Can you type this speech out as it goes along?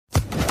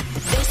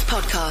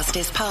podcast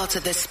is part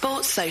of the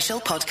Sports Social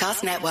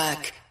Podcast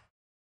Network.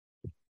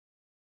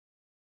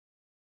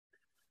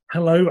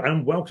 Hello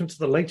and welcome to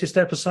the latest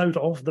episode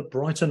of the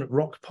Brighton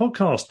Rock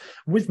podcast.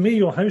 With me,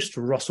 your host,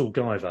 Russell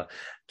Guyver,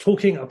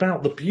 talking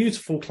about the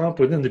beautiful club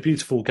within the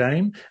beautiful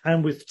game,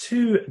 and with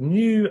two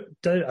new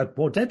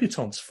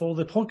debutants for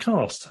the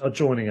podcast are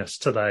joining us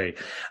today.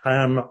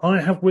 I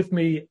have with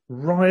me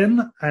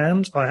Ryan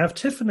and I have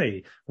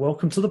Tiffany.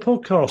 Welcome to the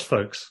podcast,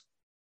 folks.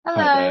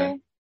 Hello.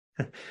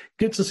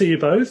 Good to see you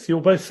both.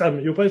 You're both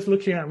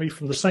looking at me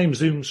from the same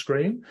Zoom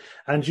screen,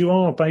 and you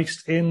are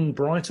based in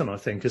Brighton, I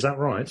think. Is that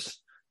right?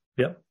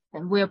 Yep.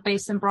 And we're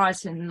based in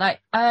Brighton,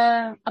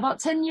 about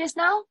 10 years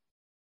now.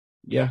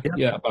 Yeah,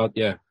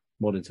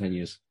 more than 10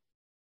 years.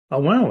 Oh,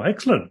 wow.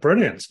 Excellent.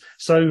 Brilliant.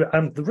 So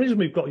the reason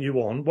we've got you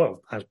on,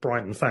 well, as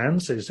Brighton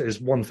fans is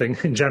one thing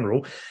in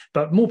general,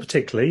 but more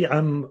particularly,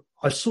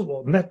 I sort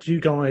of met you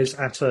guys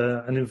at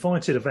an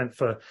invited event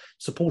for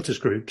supporters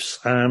groups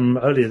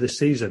earlier this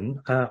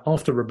season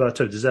after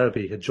Roberto De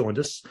Zerbi had joined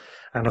us,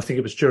 and I think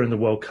it was during the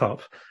World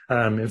Cup.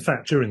 In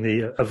fact, during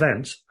the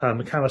event,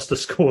 McAllister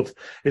scored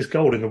his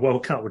goal in the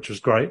World Cup, which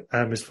was great,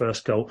 his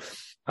first goal.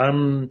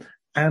 I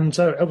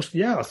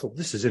thought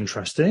this is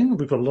interesting.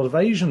 We've got a lot of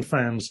Asian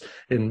fans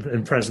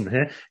in present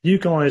here. You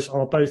guys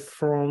are both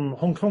from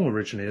Hong Kong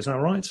originally, is that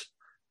right?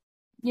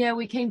 Yeah,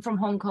 we came from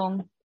Hong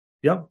Kong.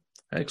 Yep.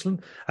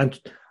 Excellent. And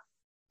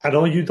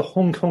are you the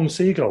Hong Kong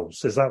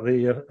Seagulls? Is that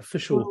the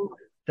official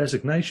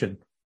designation?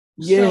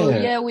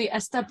 Yeah. So, we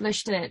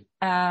established it.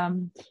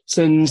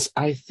 Since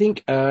I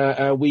think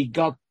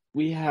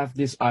we have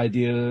this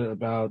idea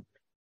about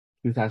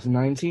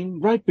 2019,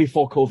 right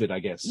before COVID, I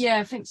guess. Yeah,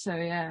 I think so.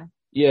 Yeah.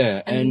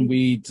 Yeah, and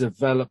we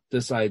developed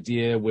this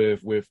idea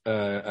with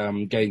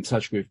getting in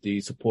touch with the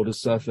supporter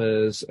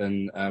service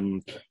and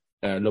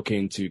looking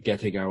into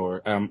getting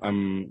our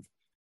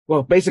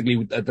well,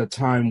 basically, at the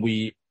time,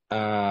 we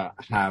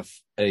have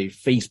a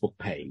Facebook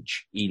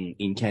page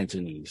in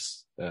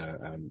Cantonese,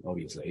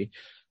 obviously.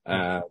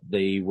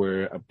 They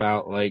were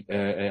about,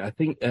 I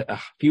think, a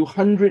few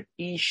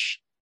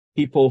hundred-ish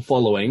people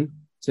following,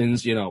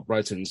 since,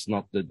 Brighton's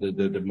not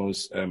the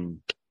most,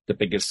 the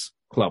biggest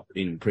club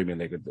in Premier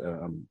League at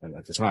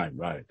the time,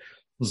 right?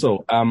 Mm-hmm.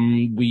 So,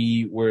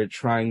 we were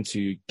trying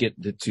to get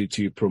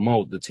to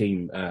promote the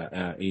team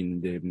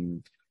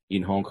in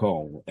Hong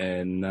Kong,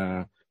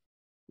 and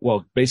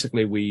well,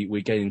 basically,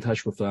 we get in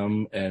touch with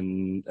them,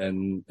 and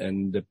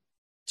the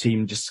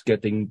team just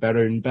getting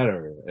better and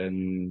better.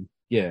 And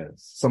yeah,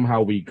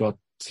 somehow we got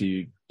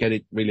to get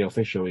it really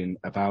official in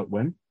about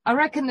when? I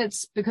reckon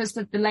it's because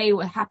the delay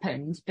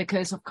happened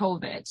because of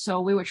COVID.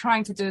 So we were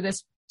trying to do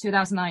this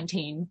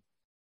 2019,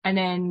 and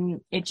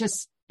then it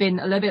just been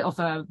a little bit of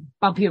a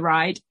bumpy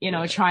ride,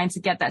 trying to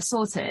get that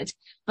sorted.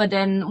 But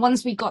then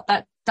once we got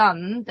that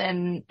done,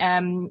 then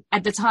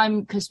at the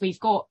time, because we've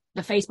got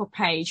the Facebook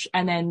page,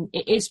 and then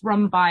it is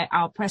run by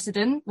our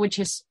president, which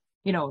is,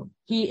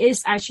 he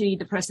is actually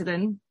the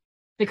president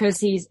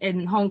because he's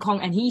in Hong Kong,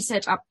 and he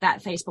set up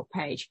that Facebook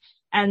page.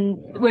 And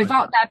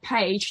without that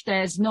page,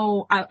 there's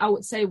no, I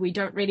would say we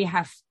don't really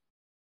have,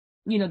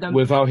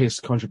 without his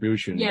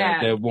contribution,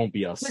 there won't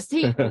be us. So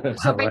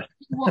basically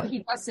what he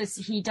does is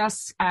he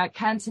does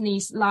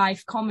Cantonese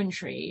live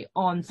commentary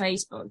on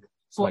Facebook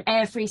for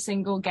every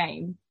single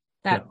game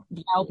that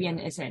the Albion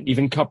is in.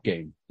 Even cup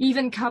game.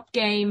 Even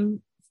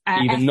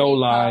FA no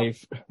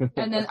live.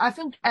 And then I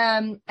think,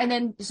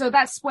 so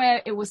that's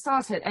where it was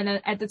started. And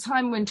then at the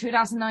time when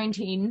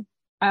 2019,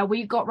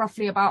 we got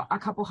roughly about a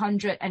couple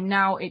hundred, and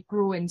now it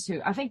grew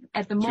into, I think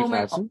at the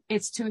moment 2000?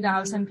 It's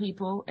 2,000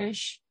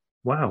 people-ish.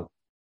 Wow.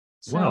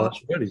 So, wow,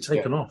 that's really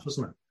taken off,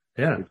 isn't it?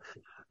 Yeah.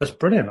 That's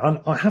brilliant.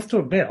 I have to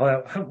admit,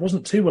 I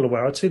wasn't too well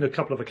aware. I'd seen a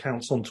couple of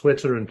accounts on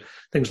Twitter and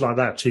things like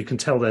that, so you can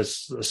tell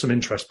there's some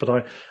interest. But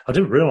I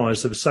didn't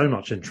realise there was so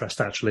much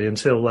interest, actually,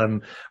 until,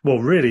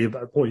 really,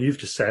 what you've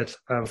just said,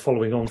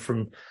 following on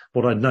from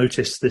what I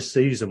noticed this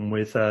season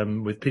with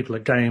people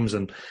at games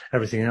and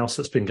everything else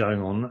that's been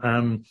going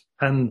on.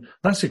 And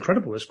that's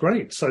incredible. It's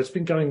great. So it's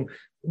been going,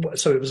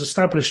 so it was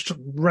established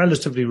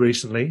relatively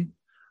recently.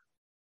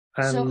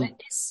 So it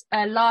is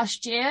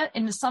last year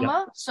in the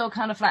summer, so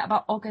kind of like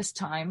about August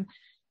time.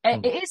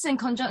 It is in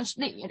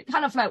conjunction,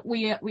 kind of like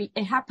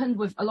it happened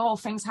with a lot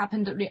of things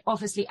happened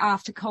obviously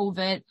after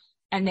COVID,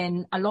 and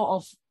then a lot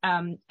of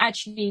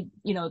actually,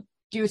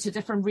 due to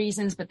different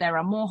reasons, but there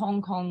are more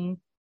Hong Kong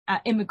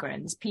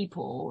immigrants,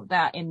 people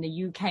that are in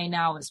the UK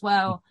now as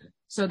well.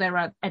 So there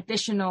are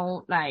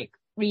additional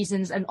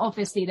reasons, and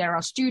obviously there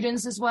are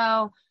students as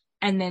well.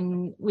 And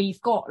then we've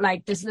got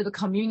this little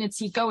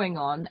community going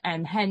on,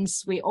 and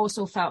hence we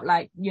also felt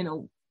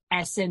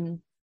as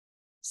in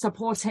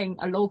supporting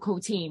a local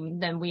team,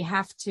 then we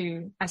have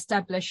to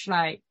establish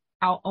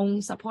our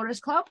own supporters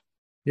club.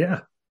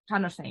 Yeah.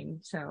 Kind of thing.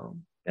 So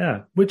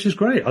Yeah, which is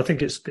great. I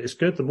think it's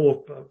good. The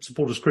more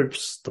supporters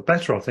groups, the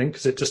better, I think,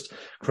 because it just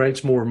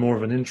creates more and more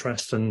of an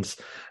interest and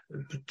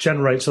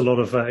generates a lot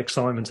of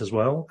excitement as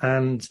well.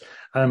 And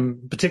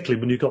particularly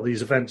when you've got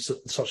these events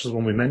such as the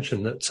one we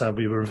mentioned that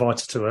we were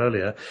invited to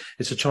earlier,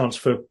 it's a chance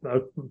for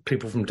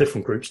people from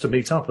different groups to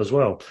meet up as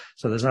well.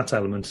 So there's that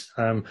element.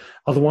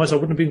 Otherwise, I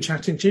wouldn't have been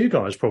chatting to you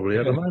guys probably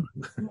at the moment.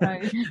 No.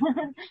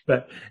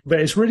 but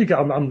it's really good.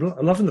 I'm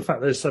loving the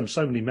fact there's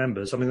so many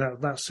members. I mean,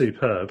 that's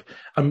superb.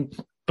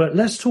 But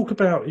let's talk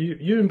about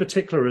you in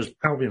particular as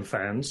Albion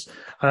fans.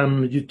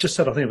 You just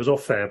said, I think it was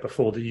off air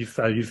before, that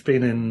you've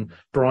been in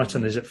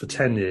Brighton, is it, for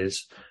 10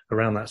 years,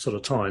 around that sort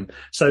of time.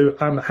 So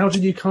how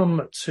did you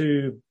come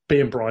to be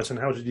in Brighton?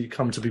 How did you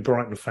come to be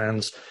Brighton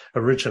fans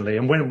originally?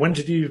 And when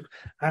did you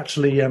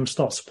actually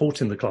start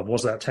supporting the club?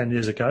 Was that 10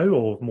 years ago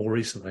or more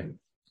recently?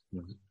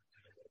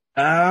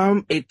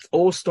 It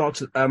all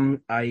started,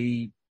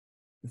 I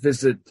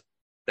visited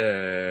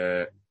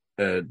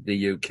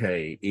the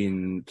UK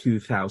in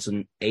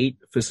 2008,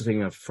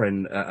 visiting a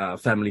friend, a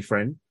family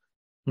friend,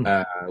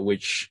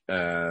 which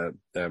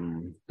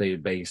they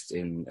based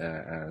in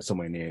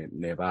somewhere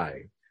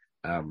nearby.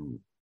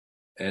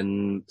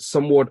 And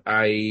somewhat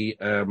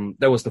that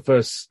was the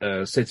first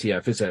city I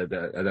visited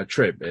at that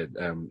trip,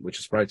 which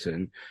is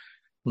Brighton.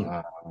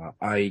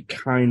 I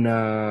kind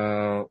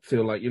of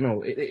feel like,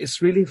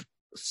 it's really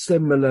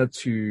similar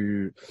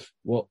to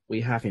what we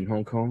have in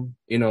Hong Kong.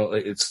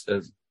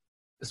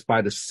 It's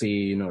by the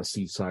sea, a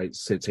seaside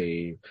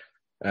city.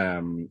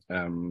 It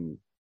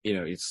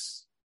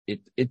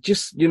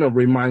just,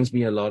 reminds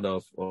me a lot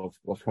of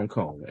Hong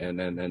Kong,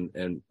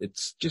 and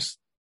it's just,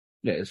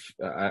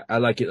 I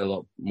like it a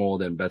lot more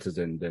better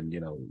than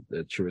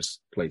the tourist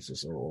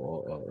places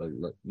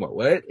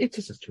well, it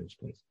is a tourist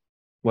place.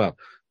 Well,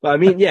 but I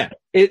mean, yeah,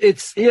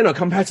 it's,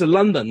 compared to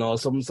London or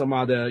some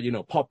other,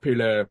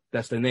 popular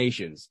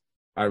destinations,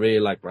 I really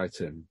like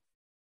Brighton.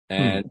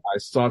 And I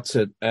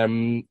started,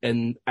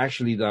 and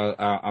actually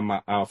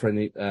our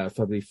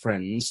family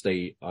friends,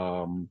 they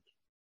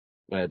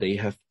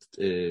have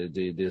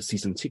the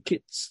season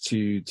tickets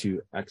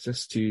to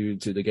access to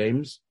the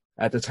games.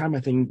 At the time,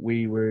 I think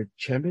we were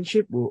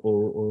championship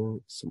or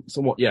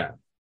somewhat, yeah.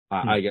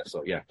 I guess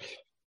so, yeah.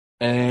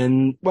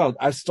 And well,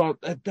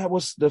 that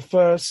was the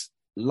first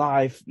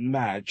live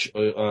match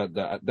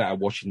that I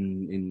watched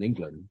in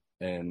England,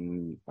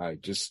 and I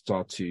just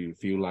start to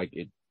feel like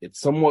it's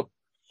somewhat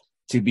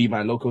to be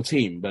my local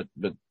team, but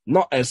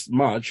not as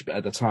much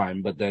at the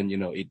time. But then,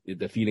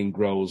 the feeling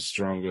grows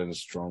stronger and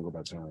stronger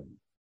by time.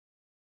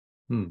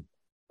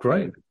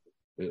 Great.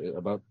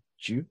 About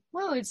you?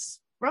 Well, it's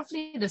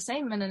roughly the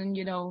same. And then,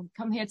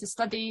 come here to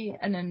study,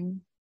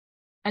 and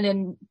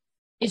then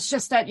it's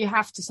just that you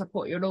have to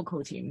support your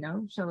local team,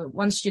 no? So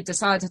once you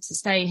decided to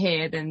stay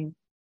here, then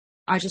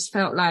I just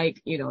felt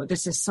like,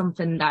 this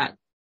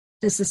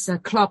is a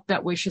club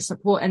that we should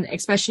support. And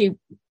especially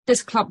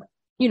this club,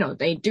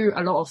 they do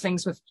a lot of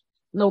things with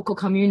local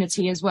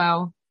community as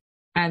well.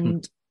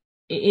 And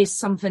it is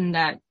something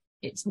that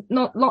it's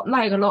not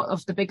like a lot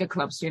of the bigger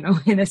clubs, in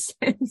a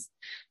sense.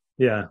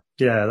 Yeah,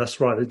 that's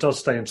right. It does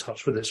stay in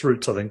touch with its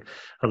roots, I think,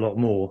 a lot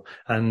more.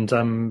 And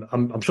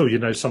I'm sure you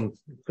know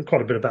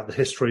quite a bit about the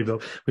history,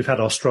 but we've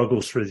had our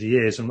struggles through the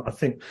years, and I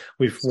think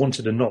we've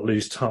wanted to not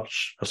lose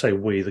touch. I say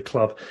we, the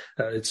club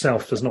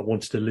itself, has not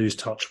wanted to lose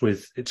touch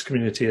with its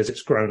community as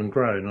it's grown and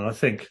grown. And I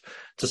think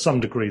to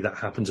some degree that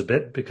happens a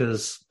bit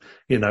because,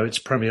 it's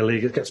Premier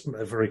League, it gets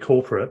very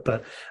corporate.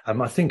 But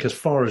I think as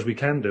far as we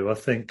can do, I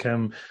think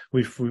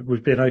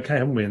we've been okay,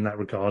 haven't we, in that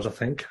regard, I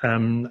think.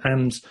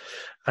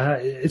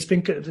 It's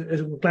been good.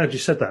 I'm glad you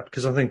said that,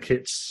 because I think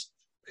it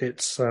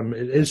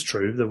is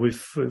true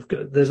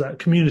that there's that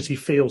community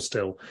feel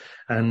still,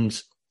 and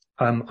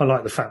I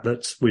like the fact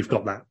that we've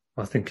got that.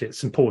 I think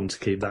it's important to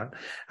keep that.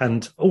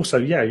 And also,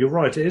 yeah, you're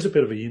right. It is a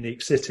bit of a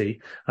unique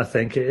city. I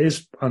think it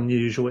is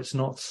unusual. It's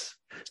not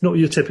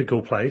your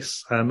typical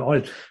place.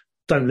 I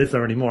don't live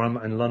there anymore. I'm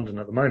in London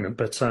at the moment,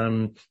 but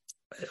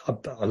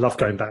I love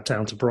going back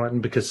down to Brighton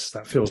because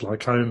that feels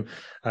like home.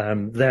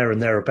 There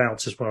and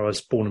thereabouts is where I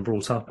was born and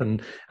brought up,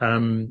 and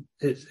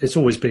it's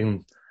always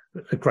been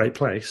a great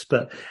place.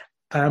 But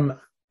how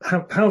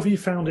have you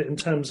found it in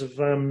terms of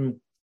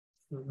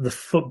the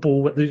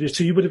football?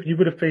 So you would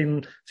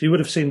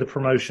have seen the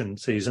promotion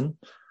season,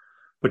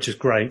 which is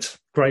great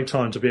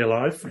time to be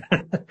alive.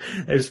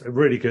 It was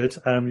really good.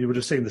 You would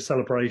have seen the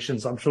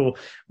celebrations, I'm sure.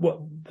 Were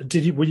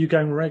you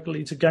going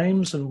regularly to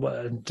games,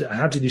 and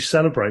how did you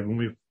celebrate when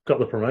we got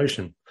the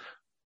promotion?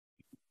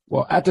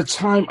 Well, at the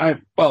time,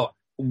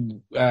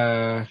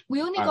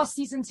 we only got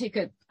season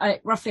ticket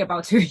roughly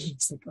about 2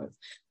 years ago.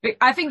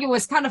 I think it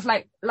was kind of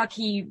like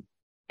lucky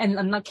and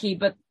unlucky,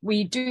 but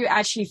we do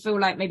actually feel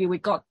like maybe we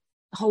got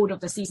hold of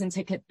the season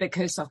ticket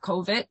because of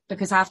COVID,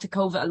 because after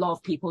COVID, a lot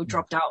of people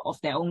dropped out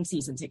of their own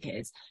season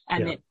tickets,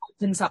 and it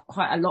opens up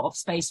quite a lot of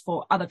space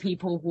for other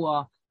people who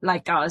are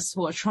like us,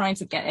 who are trying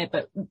to get it,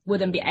 but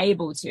wouldn't be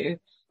able to.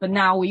 But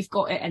now we've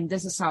got it, and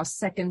this is our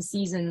second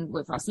season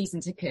with our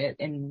season ticket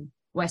in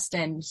West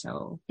End.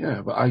 So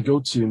yeah, but I go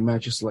to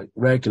matches like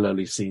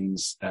regularly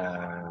since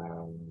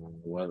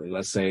well,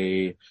 let's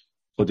say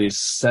for these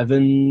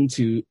 7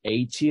 to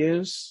 8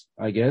 years,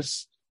 I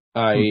guess.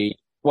 I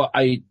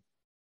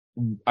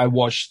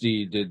watched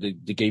the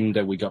game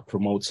that we got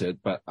promoted,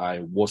 but I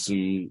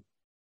wasn't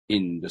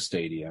in the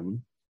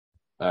stadium.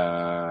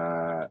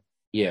 Yeah,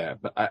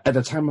 but at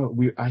the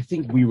time I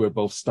think we were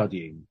both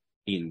studying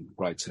in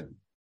Brighton,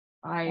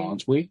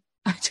 aren't we?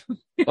 I don't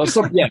Or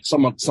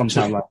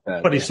sometime like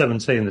that.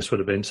 2017 this would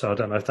have been, so I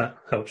don't know if that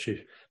helps you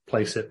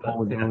place it.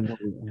 But, No.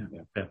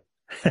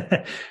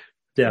 Yeah.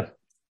 Yeah.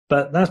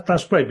 But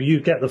that's great. But you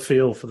get the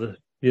feel for the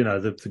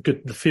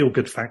feel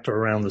good factor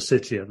around the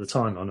city at the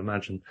time, I'd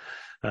imagine.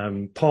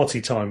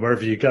 Party time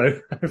wherever you go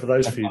for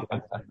those few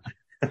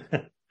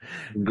days.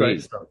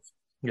 Great stuff.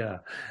 Yeah.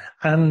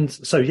 And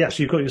so, yes,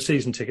 you've got your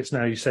season tickets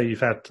now. You say you've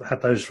had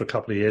those for a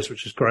couple of years,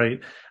 which is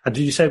great. And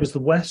did you say it was the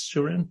West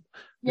you're in?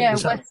 Yeah,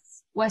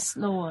 West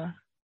Lower.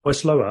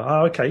 West Lower.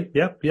 Oh, okay.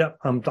 Yep.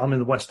 I'm in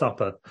the West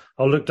Upper.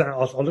 I'll look down.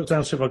 I'll look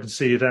down, see if I can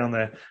see you down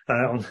there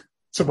on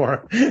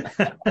tomorrow.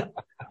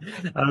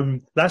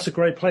 That's a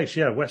great place.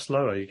 Yeah, West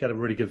Lower. You get a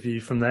really good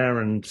view from there,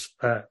 and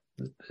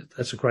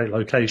that's a great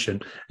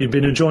location. You've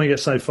been enjoying it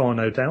so far,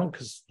 no doubt,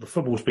 because the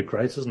football's been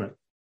great, hasn't it?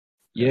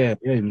 Yeah,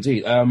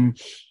 indeed.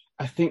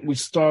 I think we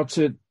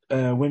started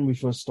when we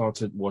first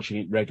started watching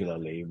it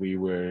regularly. We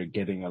were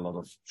getting a lot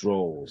of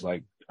draws,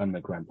 like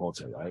under Graham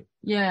Potter, right?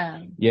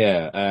 Yeah.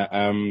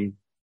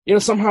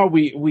 Somehow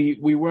we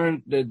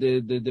weren't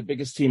the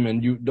biggest team,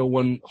 and no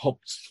one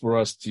hoped for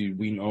us to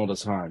win all the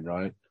time,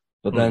 right?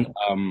 But then,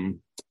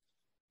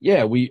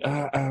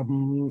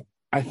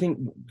 I think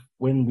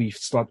when we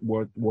start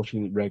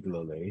watching it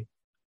regularly,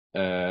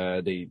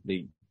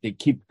 they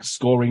keep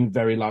scoring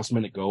very last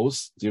minute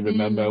goals. Do you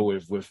remember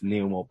with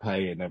Neil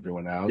Maupay and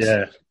everyone else?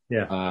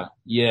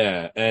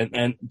 Yeah.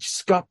 And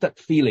just got that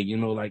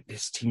feeling, like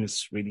this team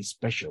is really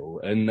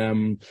special.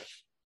 And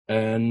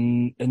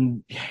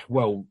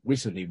well,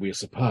 recently we're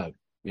superb,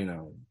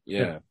 No,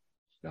 I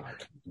can't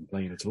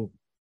complain at all.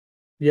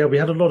 Yeah, we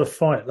had a lot of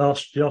fight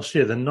last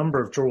year. The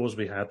number of draws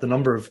we had, the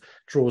number of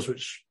draws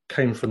which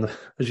came from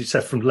as you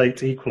said, from late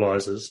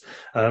equalisers,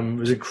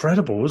 was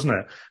incredible, wasn't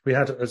it? We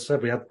had, as I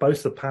said, we had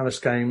both the Palace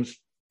games.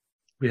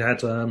 We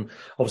had,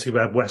 obviously we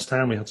had West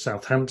Ham, we had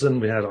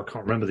Southampton, I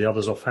can't remember the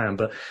others offhand,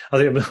 but I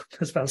think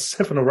there's about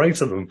 7 or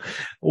 8 of them,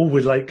 all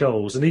with late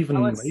goals, and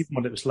even when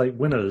it was late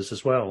winners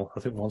as well,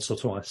 I think once or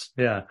twice.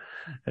 Yeah.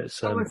 I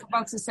was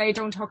about to say,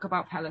 don't talk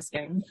about Palace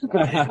game.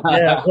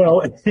 Yeah,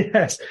 well,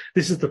 yes,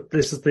 we're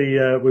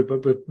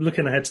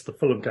looking ahead to the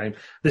Fulham game.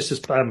 This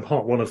is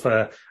part one of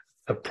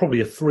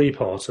probably a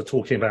 3-parter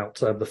talking about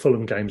the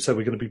Fulham game. So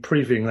we're going to be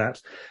previewing that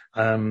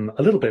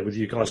a little bit with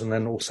you guys, and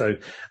then also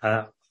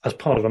as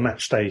part of a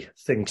match day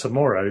thing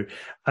tomorrow.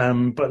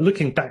 But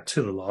looking back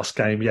to the last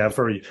game, yeah,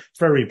 very,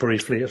 very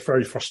briefly, it's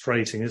very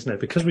frustrating, isn't it?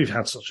 Because we've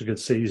had such a good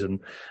season,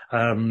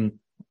 to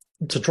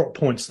drop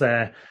points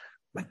there.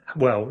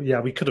 Well,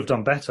 yeah, we could have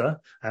done better,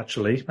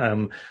 actually.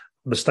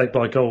 Mistake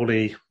by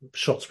goalie,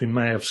 shots we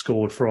may have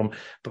scored from,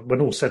 but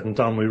when all said and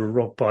done, we were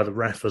robbed by the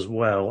ref as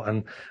well.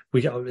 And we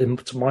got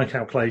into my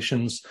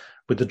calculations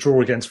with the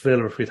draw against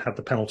Villa, if we'd had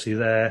the penalty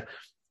there,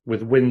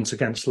 with wins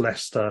against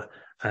Leicester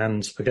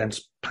and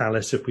against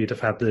Palace, if we'd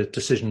have had the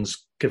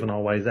decisions given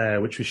our way there,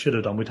 which we should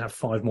have done, we'd have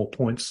 5 more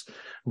points.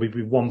 We'd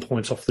be 1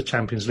 point off the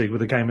Champions League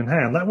with a game in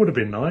hand. That would have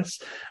been nice.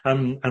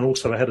 And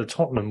also ahead of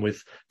Tottenham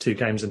with 2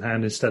 games in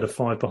hand instead of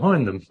 5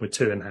 behind them with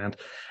 2 in hand.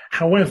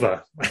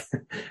 However,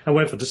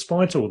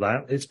 despite all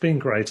that, it's been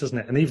great,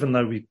 hasn't it? And even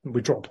though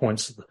we dropped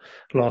points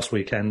last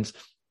weekend,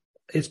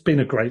 it's been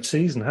a great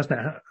season, hasn't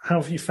it?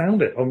 How have you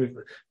found it? I mean,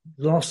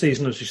 last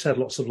season, as you said,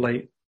 lots of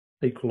late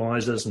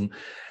equalisers, and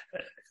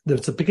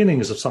there's the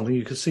beginnings of something.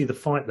 You could see the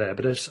fight there.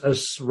 But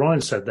as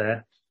Ryan said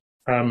there,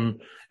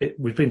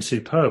 we've been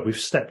superb. We've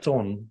stepped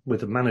on with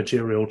the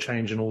managerial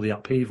change and all the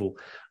upheaval.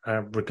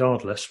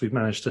 Regardless, we've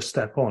managed to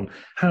step on.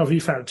 How have you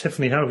found,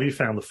 Tiffany? How have you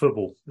found the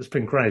football? It's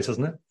been great,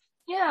 hasn't it?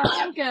 Yeah,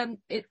 I think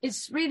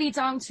it's really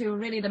down to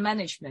the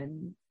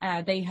management.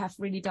 They have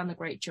really done a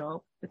great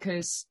job,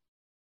 because,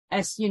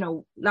 as you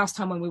know, last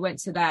time when we went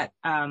to that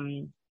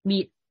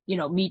Meet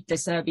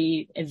the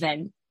Derby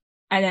event,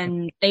 and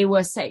then they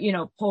were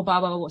Paul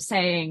Barber was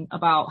saying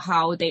about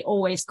how they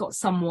always got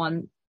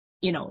someone,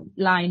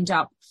 lined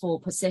up for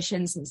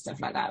positions and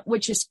stuff like that,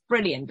 which is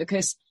brilliant,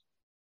 because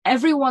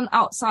everyone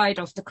outside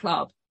of the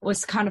club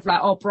was kind of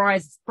like, oh,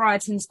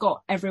 Brighton's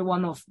got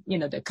everyone of,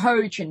 the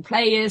coach and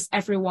players,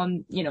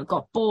 everyone,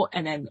 got bought.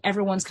 And then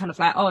everyone's kind of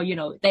like, oh,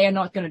 they are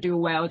not going to do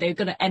well. They're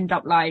going to end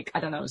up like, I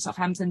don't know,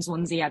 Southampton,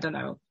 Swansea, I don't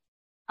know,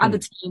 other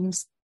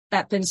teams that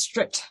have been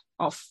stripped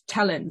of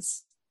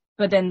talents.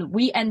 But then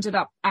we ended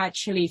up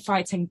actually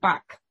fighting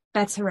back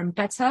better and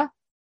better.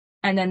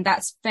 And then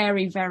that's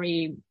very,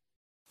 very,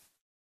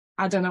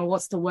 I don't know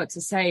what's the word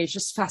to say. It's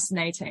just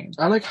fascinating.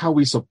 I like how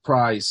we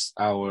surprise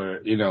our,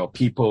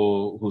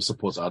 people who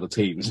support other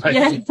teams. Like,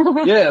 Yeah.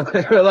 yeah,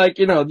 like,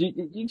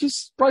 you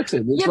just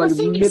brighten. It's like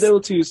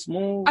middle to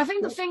small. I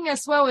think the thing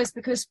as well is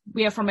because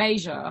we are from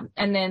Asia,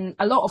 and then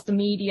a lot of the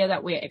media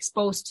that we're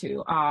exposed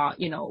to are,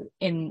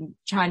 in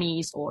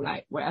Chinese or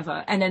like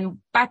wherever. And then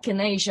back in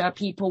Asia,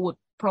 people would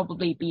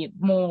probably be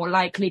more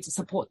likely to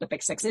support the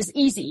Big Six. It's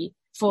easy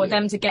for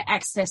them to get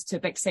access to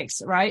Big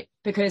Six, right?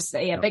 Because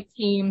they are big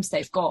teams,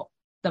 they've got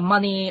the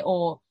money,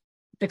 or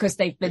because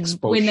they've been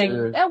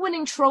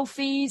winning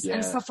trophies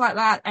and stuff like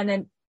that. And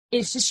then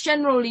it's just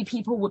generally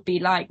people would be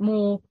like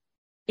more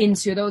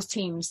into those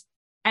teams.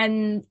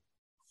 And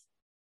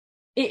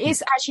it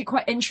is actually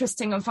quite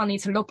interesting and funny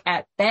to look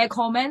at their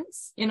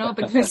comments,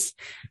 because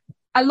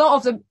a lot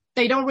of them,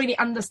 they don't really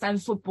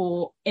understand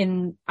football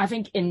in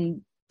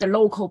the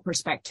local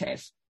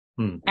perspective.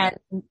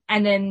 And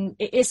then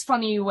it is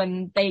funny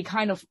when they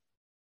kind of,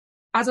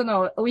 I don't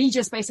know, we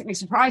just basically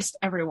surprised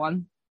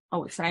everyone, I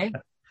would say.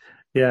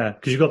 Yeah,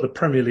 because you've got the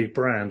Premier League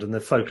brand and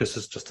the focus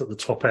is just at the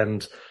top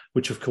end,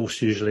 which of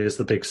course usually is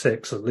the Big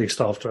Six, at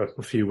least after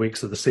a few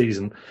weeks of the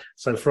season.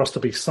 So for us to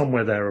be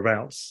somewhere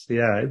thereabouts,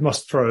 it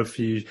must throw a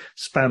few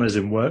spanners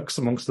in works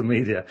amongst the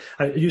media.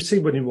 You see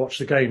when you watch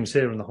the games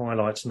here and the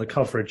highlights and the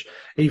coverage,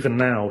 even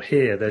now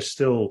here, there's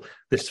still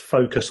this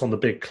focus on the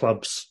big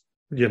clubs,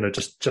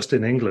 just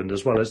in England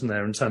as well, isn't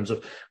there? In terms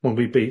of when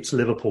we beat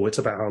Liverpool, it's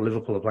about how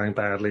Liverpool are playing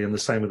badly, and the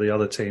same with the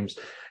other teams.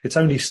 It's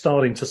only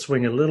starting to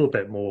swing a little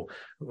bit more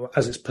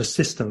as it's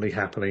persistently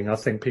happening. I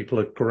think people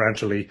are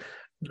gradually,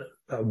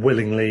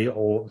 willingly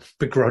or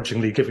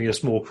begrudgingly giving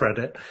us more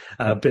credit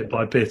bit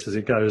by bit as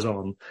it goes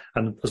on.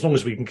 And as long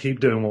as we can keep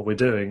doing what we're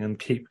doing and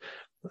keep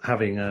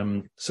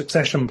having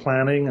succession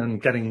planning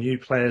and getting new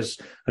players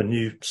and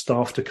new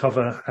staff to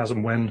cover as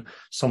and when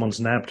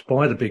someone's nabbed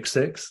by the Big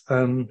Six,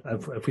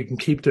 if we can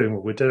keep doing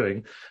what we're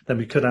doing, then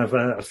we could have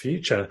a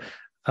future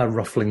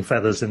ruffling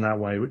feathers in that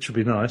way, which would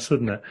be nice,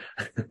 wouldn't it?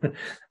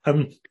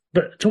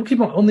 But talking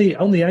about on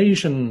the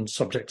Asian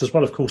subject as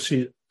well, of course,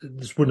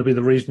 this wouldn't have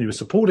been the reason you were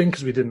supporting,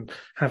 because we didn't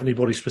have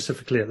anybody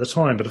specifically at the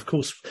time. But of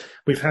course,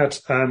 we've had,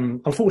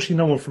 unfortunately,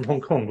 no one from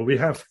Hong Kong, but we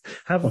have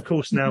of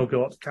course now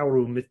got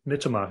Kaoru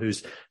Mitoma,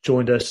 who's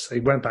joined us. He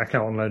went back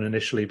out on loan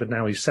initially, but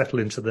now he's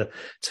settled into the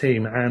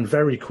team, and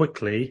very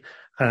quickly,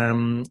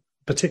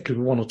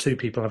 particularly one or two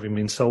people having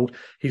been sold,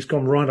 he's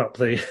gone right up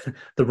the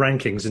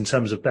rankings in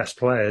terms of best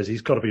players.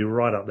 He's got to be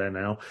right up there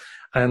now.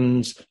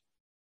 And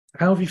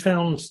how have you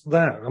found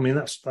that? I mean,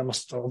 that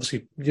must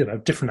obviously,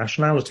 different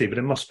nationality, but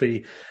it must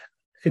be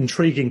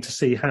intriguing to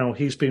see how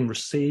he's been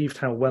received,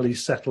 how well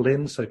he's settled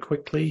in so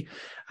quickly.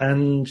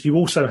 And you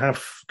also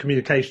have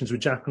communications with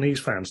Japanese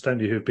fans,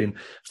 don't you, who've been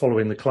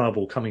following the club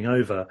or coming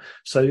over.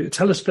 So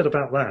tell us a bit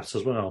about that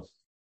as well.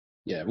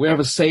 Yeah, we have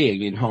a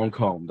saying in Hong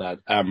Kong that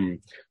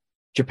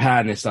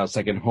Japan is our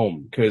second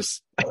home,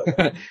 because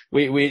I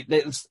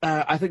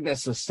think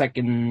that's the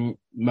second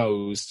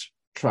most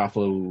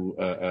travel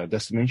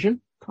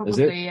destination. Probably, is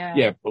it? yeah.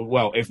 Yeah,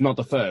 well, if not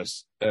the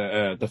first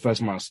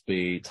must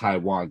be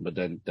Taiwan, but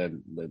then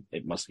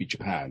it must be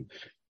Japan.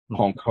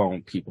 Hong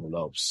Kong people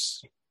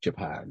loves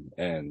Japan,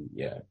 and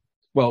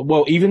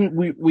well, even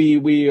we're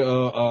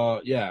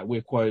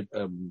quite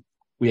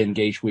we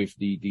engage with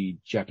the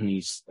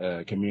Japanese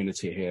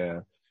community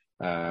here.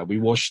 We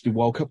watched the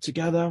World Cup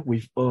together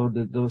with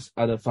those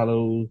other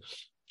fellow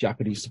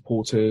Japanese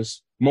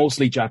supporters,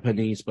 mostly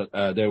Japanese, but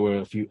there were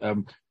a few.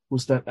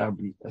 Who's that?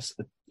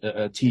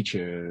 A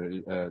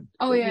teacher.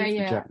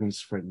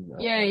 Japanese friend.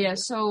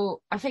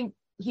 So I think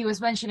he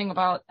was mentioning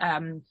about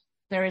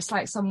there is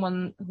like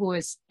someone who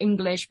is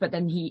English, but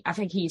then I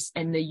think he's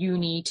in the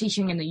uni,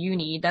 teaching in the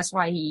uni. That's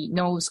why he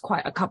knows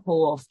quite a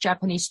couple of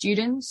Japanese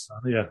students.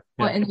 In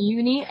the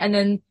uni, and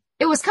then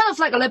it was kind of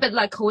like a little bit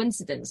like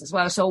coincidence as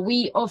well. So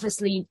we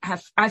obviously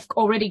I've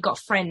already got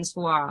friends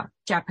who are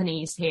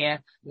Japanese here,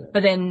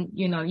 but then,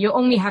 you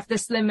only have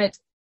this limit,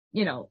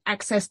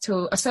 access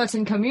to a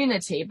certain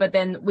community. But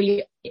then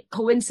we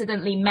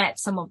coincidentally met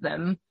some of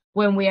them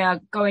when we are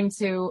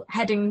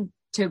heading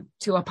to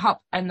a pub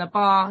and a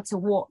bar to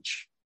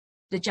watch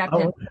the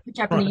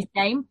Japanese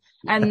game.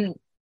 And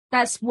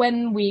that's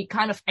when we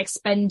kind of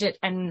expanded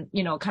and,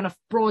 kind of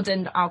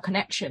broadened our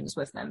connections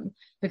with them,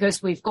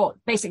 because we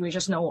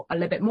just know a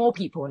little bit more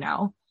people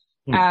now.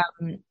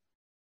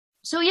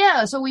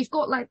 So we've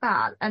got like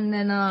that, and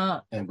then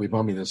and we've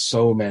there's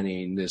so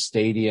many in the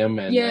stadium,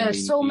 and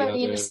so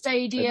many in the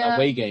stadium,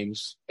 away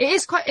games. It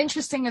is quite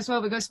interesting as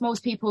well, because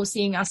most people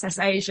seeing us as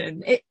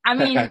Asian. It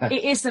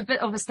is a bit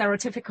of a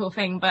stereotypical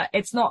thing, but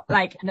it's not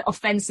like an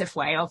offensive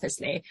way,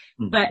 obviously.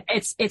 But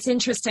it's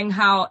interesting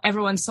how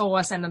everyone saw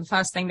us, and then the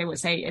first thing they would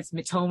say is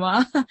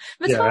Mitoma.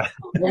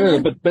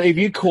 But if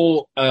you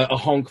call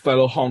a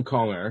fellow Hong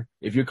Konger,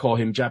 if you call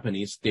him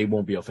Japanese, they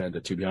won't be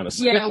offended, to be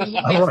honest.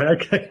 All right,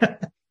 okay.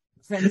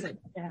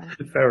 Yeah.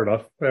 Fair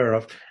enough.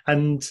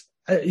 And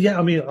Yeah,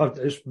 I mean,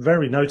 it's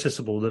very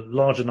noticeable that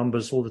larger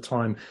numbers all the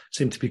time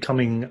seem to be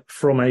coming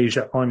from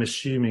Asia. I'm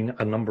assuming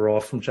a number are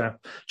from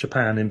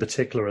Japan in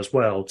particular as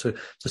well to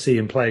see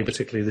him play,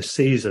 particularly this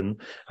season.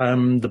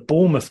 The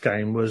Bournemouth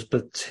game was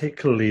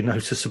particularly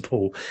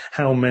noticeable.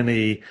 How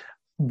many,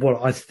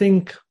 well, I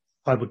think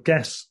I would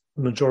guess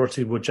the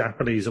majority were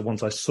Japanese, the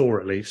ones I saw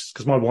at least,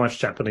 because my wife's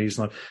Japanese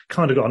and I've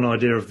kind of got an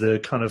idea of the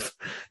kind of,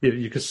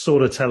 you could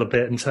sort of tell a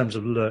bit in terms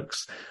of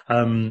looks,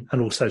 and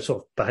also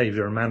sort of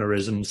behaviour and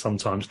mannerism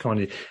sometimes,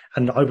 kind of.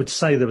 And I would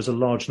say there was a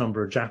large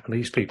number of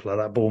Japanese people at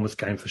that Bournemouth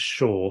game for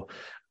sure.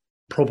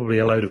 Probably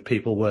a load of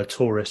people were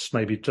tourists,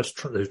 maybe just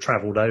who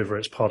travelled over.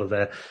 It's part of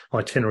their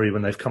itinerary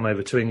when they've come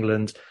over to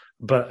England.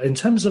 But in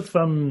terms of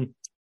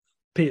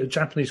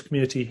Japanese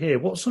community here,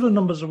 what sort of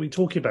numbers are we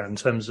talking about in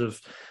terms of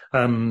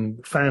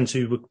fans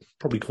who would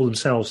probably call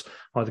themselves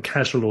either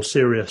casual or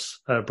serious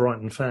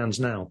Brighton fans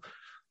now?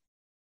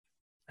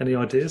 Any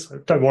ideas?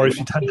 Don't worry if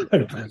you don't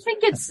know. I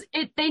think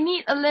they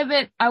need a little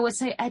bit, I would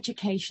say,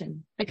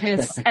 education,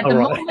 because at the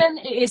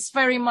moment it is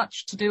very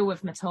much to do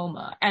with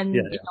Mitoma, and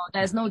you know,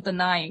 there's no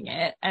denying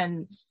it,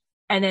 and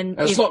then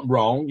it's not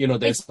wrong, you know.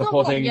 They're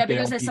supporting,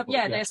 because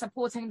they're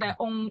supporting their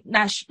own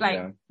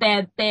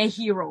their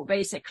hero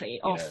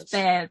basically of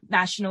their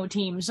national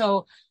team.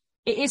 So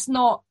it is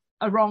not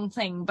a wrong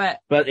thing, but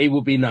it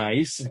would be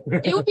nice.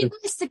 It would be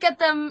nice to get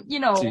them, you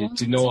know,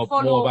 to know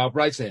more about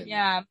Brighton.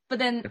 Yeah, but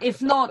then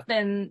if not,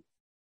 then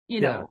you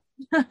know.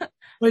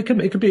 Well, it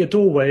could be a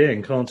doorway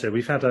in, can't it?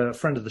 We've had a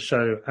friend of the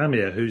show,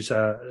 Amir, who's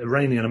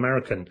Iranian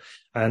American,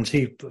 and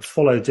he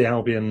followed the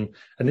Albion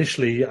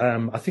initially.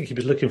 I think he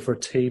was looking for a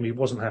team. He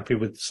wasn't happy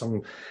with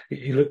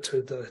he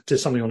did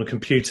something on a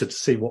computer to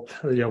see what,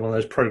 one of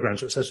those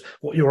programs that says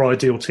what your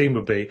ideal team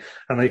would be.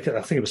 And I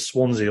think it was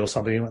Swansea or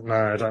something. He went,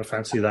 no, I don't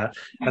fancy that.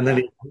 And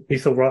then he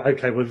thought, right,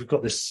 okay, well, we've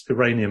got this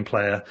Iranian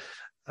player,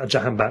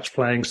 Jahanbakhsh,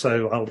 playing,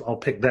 so I'll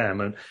pick them.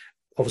 And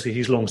obviously,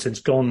 he's long since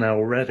gone now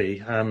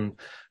already, and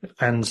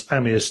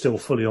Amir is still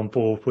fully on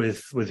board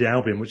with the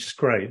Albion, which is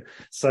great.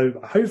 So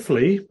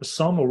hopefully,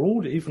 some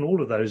or even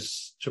all of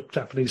those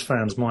Japanese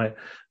fans might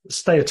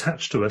stay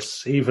attached to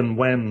us, even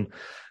when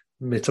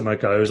Mitoma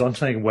goes. I'm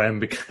saying when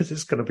because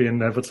it's going to be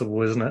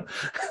inevitable, isn't it?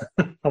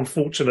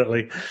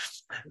 Unfortunately,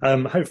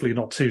 hopefully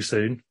not too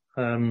soon.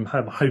 I'm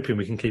hoping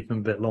we can keep him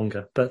a bit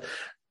longer, but.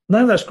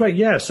 No, that's great.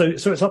 Yeah, so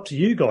it's up to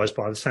you guys,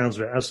 by the sounds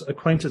of it, as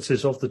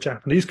acquaintances of the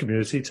Japanese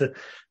community, to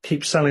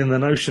keep selling the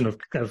notion of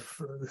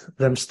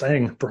them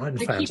staying Brighton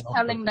fans. They keep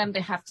telling them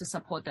they have to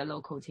support their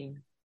local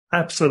team.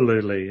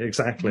 Absolutely,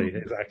 exactly.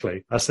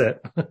 That's it.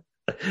 Well,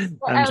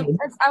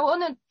 I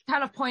want to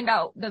kind of point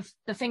out the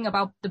thing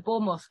about the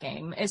Bournemouth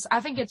game is I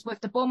think it's with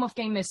the Bournemouth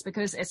game is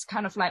because it's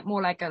kind of like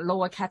more like a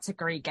lower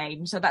category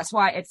game, so that's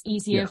why it's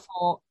easier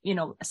for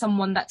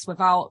someone that's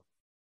without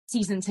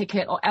season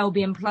ticket or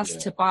Albion Plus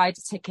to buy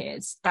the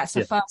tickets. That's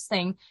the first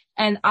thing.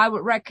 And I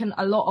would reckon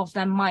a lot of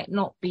them might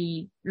not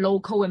be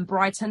local in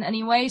Brighton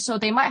anyway. So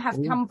they might have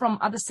come from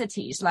other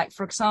cities. Like,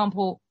 for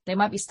example, they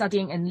might be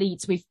studying in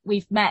Leeds.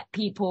 We've met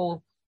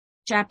people,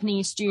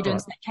 Japanese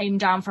students that came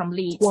down from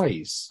Leeds.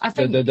 Twice. I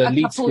think the a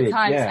Leeds couple group,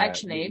 times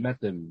actually.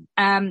 Met them.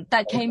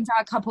 That came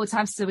down a couple of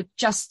times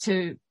just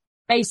to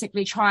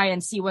basically try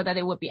and see whether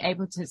they would be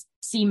able to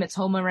see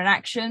Mitoma in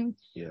action.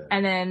 Yeah.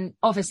 And then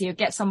obviously you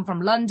get some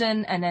from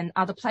London and then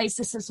other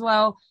places as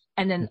well.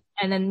 And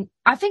then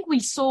I think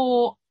we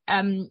saw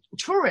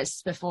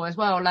tourists before as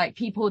well, like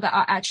people that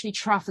are actually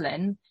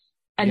traveling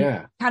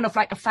and kind of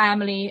like a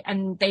family,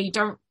 and they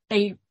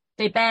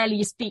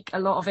barely speak a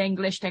lot of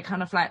English. They're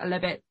kind of like a little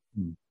bit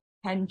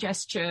hand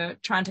gesture,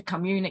 trying to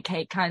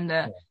communicate, kind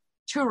of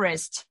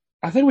tourist.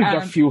 I think we've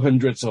got a few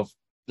hundreds of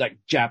like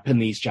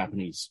Japanese.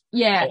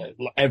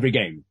 Every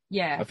game.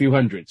 Yeah. A few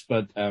hundreds.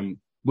 But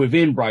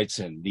within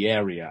Brighton, the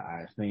area,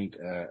 I think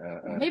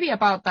maybe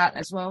about that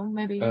as well.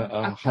 Maybe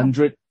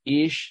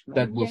 100-ish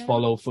that will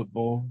follow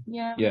football.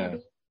 Yeah. Yeah.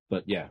 Maybe.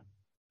 But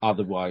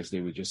otherwise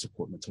they would just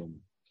support Mitoma.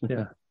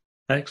 Yeah.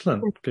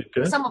 Excellent. Good.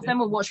 Some of them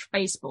will watch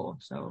baseball,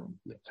 so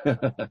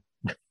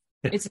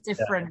it's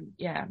different.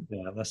 Yeah,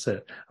 that's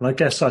it. And I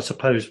guess, I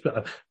suppose,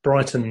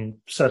 Brighton,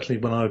 certainly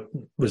when I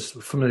was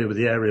familiar with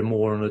the area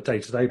more on a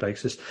day-to-day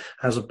basis,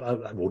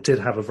 did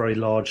have a very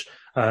large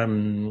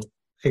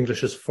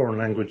English as a foreign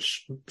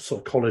language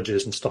sort of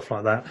colleges and stuff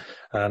like that,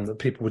 that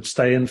people would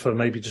stay in for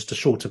maybe just a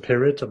shorter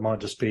period. It might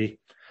just be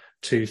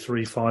 2,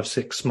 3, 5,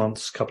 6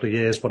 months, couple of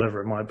years,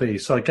 whatever it might be.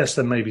 So I guess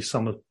there may be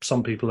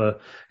some people are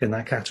in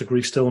that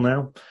category still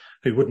now,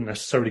 who wouldn't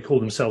necessarily call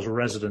themselves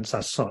residents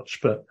as such,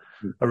 but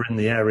are in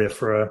the area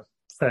for a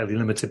fairly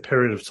limited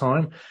period of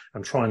time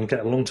and try and get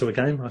along to a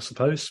game, I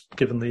suppose,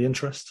 given the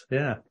interest.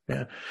 Yeah.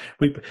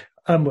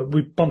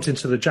 We bumped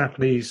into the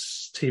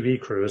Japanese TV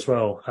crew as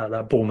well at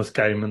that Bournemouth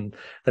game, and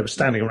they were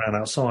standing around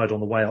outside on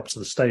the way up to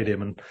the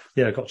stadium, and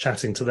got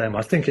chatting to them.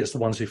 I think it's the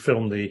ones who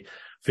filmed the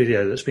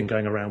video that's been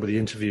going around with the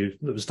interview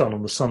that was done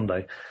on the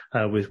Sunday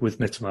with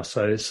Mitoma.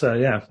 So it's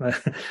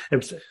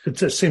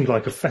it seemed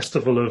like a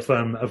festival of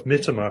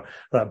Mitoma,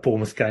 that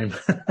Bournemouth game.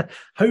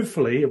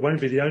 Hopefully it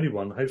won't be the only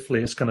one.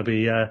 Hopefully it's going to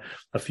be a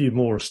few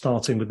more,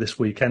 starting with this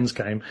weekend's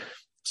game.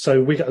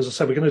 So as I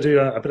said, we're going to do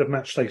a bit of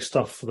match day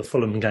stuff for the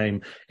Fulham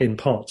game in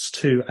parts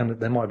 2, and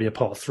there might be a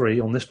part 3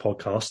 on this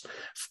podcast.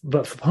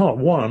 But for part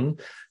 1,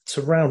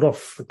 to round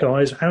off,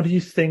 guys, how do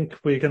you think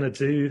we're going to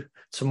do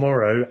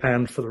tomorrow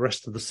and for the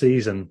rest of the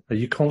season? Are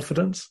you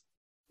confident?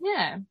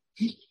 Yeah.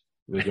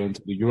 We're going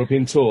to the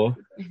European tour.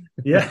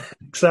 Yeah,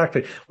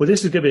 exactly. Well,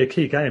 this is going to be a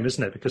key game,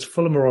 isn't it? Because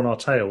Fulham are on our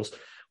tails.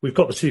 We've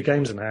got the 2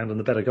 games in hand and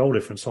the better goal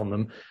difference on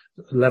them,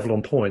 level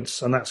on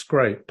points, and that's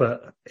great.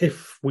 But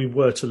if we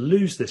were to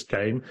lose this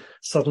game,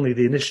 suddenly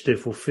the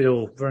initiative will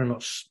feel very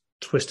much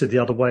twisted the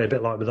other way, a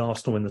bit like with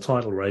Arsenal in the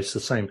title race, the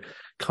same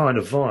kind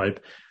of vibe.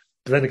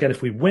 But then again,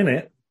 if we win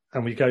it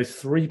and we go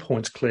 3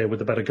 points clear with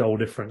the better goal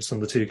difference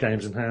and the 2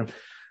 games in hand,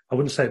 I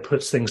wouldn't say it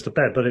puts things to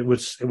bed, but it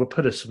would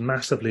put us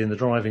massively in the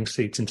driving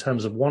seat in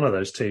terms of one of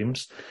those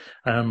teams.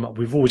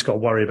 We've always got to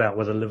worry about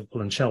whether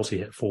Liverpool and Chelsea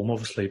hit form,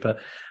 obviously,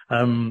 but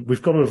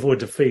we've got to avoid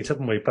defeat,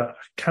 haven't we? But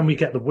can we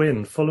get the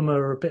win? Fulham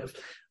are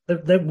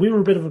we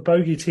were a bit of a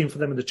bogey team for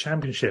them in the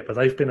Championship, but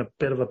they've been a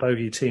bit of a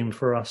bogey team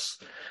for us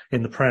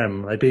in the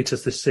Prem. They beat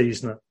us this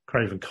season at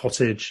Craven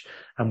Cottage,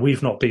 and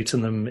we've not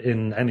beaten them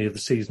in any of the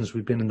seasons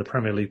we've been in the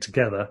Premier League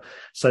together.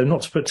 So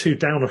not to put too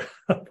down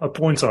a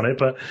point on it,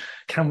 but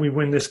can we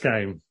win this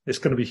game? It's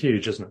going to be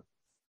huge, isn't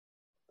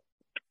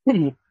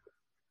it?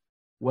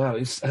 Well,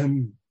 it's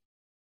kind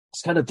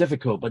of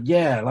difficult, but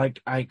yeah,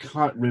 like I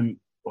can't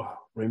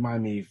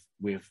remind me if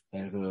we've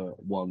ever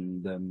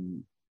won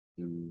them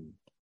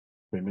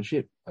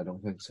Premiership. I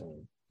don't think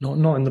so.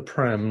 Not in the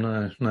Prem,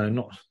 no,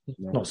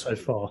 not so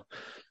far.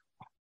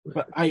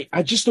 But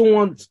I just don't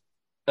want,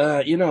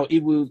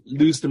 it will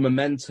lose the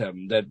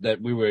momentum that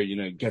we were,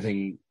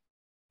 getting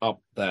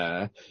up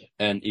there,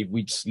 and if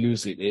we just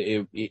lose it,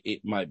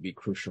 it might be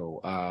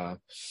crucial.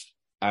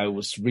 I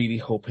was really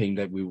hoping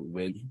that we would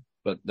win,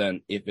 but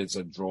then if it's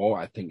a draw,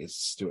 I think it's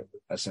still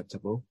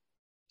acceptable,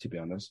 to be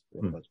honest.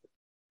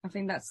 I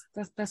think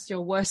that's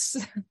your worst.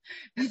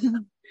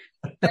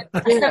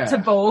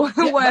 Acceptable.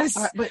 Worst.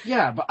 But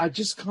I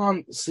just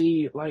can't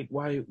see why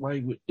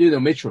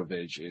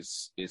Mitrovic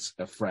is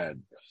a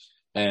friend,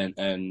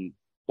 and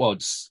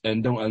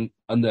don't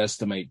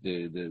underestimate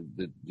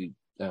the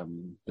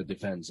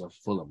defense of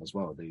Fulham as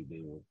well. They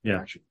were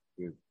actually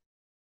good.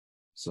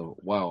 So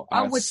wow.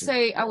 I would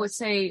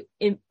say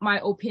in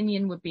my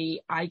opinion would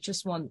be, I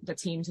just want the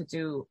team to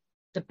do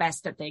the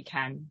best that they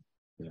can,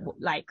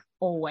 like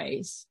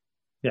always.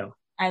 Yeah.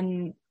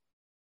 And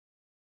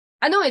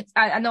I know,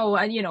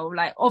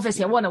 like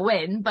obviously I want to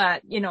win,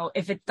 but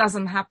if it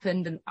doesn't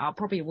happen, then I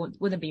probably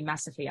wouldn't be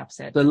massively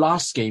upset. The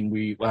last game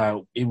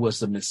it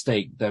was a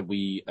mistake that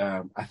we,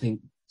 I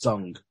think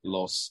Zhang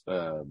lost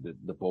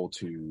the ball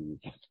to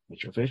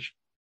Mitrovic.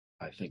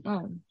 I think.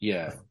 Oh.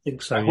 Yeah. I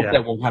think so. I hope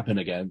that won't happen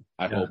again.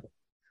 I hope.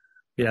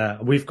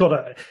 Yeah, we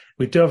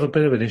do have a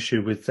bit of an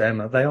issue with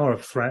them. They are a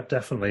threat,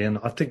 definitely, and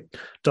I think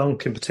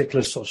Dunk in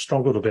particular sort of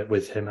struggled a bit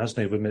with him, hasn't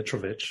he, with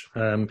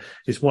Mitrovic?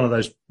 He's one of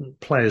those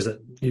players that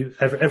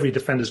every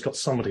defender's got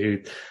somebody who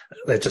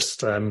they're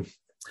just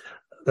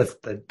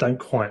they don't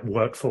quite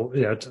work for.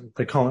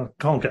 They can't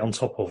get on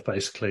top of,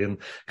 basically, and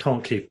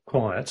can't keep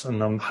quiet.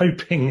 And I'm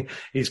hoping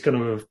he's going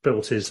to have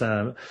built his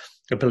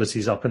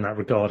abilities up in that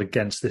regard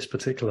against this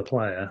particular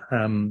player.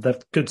 They're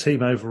a good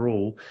team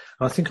overall.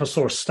 I think I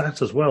saw a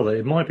stat as well that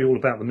it might be all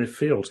about the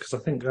midfield, because I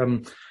think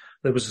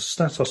there was a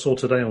stat I saw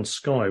today on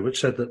Sky which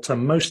said that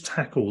most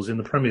tackles in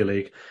the Premier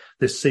League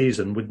this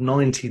season, with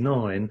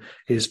 99,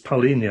 is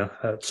Paulinho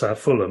at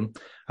Fulham,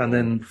 and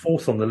then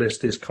fourth on the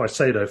list is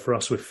Caicedo for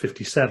us with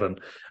 57.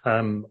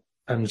 And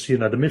the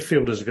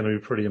midfielders are going to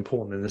be pretty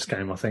important in this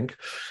game, I think.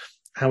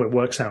 How it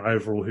works out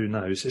overall, who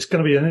knows? It's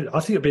going to be I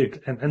think it'll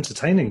be an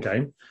entertaining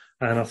game.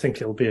 And I think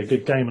it'll be a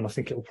good game, and I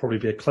think it'll probably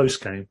be a close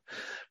game.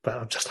 But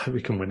I just hope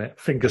we can win it.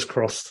 Fingers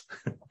crossed.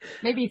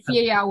 Maybe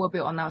VAR will be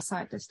on our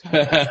side this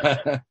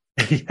time.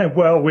 Yeah,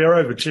 well, we're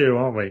overdue,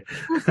 aren't we?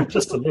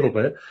 Just a little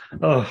bit.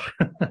 Oh,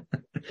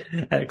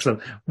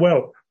 excellent.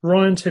 Well,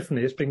 Ryan,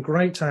 Tiffany, it's been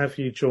great to have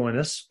you join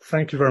us.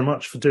 Thank you very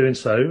much for doing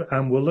so.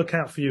 And we'll look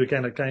out for you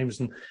again at games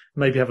and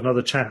maybe have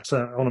another chat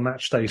on a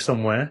match day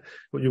somewhere.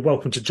 But you're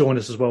welcome to join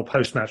us as well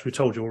post-match. We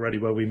told you already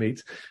where we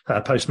meet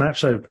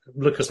post-match. So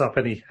look us up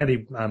any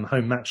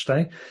home match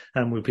day,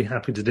 and we'll be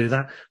happy to do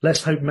that.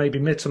 Let's hope maybe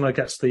Mitoma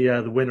gets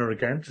the winner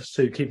again, just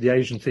to keep the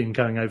Asian theme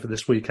going over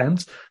this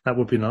weekend. That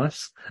would be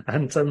nice.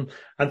 And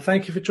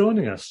thank you for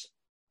joining us.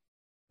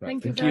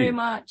 Thank you very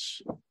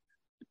much.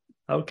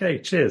 Okay,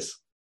 cheers.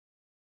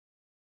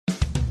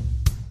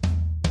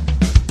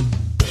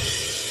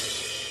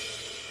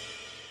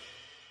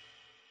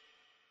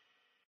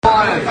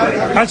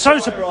 And so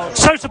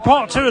to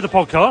part 2 of the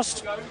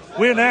podcast.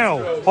 We're now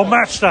on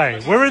match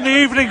day. We're in the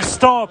Evening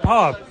Star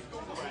pub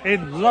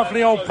in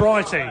lovely old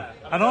Brighty,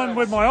 and I'm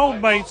with my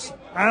old mates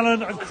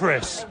Alan and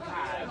Chris,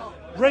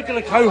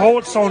 regular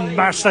cohorts on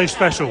match day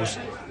specials.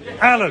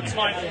 Alan,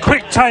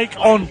 quick take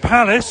on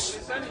Palace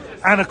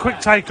and a quick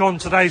take on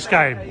today's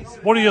game.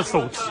 What are your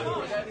thoughts?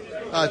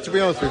 To be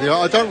honest with you,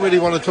 I don't really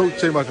want to talk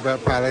too much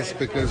about Palace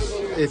because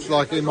it's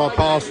like in my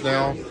past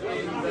now.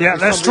 Yeah,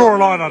 let's draw a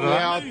line under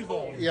that.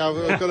 Yeah,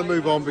 I've got to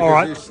move on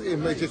because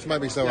it just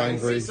made me so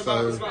angry.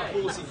 So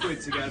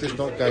just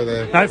not go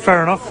there. No,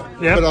 fair enough.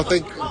 Yeah. But I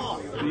think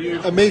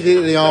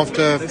immediately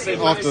after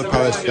the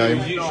Palace game,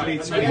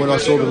 when I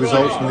saw the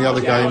results from the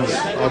other games,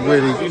 it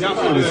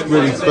was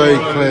really very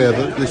clear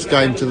that this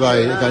game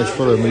today against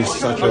Fulham is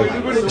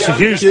it's a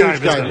huge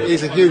game.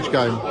 It's a huge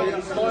game.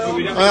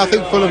 I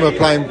think Fulham are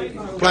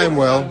playing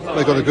well.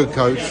 They've got a good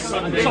coach.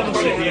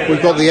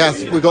 We've got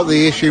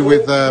the issue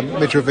with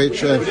Mitrovic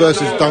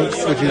versus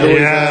Dunks, which is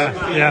always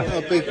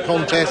a big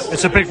contest.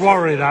 It's a big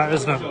worry, that,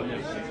 isn't it?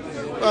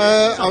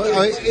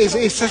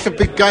 It's such a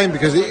big game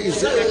because it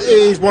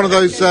is one of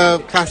those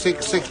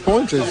classic 6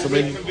 pointers. I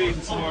mean,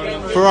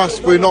 for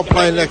us, we're not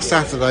playing next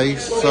Saturday,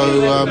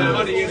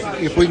 so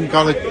if we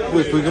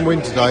can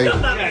win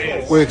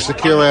today, we'll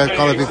secure our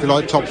kind of, if you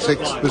like, top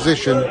 6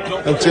 position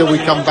until we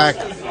come back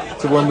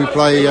to when we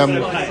play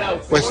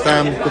West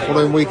Ham the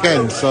following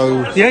weekend.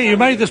 So yeah, you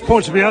made this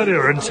point to me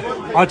earlier, and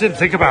I didn't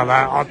think about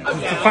that.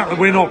 The fact that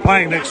we're not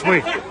playing next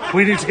week,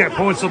 we need to get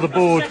points on the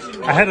board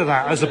ahead of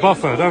that as a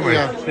buffer, don't we?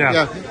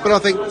 Yeah. But I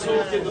think,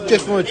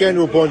 just from a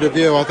general point of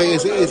view, I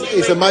think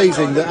it's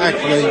amazing that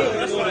actually,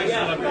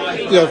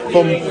 you know,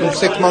 from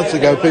 6 months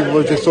ago, people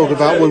were just talking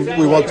about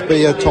we want to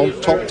be a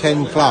top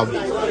 10 club.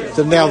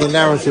 So now the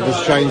narrative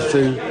has changed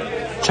to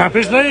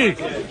Champions League,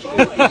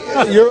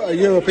 a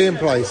European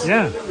place.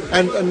 Yeah.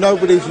 And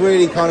nobody's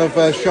really kind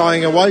of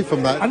shying away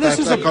from that. And this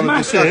is a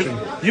massive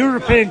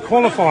European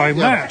qualifying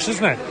match,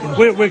 isn't it?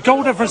 We're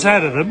goal difference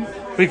ahead of them.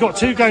 We've got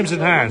 2 games in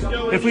hand.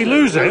 If we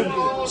lose it,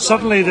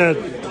 suddenly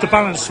the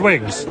balance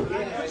swings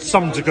to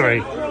some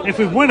degree. If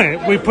we win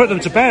it, we put them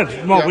to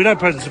bed. Well, we don't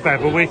put them to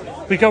bed, but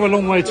we go a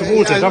long way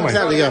towards it, don't we?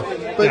 Exactly, yeah.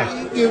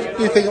 But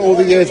you think all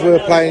the years we were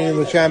playing in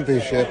the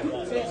Championship,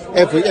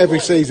 every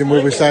season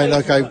we were saying,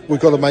 okay, we've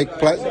got to make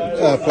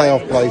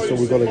playoff place, or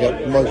we've got to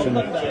get promotion,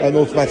 an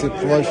automatic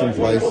promotion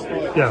place.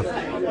 Yeah.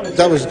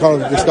 That was the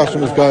kind of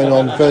discussion was going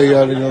on very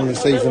early on in the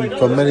season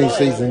for many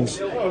seasons.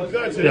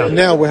 Yeah.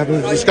 Now we're having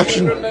a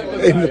discussion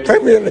in the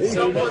Premier League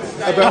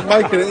about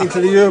making it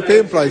into the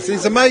European place.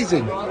 It's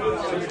amazing,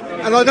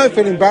 and I don't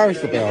feel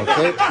embarrassed about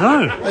it.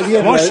 No.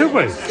 Why should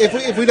we?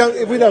 If we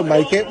don't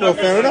make it, well,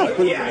 fair enough.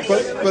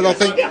 But I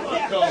think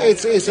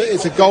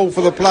it's a goal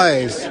for the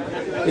players.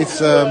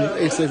 It's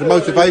a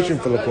motivation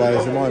for the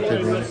players, in my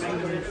opinion.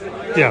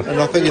 Yeah. And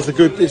I think it's a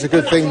good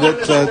thing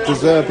that De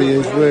Zerbi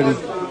is really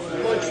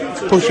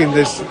pushing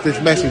this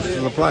message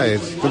to the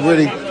players to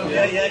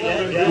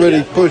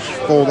really push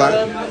for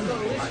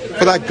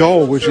that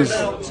goal, which is,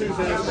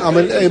 I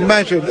mean,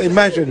 imagine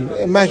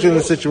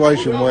a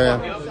situation where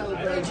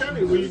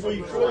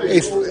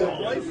it's,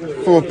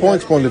 from a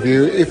points point of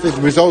view, if the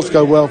results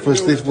go well for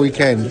us this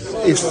weekend,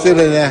 it's still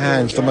in their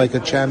hands to make a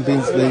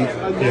Champions League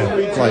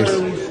place.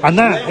 And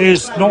that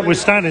is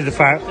notwithstanding the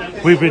fact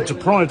we've been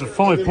deprived of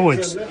 5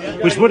 points,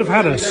 which would have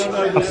had us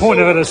a point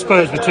ahead of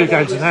Spurs with 2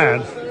 games in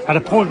hand, and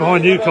a point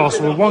behind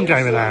Newcastle with 1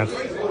 game in hand.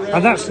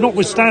 And that's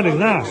notwithstanding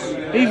that.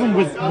 Even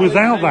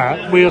without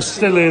that, we are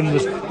still in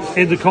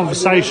the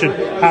conversation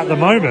at the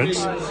moment.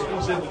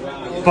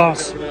 But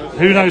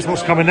who knows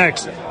what's coming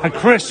next? And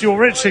Chris,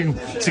 you're itching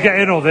to get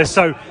in on this,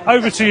 so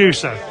over to you,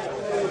 sir.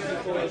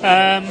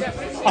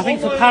 I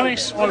think for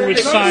Palace, I would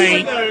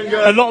say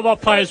a lot of our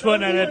players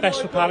weren't at their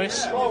best for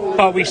Palace,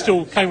 but we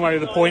still came away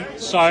with a point.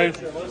 So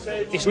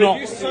it's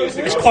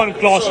kind of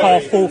glass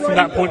half full from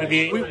that point of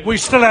view. We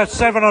still had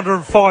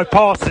 705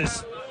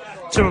 passes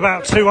to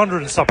about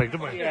 200 and something,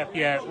 didn't we?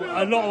 Yeah.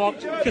 A lot of our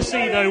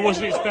Casido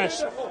wasn't his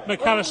best.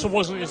 McAllister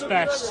wasn't his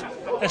best.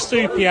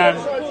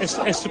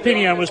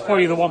 Estupinian was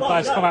probably the one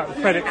player to come out with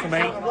credit for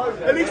me.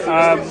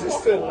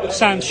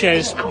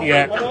 Sanchez,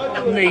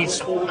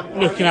 needs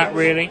looking at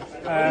really.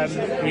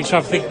 We need to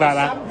have a think about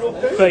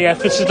that. But yeah,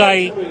 for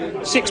today,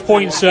 6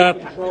 points.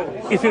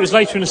 If it was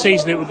later in the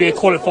season, it would be a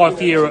qualifier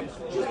for Europe,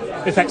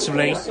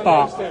 effectively.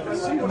 But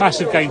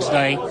massive game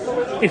today.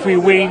 If we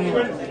win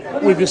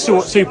with the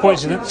 2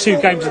 points in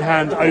 2 games in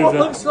hand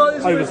over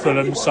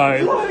Fulham, so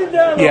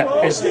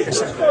it's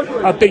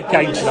a big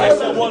game today.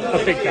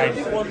 A big game.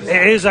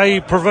 It is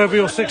a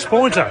proverbial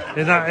 6-pointer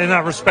in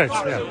that respect.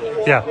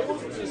 Yeah,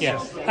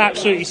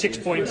 absolutely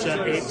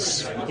 6-pointer.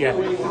 It's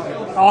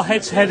our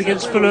head-to-head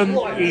against Fulham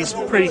is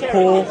pretty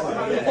poor.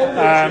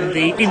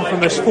 The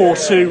infamous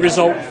 4-2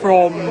 result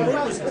from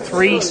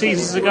 3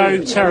 seasons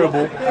ago,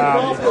 terrible.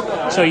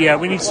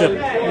 We need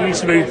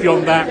to move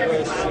beyond that.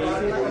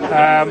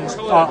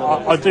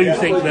 I do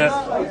think that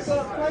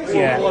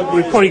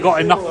we've probably got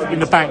enough in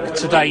the bank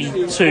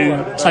today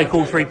to take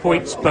all 3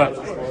 points, but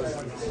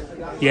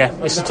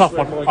it's a tough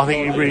one. I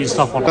think it really is a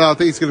tough one. I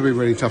think it's going to be a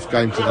really tough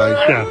game today.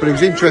 Yeah. But it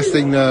was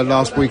interesting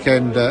last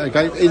weekend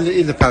again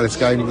in the Palace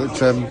game that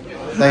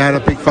they had a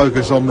big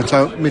focus on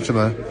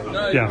Mitoma.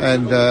 Yeah.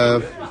 And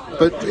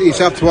but it's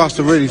up to us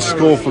to really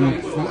score from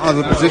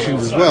other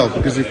positions as well.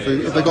 Because if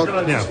they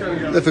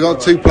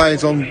got two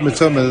players on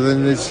Mitoma,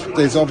 then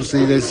there's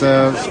obviously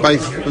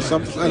space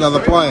for another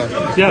player.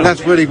 Yeah. And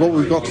that's really what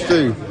we've got to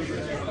do.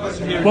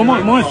 Well,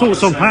 my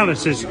thoughts on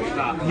Palace is,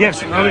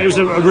 yes, it was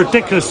a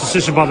ridiculous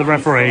decision by the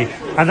referee,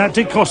 and that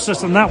did cost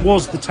us, and that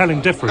was the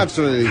telling difference.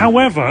 Absolutely.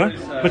 However,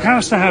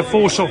 McAllister had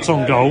 4 shots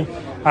on goal.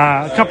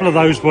 A couple of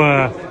those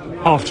were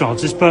half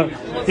chances, but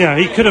yeah,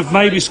 he could have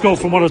maybe scored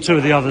from 1 or 2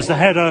 of the others. The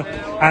header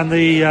and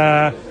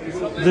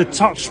the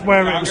touch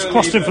where it was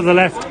crossed in from the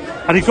left,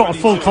 and he got a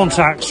full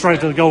contact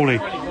straight to the goalie.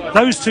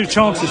 Those 2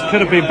 chances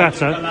could have been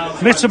better.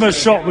 Mittoma's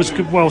shot was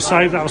well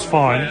saved, that was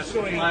fine.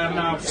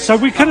 So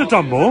we could have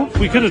done more.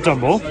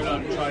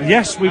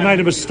 Yes, we made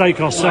a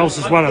mistake ourselves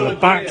as well at the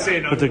back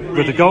with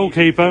the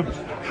goalkeeper.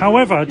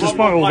 However,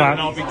 despite all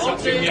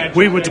that,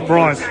 we were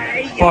deprived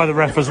by the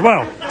ref as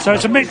well. So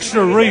it's a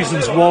mixture of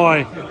reasons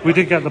why we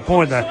didn't get the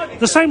point there.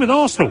 The same with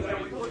Arsenal.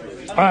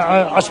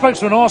 I spoke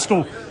to an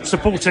Arsenal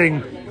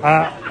supporting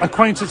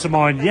acquaintance of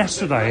mine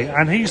yesterday,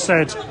 and he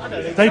said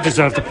they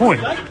deserved a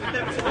point.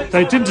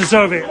 They didn't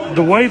deserve it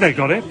the way they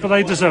got it, but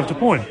they deserved a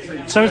point.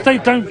 So if they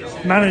don't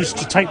manage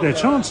to take their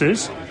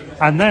chances,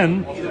 and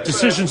then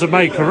decisions are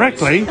made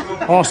correctly,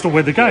 Arsenal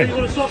win the game.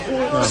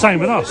 Yeah. Same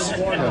with us.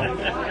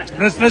 Yeah.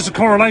 There's a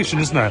correlation,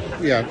 isn't there?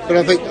 Yeah, but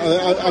I think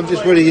I'm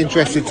just really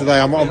interested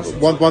today.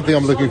 One thing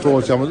I'm looking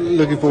forward to. I'm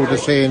looking forward to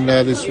seeing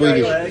this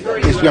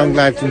young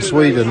lad from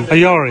Sweden.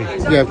 Ayari.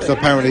 Yeah, because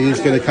apparently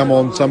he's going to come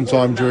on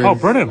sometime during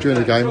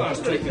the game.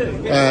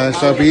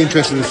 So I'll be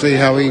interested to see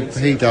how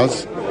he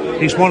does.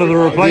 He's one of the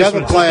replacements. The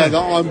other player that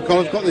I've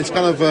got this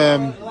kind of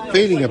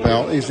feeling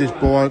about is this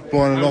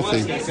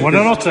Buonanotte.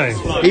 Buonanotte.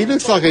 He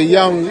looks like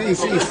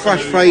he's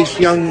fresh-faced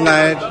young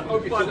lad,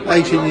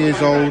 18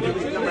 years old.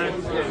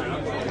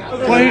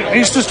 Well,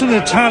 he's just an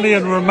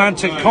Italian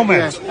romantic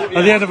comment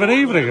at the end of an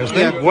evening, isn't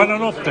he?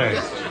 Buonanotte.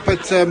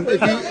 But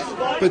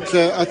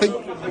I think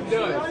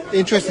the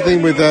interesting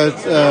thing with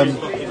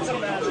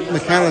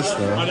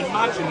McAllister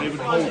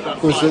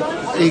was that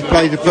he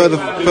played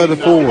further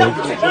forward.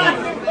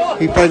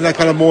 He played that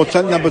kind of more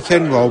number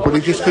 10 role, but he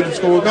just couldn't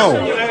score a goal.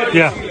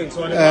 Yeah.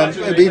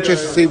 It'd be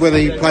interesting to see whether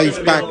he plays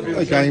back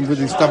again with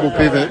his double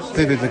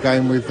pivot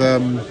again with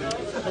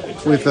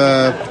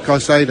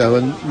Caicedo,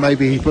 and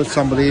maybe he puts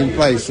somebody in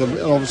place. And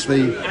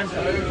obviously,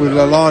 with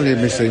Lallana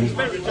missing,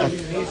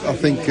 I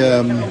think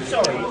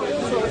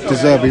De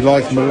Zerbi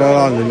likes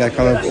Lallana in that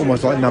kind of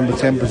almost like number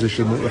 10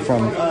 position at the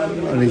front,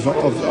 and he's not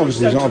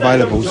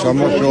available. So I'm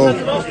not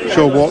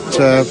sure what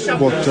De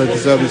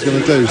Zerbi's going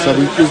to do. So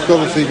we've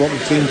got to see what the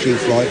team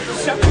sheet's like.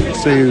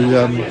 See who.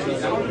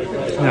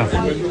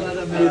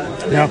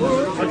 Now,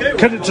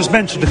 can I just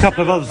mention a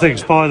couple of other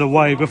things, by the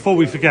way, before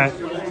we forget.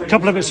 A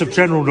couple of bits of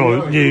general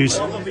news.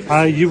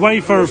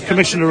 UEFA have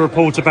commissioned a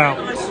report about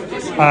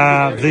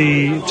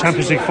the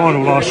Champions League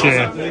final last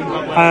year.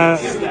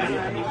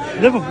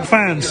 Liverpool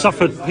fans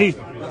suffered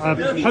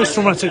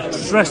post-traumatic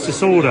stress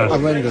disorder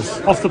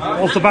off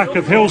the back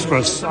of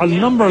Hillsborough. A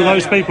number of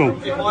those people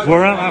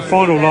were at that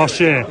final last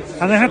year,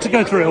 and they had to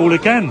go through it all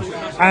again.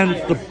 And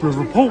the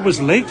report was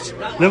leaked.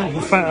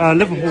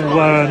 Liverpool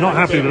were not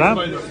happy with that.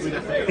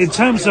 In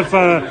terms of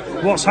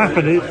what's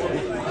happened,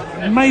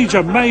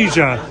 major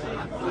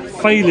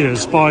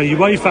failures by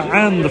UEFA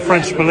and the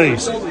French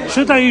police.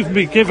 Should they even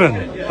be given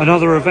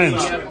another event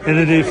in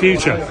the near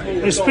future?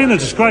 It's been a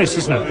disgrace,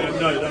 isn't it?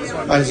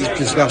 It's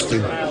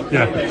disgusting.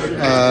 Yeah.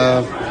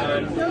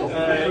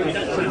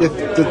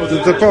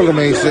 The problem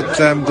is that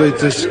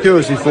the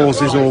security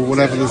forces or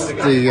whatever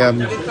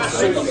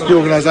the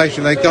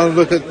organisation, they go and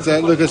look at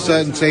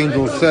certain teams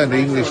or certain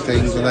English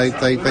teams, and they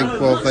think,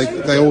 well,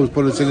 they always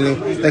put us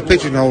in they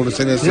pigeonhole us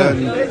in a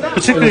certain,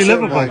 particularly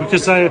Liverpool way.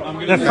 Because they're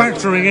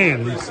factoring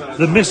in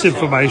the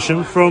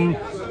misinformation from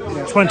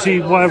 20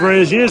 whatever it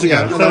is years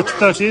ago,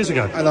 30 years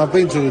ago. And I've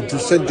been to the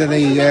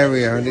Saint-Denis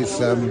area, and it's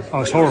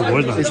it's horrible,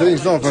 isn't it?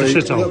 It's not a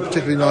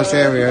particularly nice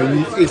area.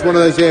 It's one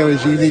of those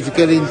areas you need to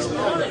get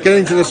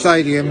into the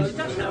stadium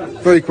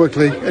very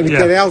quickly, and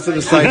get out of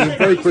the stadium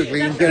very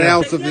quickly, and get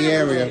out of the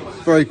area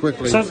very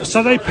quickly.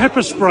 So they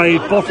pepper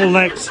sprayed,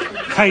 bottlenecked,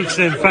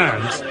 caged-in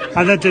fans,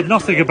 and they did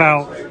nothing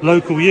about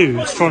local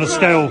youths trying to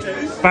scale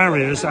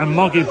barriers and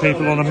mugging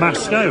people on a mass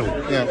scale.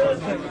 Yeah.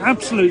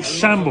 Absolute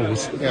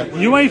shambles. Yeah.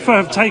 UEFA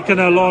have taken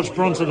a large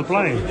brunt of the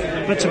blame,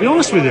 but to be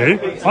honest with you,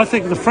 I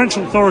think the French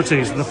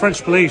authorities and the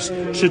French police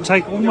should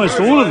take almost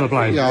all of the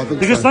blame,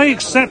 because they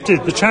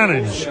accepted the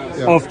challenge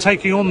of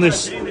taking on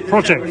this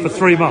project for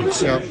 3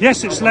 months. Yeah.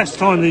 Yes, it's less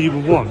time than you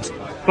would want,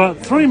 but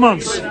 3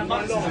 months,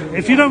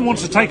 if you don't want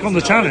to take on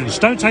the challenge,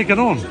 don't take it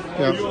on.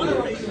 Yeah.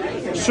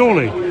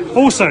 Surely.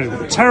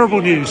 Also,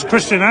 terrible news,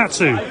 Christian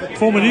Atsu,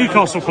 former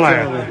Newcastle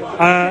player.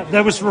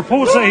 There was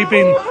reports that he'd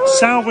been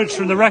salvaged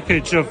from the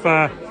wreckage of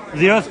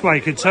the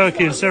earthquake in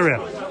Turkey and Syria,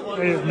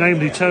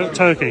 namely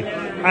Turkey,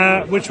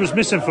 which was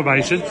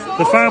misinformation.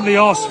 The family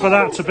asked for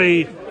that to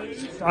be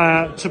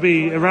to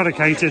be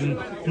eradicated and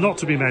not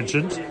to be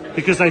mentioned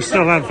because they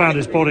still haven't found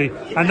his body.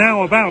 And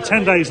now, about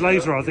 10 days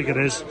later, I think it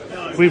is,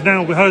 we've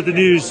now heard the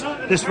news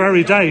this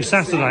very day,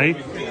 Saturday,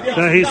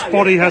 that his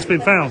body has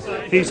been found.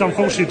 He's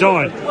unfortunately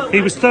died.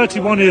 He was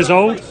 31 years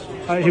old.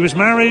 He was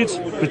married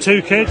with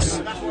 2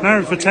 kids,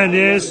 married for 10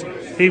 years.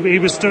 He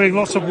was doing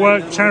lots of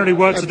work, charity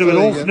work to do with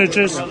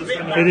orphanages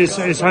in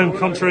his home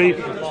country.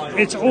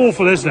 It's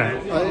awful, isn't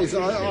it? I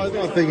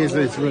think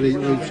it's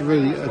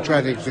really a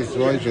tragic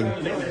situation.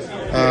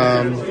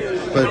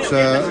 But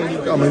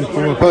I mean,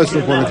 from a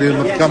personal point of view,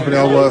 the company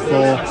I work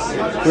for,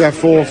 we have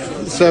 4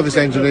 service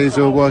engineers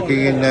who are working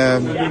in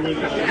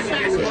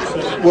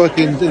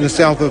the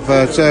south of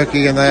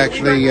Turkey, and they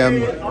actually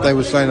they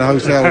were staying in a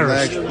hotel and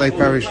they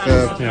perished.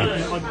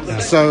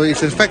 So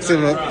it's affected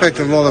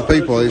a lot of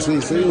people. It's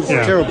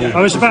terrible.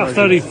 Oh, it's about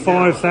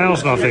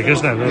 35,000, I think,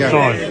 isn't it?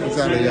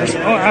 Exactly. Yeah. It's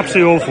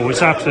absolutely awful.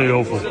 It's absolutely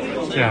awful.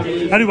 Yeah.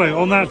 Anyway,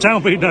 on that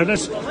downbeat note,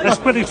 let's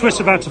quickly twist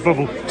about to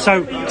football.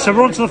 So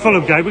we're on to the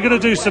Fulham game. We're going to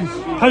do some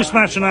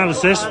post-match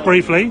analysis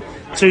briefly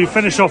to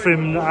finish off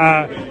in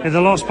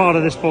the last part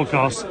of this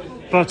podcast.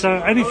 But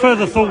any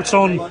further thoughts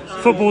on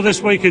football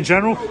this week in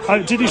general?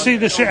 Did you see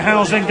the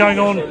shithousing going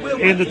on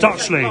in the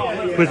Dutch league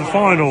with the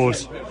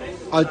Feyenoord?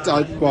 I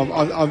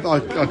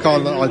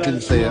can't. I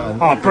didn't see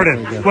it.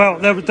 Brilliant. Well,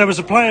 there was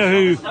a player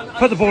who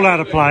put the ball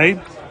out of play.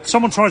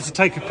 Someone tried to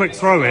take a quick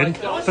throw in,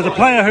 but the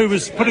player who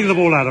was putting the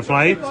ball out of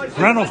play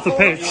ran off the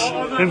pitch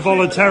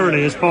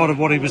involuntarily as part of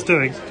what he was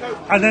doing,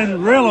 and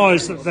then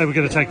realised that they were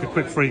going to take a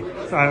quick throw,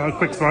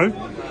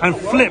 and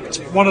flipped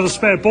one of the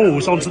spare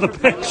balls onto the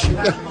pitch.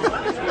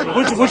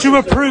 Would you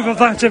approve of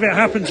that if it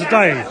happened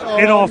today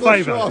in our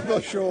favour? I'm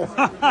not sure.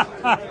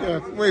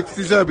 Well, if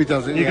De Zerbi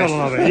does it, you got to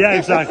love it. Yeah,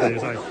 exactly.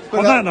 But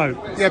on that note,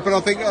 but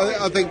I think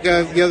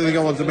the other thing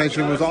I wanted to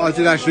mention was I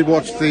did actually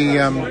watch the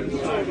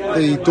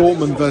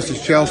Dortmund versus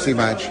Chelsea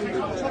match.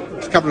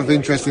 A couple of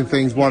interesting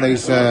things. One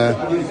is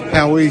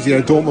how easy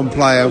a Dortmund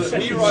player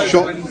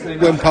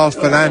went past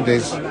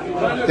Fernandes,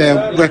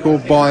 their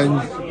record-buying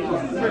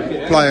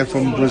player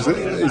from Brazil.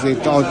 Is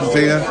it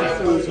Argentina?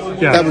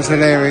 Yeah. That was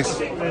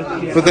hilarious.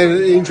 But then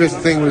the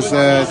interesting thing was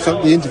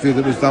the interview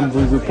that was done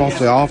with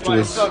Potter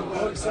afterwards,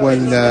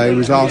 when he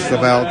was asked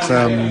about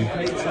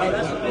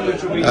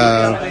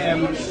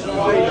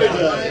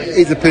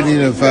his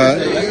opinion of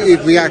his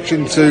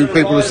reaction to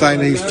people who are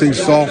saying he's too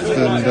soft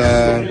and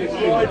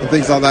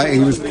things like that. He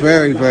was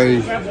very,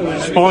 very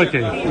spiky.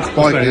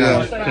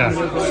 Yeah.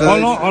 So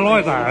I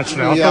like that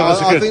actually.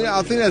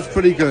 I think that's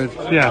pretty good.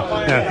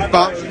 Yeah.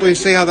 But we'll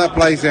see how that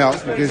plays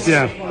out because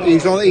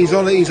he's on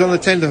the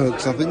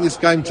tenterhooks. I think this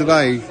game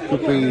today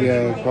could be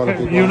quite a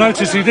big one. You'll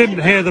notice he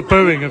didn't hear the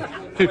booing of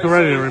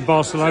Cucurella in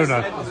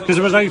Barcelona because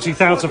there was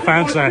 80,000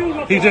 fans there.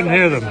 He didn't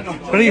hear them,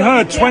 but he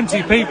heard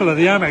 20 people at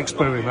the Amex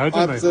booing though,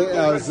 didn't he?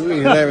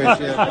 Absolutely hilarious.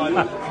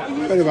 Yeah.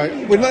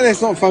 Anyway,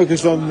 let's not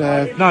focus on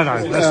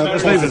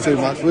let's leave it too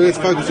much. Let's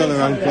focus on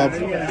our own club.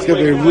 It's going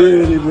to be a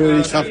really,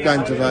 really tough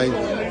game today.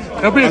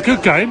 It'll be a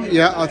good game.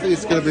 Yeah, I think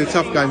it's going to be a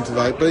tough game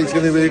today, but it's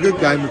going to be a good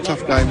game, a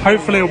tough game.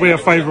 Hopefully it'll be a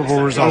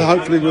favourable result. And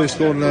hopefully we'll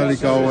score an early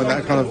goal and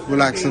that kind of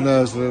relax the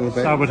nerves a little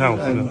bit. That would help.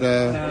 And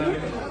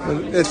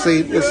let's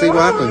see what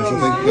happens.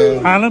 I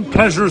think. Alan,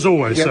 pleasure as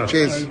always, sir.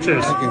 Cheers.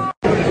 Thank you.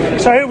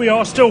 So here we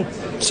are, still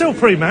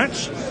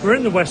pre-match. We're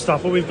in the West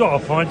Upper. We've got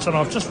our pints, and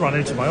I've just run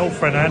into my old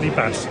friend Andy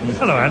Bass.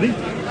 Hello, Andy.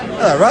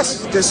 Hello,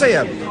 Russ. Good to see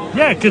you.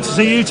 Yeah, good to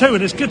see you too,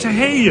 and it's good to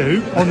hear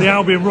you on the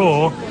Albion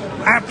Roar,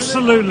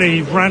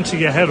 absolutely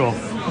ranting your head off.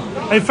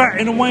 In fact,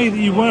 in a way that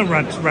you weren't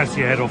ranting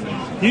your head off.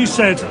 You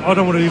said, I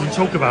don't want to even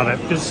talk about it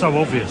because it's so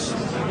obvious,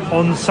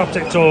 on the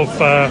subject of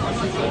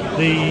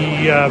the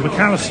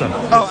McAllister.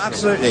 Oh,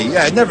 absolutely.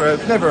 Yeah, never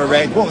a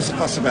red. What was the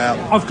fuss about?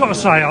 I've got to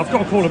say, I've got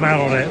to call them out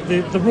on it.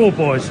 The Raw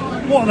boys,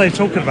 what are they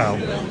talking about?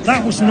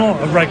 That was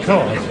not a red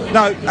card.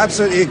 No,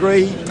 absolutely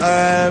agree.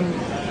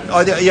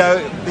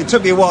 It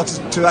took me a while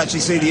to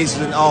actually see the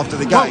incident after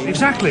the game. Well,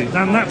 exactly,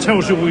 and that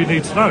tells you all you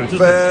need to know, doesn't it?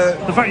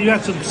 The fact you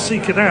had to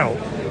seek it out.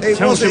 It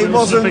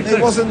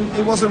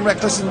wasn't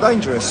reckless and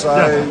dangerous. So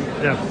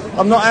yeah.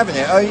 I'm not having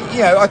it.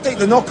 I think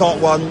the knockout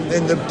one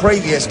in the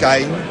previous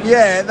game.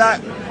 Yeah,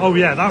 that. Oh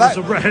yeah, that was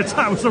a red.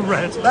 That was a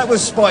red. That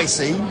was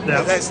spicy.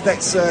 Yeah. Let's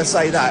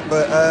say that.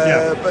 But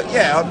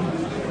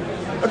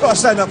I've got to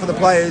stand up for the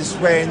players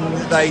when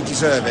they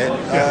deserve it.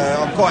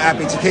 I'm quite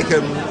happy to kick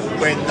them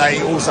when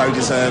they also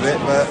deserve it.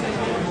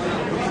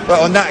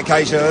 But on that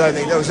occasion, I don't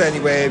think there was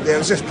anywhere. There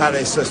was just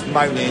Palace just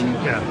moaning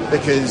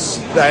because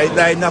they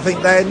had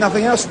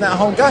nothing else in that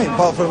whole game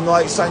apart from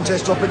like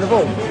Sanchez dropping the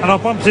ball. And I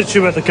bumped into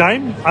you at the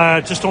game,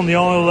 just on the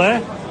aisle there,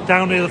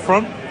 down near the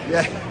front.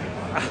 Yeah.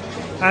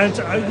 And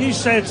you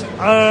said,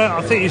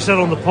 I think you said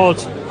on the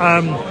pod,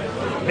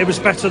 it was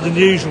better than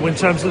usual in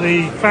terms of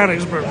the fan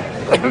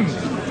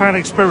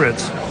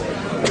experience.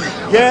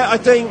 Yeah, I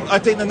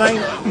think the name.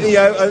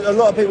 A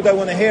lot of people don't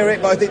want to hear it,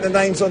 but I think the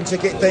names on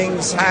ticket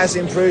things has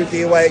improved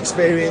the away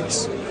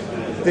experience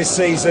this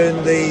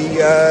season.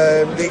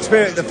 The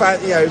experience,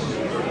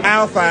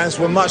 our fans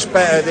were much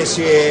better this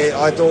year,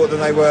 I thought,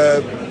 than they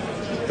were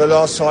the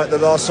last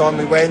time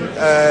we went.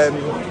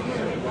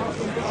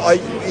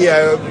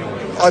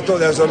 I thought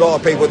there was a lot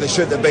of people that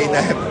shouldn't have been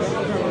there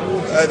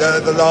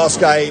at the last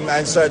game,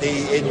 and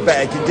certainly in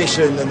better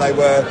condition than they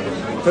were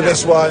for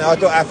this one. I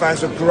thought our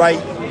fans were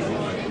great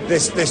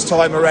this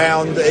time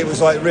around. It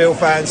was like real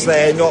fans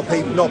there, not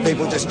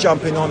people just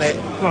jumping on it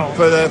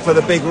for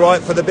the big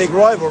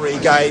rivalry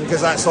game,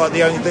 because that's like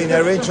the only thing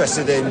they're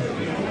interested in.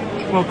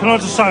 Well, can I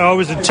just say I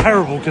was in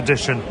terrible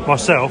condition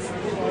myself.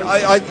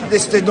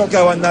 This did not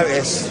go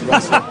unnoticed,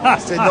 Russell.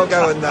 This did not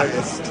go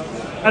unnoticed.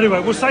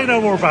 Anyway, we'll say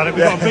no more about it.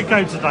 We've got a big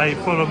game today,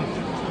 Fulham.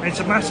 It's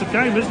a massive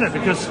game, isn't it?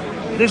 Because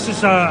this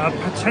is a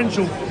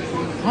potential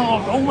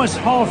almost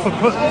half a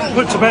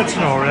put to bed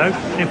scenario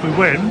if we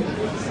win.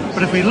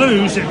 But if we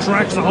lose, it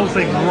drags the whole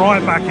thing right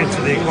back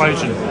into the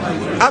equation.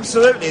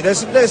 Absolutely.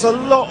 There's a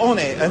lot on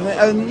it.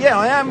 And yeah,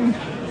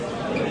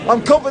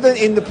 I'm confident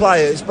in the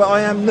players, but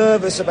I am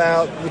nervous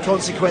about the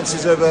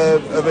consequences of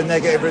a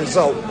negative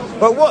result.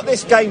 But what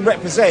this game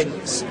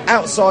represents,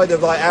 outside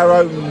of like our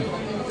own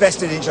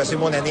vested interest in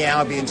wanting the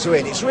Albion to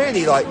win, it's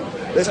really like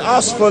there's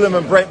us, Fulham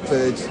and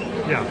Brentford,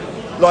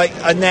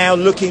 are now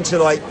looking to,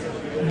 like,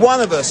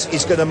 one of us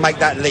is going to make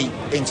that leap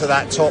into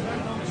that top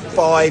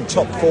 5,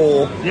 top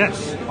 4.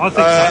 Yes, I think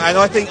so. And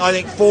I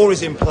think 4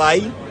 is in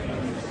play,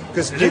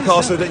 because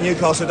Newcastle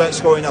don't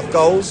score enough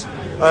goals.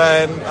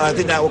 I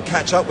think that will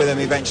catch up with them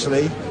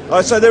eventually.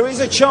 So there is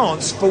a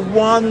chance for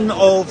one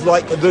of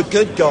like the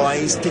good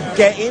guys to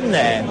get in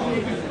there,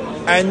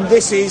 and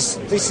this is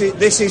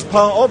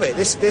part of it.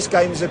 This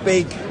game is a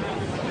big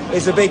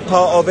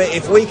part of it.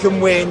 If we can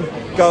win,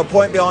 go a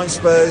point behind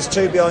Spurs,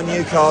 2 behind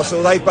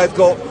Newcastle. They've both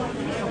got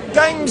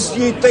games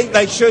you'd think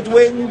they should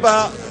win,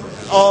 but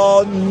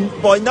are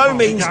by no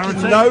means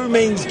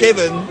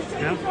given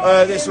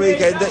this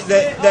weekend.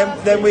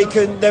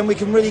 Then we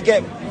can really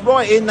get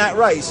right in that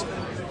race.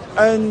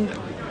 And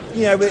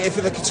if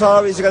the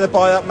Qataris are going to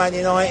buy up Man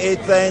United,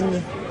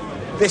 then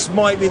this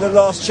might be the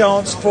last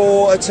chance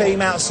for a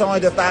team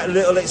outside of that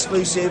little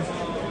exclusive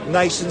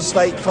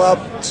nation-state club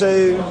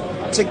to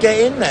get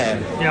in there.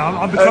 Yeah,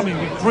 I'm becoming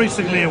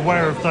increasingly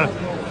aware of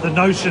the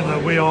notion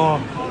that we are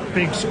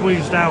being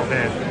squeezed out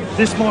here.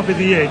 This might be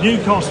the year.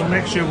 Newcastle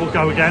next year will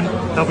go again.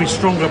 They'll be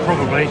stronger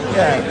probably.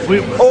 Yeah.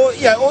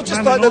 Or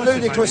just like the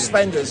ludicrous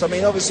spenders. I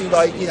mean, obviously,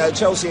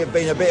 Chelsea have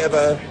been a bit of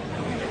a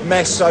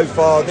mess so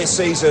far this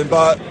season,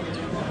 but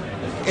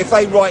if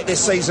they write this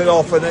season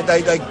off, and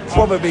they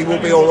probably will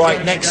be all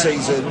right next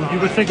season,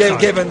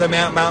 given the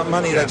amount of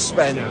money they've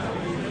spent.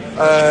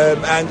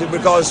 And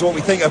regardless of what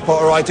we think of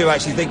Potter, I do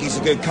actually think he's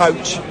a good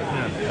coach,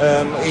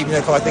 even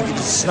if I think he's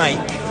a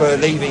snake for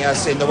leaving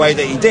us in the way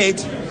that he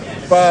did.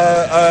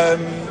 But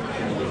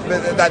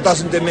that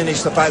doesn't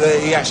diminish the fact that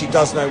he actually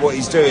does know what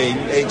he's doing.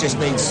 It just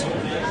needs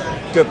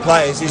good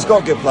players. He's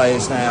got good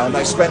players now, and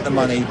they've spent the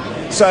money.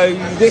 So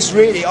this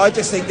really, I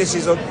just think this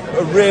is a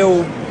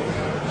real...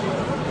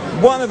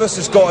 One of us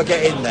has got to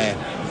get in there.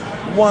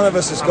 One of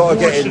us has got to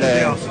get in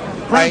there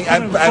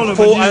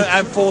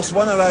and force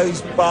one of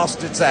those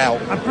bastards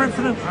out. And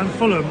Brentford and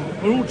Fulham,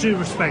 with all due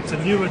respect,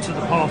 are newer to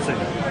the party.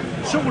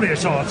 Surely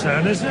it's our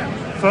turn, isn't it?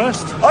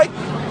 First?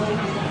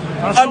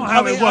 That's not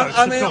how it works.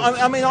 I'm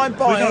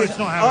biased.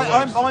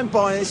 I'm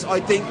biased. I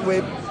think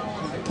we're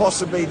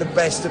possibly the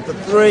best of the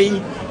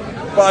 3,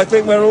 but I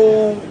think we're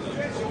all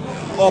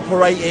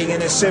operating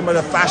in a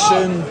similar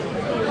fashion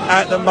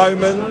at the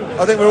moment.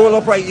 And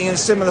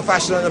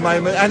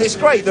it's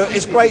great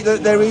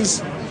that there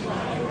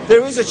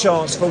is a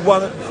chance for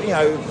one,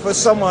 for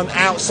someone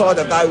outside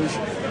of those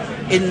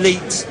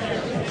elite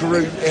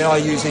group.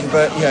 I'm using,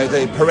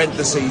 the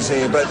parentheses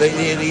here, but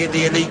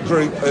the elite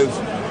group of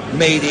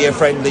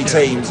media-friendly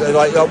teams.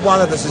 Like one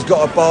of us has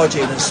got to barge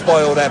in and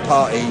spoil their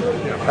party,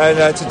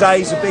 and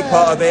today's a big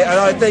part of it. And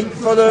I think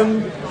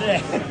Fulham,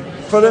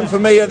 for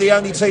me, are the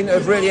only team that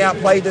have really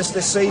outplayed us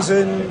this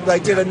season. They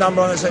did a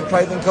number on us at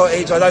Craven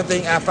Cottage. I don't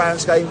think our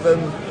fans gave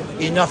them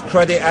enough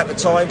credit at the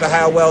time for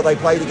how well they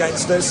played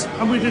against us.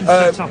 And we didn't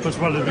set up as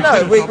well as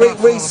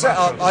we set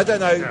up. I don't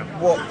know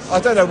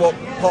what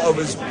Potter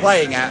was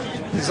playing at.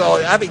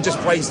 Having just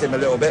praised him a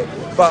little bit,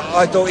 but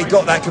I thought he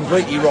got that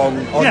completely wrong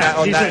on that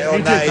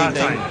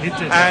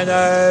evening.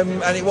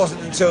 And it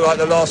wasn't until like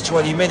the last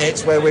 20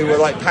 minutes where we were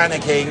like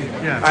panicking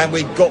and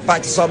we got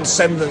back to some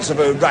semblance of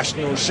a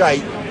rational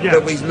shape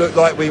that we looked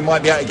like we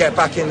might be able to get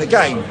back in the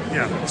game.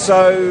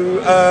 So,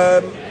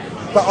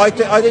 but I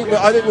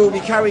think we'll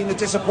be carrying the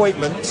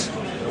disappointment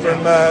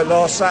from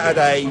last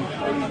Saturday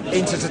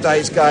into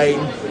today's game,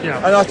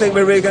 and I think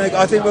we're going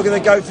to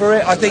go for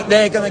it. I think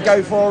they're going to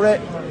go for it.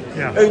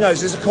 Who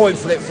knows? There's a coin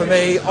flip for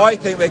me. I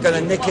think we're going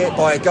to nick it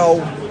by a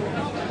goal,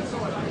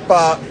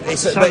 but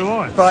it's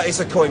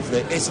a coin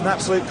flip. It's an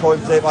absolute coin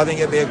flip. I think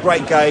it'll be a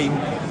great game.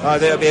 I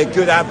think it'll be a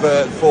good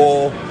advert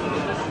for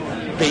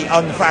the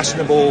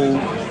unfashionable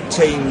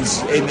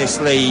teams in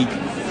this league,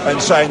 and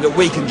showing that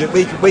we can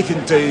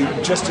do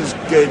just as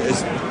good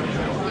as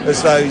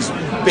those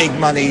big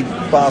money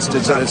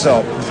bastards at the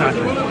top.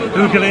 Exactly.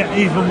 Who can get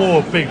even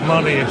more big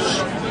money-ish?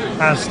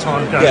 as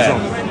time goes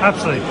on.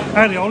 Absolutely.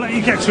 Andy, I'll let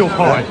you get to your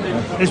pie.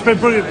 It's been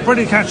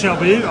brilliant catching up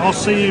with you. I'll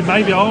see you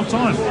maybe half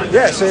time.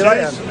 Yeah, see you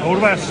later. All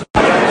the best.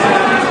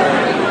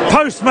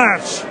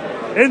 Post-match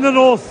in the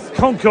North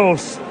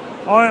Concourse,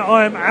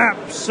 I am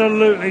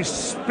absolutely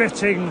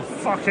spitting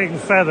fucking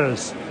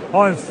feathers.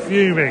 I'm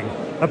fuming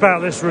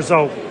about this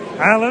result.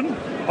 Alan,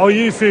 are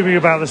you fuming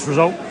about this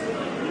result?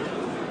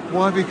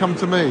 Why have you come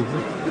to me?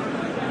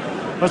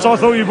 As I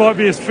thought you might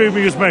be as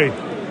fuming as me.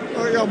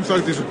 I'm so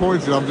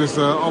disappointed. I'm just,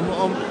 I've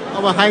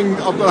got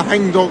a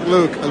hangdog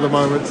look at the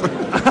moment.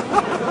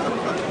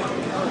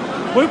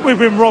 We've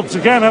been robbed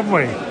again, haven't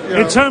we?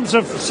 Yeah. In terms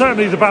of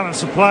certainly the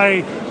balance of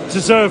play,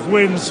 deserved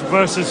wins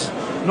versus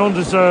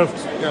non-deserved.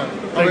 Yeah,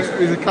 I mean,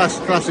 it's a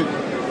classic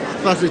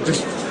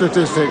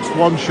statistics.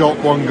 One shot,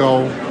 one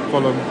goal.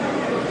 Fulham.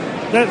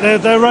 Their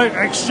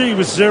XG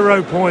was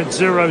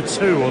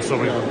 0.02 or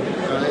something.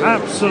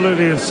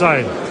 Absolutely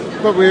insane.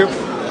 But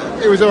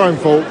it was our own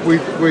fault. We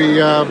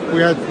had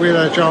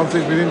our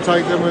chances. We didn't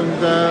take them,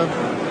 and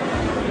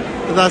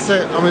that's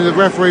it. I mean, the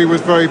referee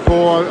was very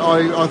poor.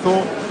 I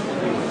thought.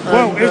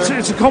 Well,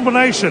 it's a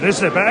combination,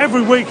 isn't it? But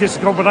every week it's a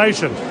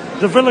combination.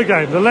 The Villa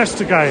game, the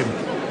Leicester game,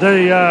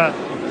 the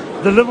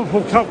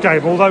Liverpool Cup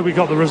game. Although we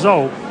got the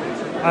result,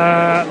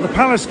 the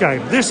Palace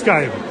game, this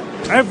game,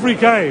 every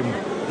game,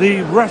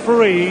 the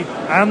referee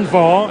and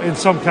VAR in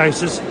some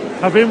cases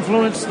have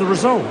influenced the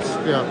results.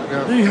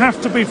 Yeah. You have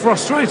to be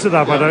frustrated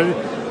about it.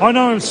 I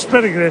know I'm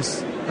spinning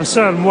this a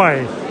certain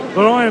way,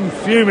 but I am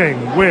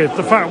fuming with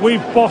the fact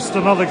we've bossed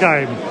another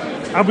game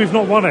and we've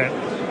not won it.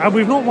 And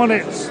we've not won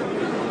it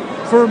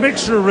for a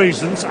mixture of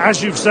reasons,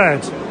 as you've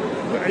said.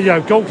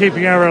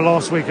 Goalkeeping error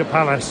last week at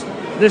Palace.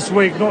 This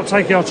week, not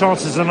taking our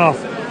chances enough,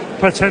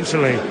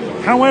 potentially.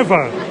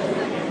 However,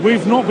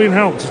 we've not been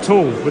helped at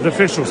all with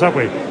officials, have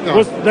we?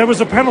 No. There was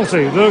a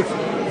penalty that looked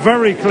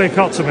very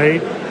clear-cut to me.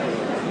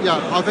 Yeah,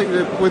 I think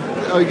that with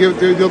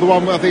the other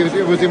one, I think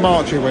it was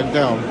Imarchi went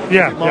down.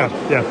 Yeah. I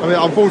mean,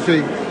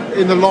 unfortunately,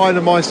 in the line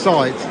of my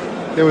sight,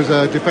 there was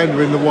a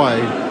defender in the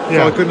way,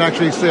 so I couldn't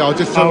actually see. I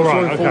just saw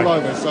him fall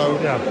over. So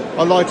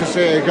I'd like to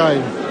see it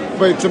again.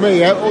 But to me,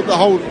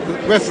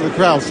 the rest of the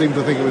crowd seemed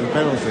to think it was a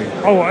penalty.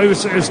 Oh, it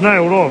was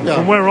nailed on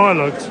from where I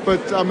looked.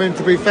 But I mean,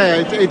 to be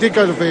fair, it did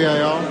go to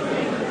VAR.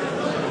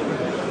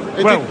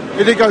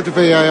 It did go to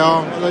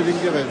VAR, and they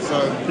didn't give it.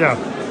 So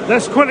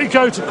let's quickly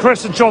go to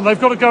Chris and John. They've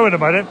got to go in a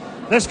minute.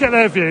 Let's get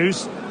their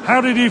views.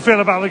 How did you feel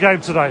about the game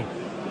today?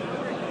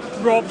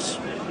 Robbed.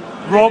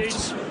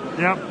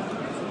 Yeah.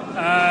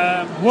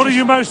 What are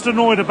you most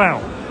annoyed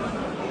about?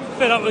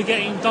 Fed up with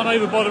getting done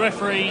over by the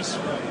referees.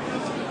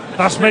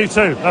 That's me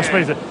too.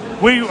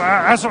 We,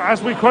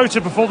 as we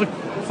quoted before the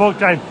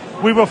game,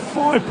 we were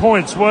 5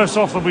 points worse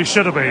off than we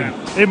should have been,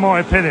 in my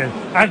opinion,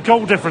 and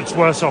goal difference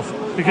worse off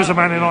because of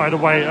Man United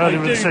away earlier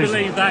in the season. I do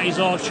believe that is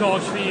our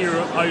charge for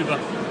Europe over.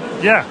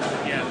 Yeah.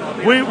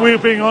 We're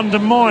being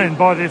undermined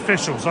by the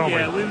officials, aren't we?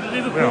 Yeah, with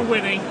Liverpool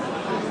winning,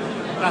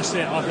 that's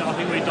it. I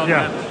think we've done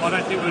that. I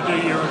don't think we'll do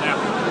Euro now.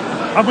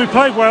 And we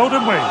played well,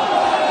 didn't we?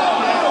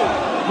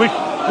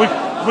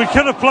 We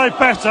could have played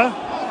better.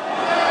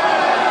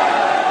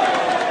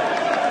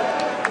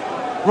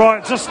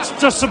 Right, just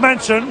to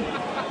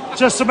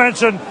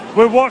mention,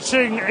 we're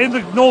watching in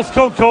the North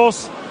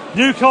Concourse,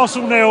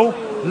 Newcastle 0,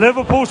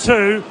 Liverpool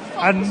 2,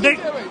 and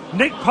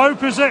Nick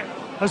Pope, is it,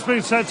 has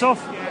been sent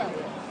off? Yeah.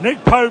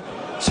 Nick Pope,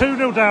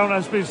 2-0 down,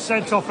 has been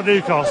sent off for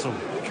Newcastle.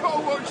 You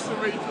can't watch the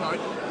replay.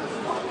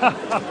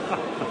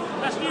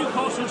 That's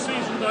Newcastle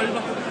season's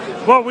over.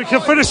 Well, we can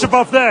finish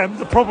above them.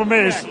 The problem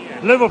is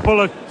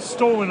Liverpool are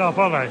storming up,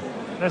 aren't they?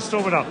 They're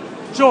storming up.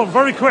 John,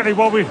 very quickly,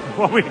 while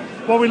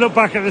we look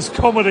back at this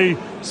comedy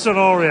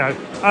scenario,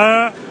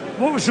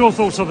 what was your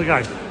thoughts on the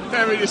game?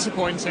 Very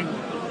disappointing.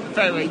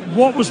 Very.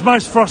 What was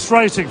most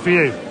frustrating for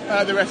you?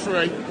 The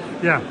referee.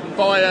 Yeah.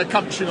 By a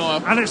country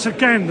mile. And it's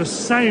again the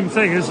same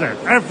thing, isn't it?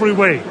 Every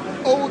week.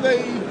 All the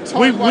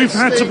time we've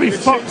had to be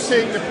fucked.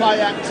 The play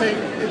acting,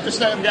 just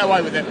let them get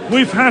away with it.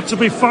 We've had to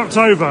be fucked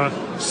over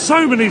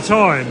so many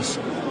times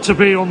to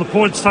be on the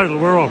points total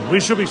we're on. We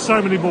should be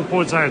so many more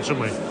points ahead,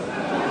 shouldn't we?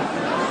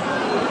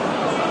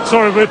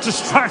 Sorry, we're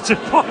distracted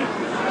by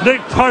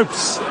Nick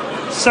Pope's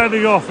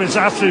sending off. It's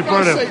absolutely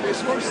brilliant. See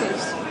this, watch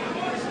this.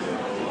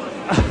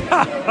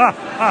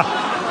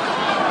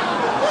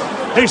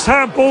 He's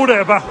handballed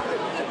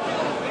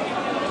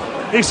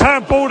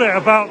it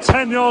about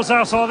 10 yards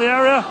outside the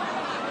area.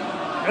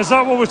 Is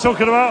that what we're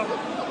talking about?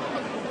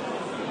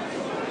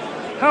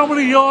 How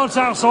many yards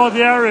outside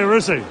the area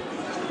is he?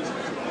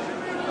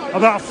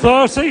 About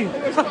 30?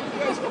 There's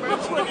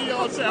about 20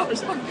 yards out.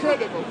 It's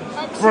incredible.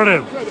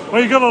 Brilliant. Incredible.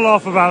 Well, you've got to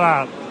laugh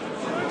about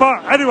that.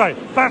 But anyway,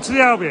 back to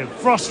the Albion.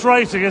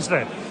 Frustrating, isn't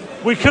it?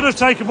 We could have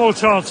taken more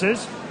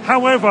chances.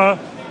 However,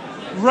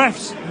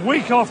 refs,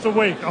 week after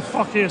week, are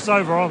fucking us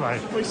over, aren't they?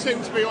 We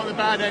seem to be on the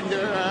bad end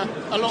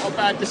of a lot of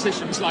bad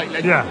decisions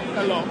lately. Yeah.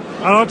 A lot.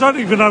 And I don't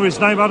even know his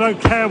name. I don't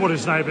care what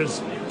his name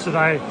is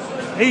today.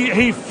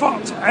 He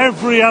fucked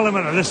every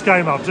element of this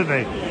game up, didn't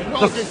he?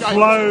 The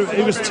flow,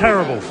 he was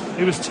terrible.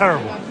 He was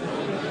terrible.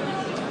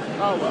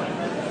 Oh, well.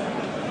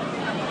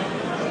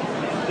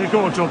 Yeah,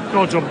 go on, John.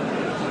 Go on, John.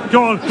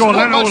 Go on, There's not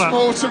let it all much out.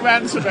 more to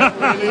rant about,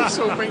 really. It's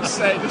all been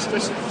said. It's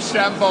just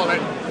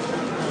shambolic.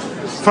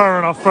 Fair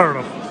enough.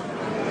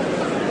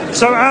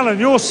 So, Alan,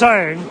 you're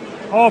saying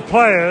our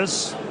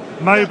players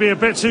may be a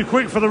bit too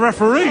quick for the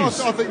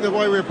referees? I think the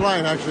way we're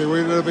playing, actually,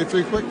 we're a little bit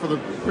too quick for the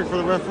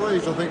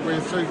referees. I think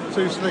we're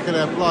too slick in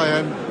our play,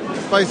 and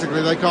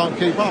basically they can't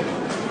keep up.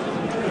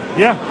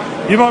 Yeah,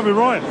 you might be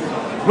right.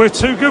 We're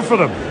too good for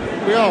them.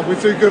 We are. We're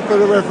too good for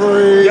the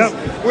referees.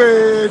 Yep.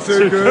 We're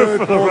too good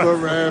for the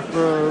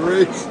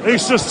referees.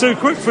 He's just too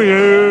quick for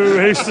you.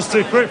 I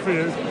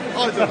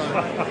don't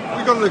know.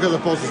 We've got to look at the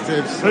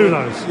positives. Who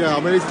knows? Yeah, I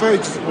mean, it's very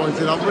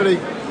disappointing. Obviously,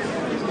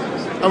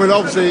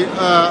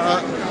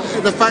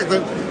 the fact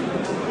that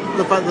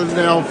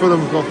now Fulham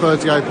have got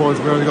 38 points,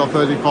 we've only got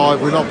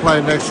 35. We're not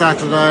playing next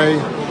Saturday.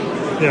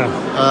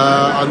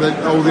 Yeah. And then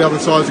all the other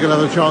sides are going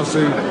to have a chance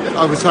to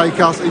overtake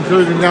us,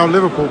 including now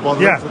Liverpool.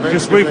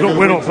 Because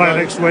we're not playing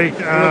next week.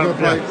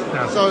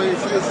 So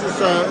it's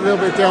just a little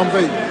bit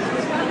downbeat.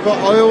 But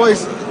I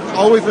always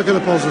look at the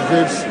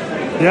positives.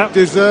 Yeah.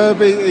 De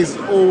Zerbi is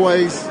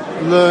always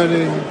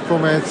learning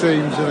from our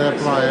teams and our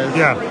players.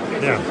 Yeah.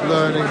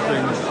 Learning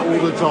things all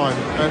the time,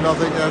 and I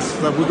think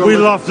we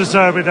love De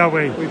Zerbi, don't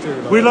we? We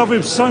do. We love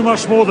him so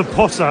much more than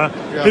Potter,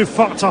 who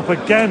fucked up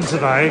again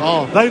today.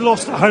 Oh. They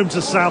lost at home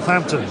to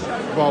Southampton.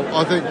 Well,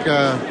 I think.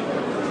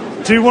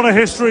 Do you want a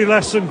history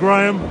lesson,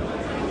 Graham?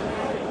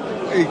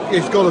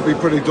 It's got to be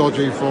pretty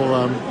dodgy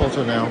for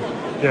Potter now.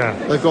 Yeah.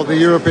 They've got the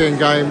European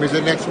game. Is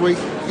it next week?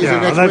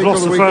 And they've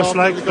lost the first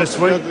leg this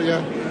week.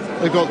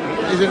 They've got.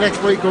 Is it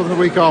next week or the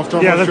week after?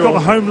 They've got the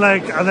home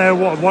leg, and they're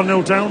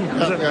 1-0 down.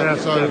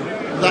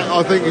 That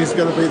I think is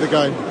going to be the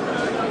game.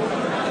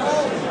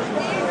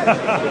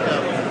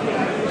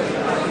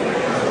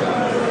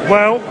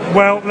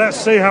 Well, let's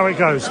see how it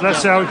goes.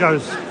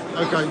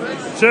 Okay.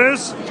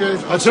 Cheers.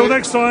 Until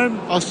next time.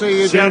 I'll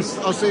see you down.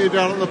 I'll see you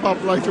down at the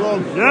pub later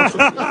on. Yeah.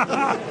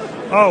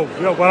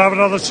 We'll have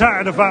another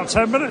chat in about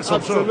 10 minutes.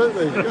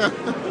 Absolutely. I'm sure.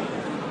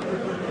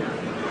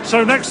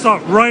 So next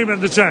up,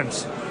 Raymond the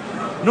Gent.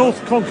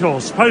 North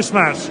Concourse,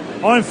 post-match.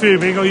 I'm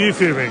fuming, or you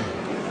fuming?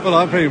 Well,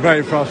 I'm feeling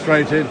very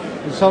frustrated.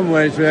 In some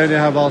ways, we only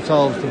have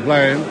ourselves to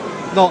blame.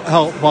 Not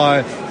helped by,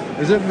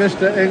 is it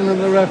Mr.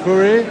 England, the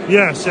referee?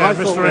 Yes, I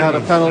thought we had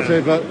a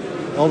penalty, but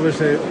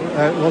obviously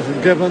it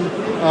wasn't given.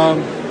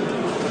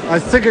 I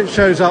think it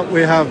shows up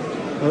we have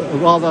a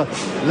rather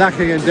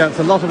lacking in depth.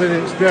 A lot of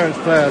inexperienced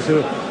players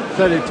who are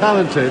fairly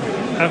talented,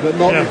 but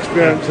not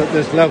experienced at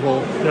this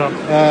level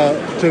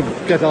to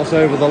get us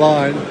over the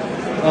line.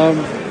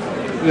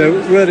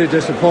 Really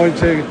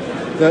disappointing.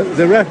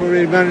 The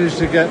referee managed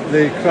to get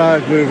the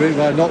crowd moving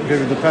by not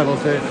giving the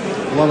penalty,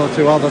 one or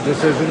two other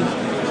decisions.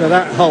 So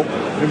that helped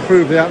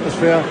improve the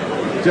atmosphere.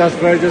 Just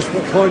very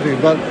disappointing.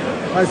 But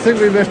I think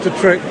we missed a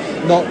trick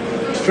not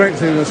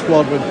strengthening the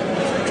squad when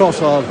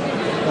Trossard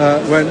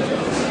went.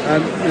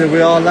 And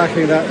we are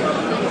lacking that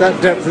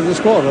depth in the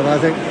squad. And I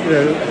think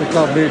the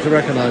club need to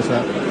recognise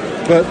that.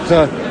 But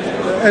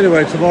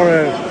anyway,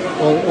 tomorrow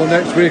or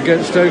next week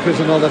against Stoke is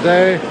another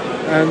day.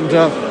 And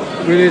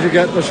we need to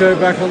get the show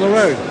back on the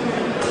road.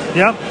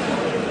 Yeah.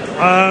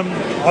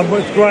 I'm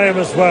with Graham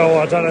as well.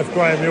 I don't know if,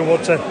 Graham, you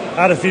want to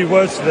add a few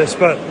words to this,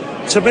 but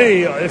to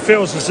me, it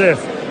feels as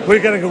if we're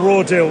getting a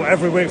raw deal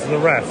every week from the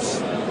refs.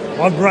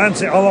 I'm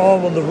ranting.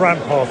 I'm on the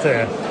rant path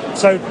here.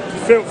 So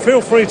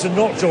feel free to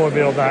not join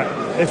me on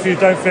that if you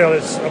don't feel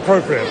it's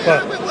appropriate.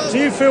 But do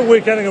you feel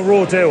we're getting a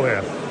raw deal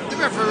here? The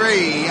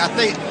referee,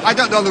 I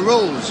don't know the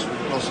rules,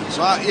 Russell,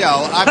 so I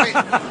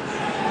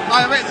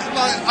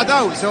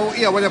don't. So,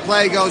 when a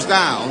player goes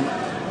down,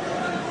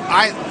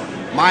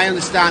 my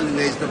understanding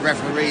is the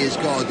referee has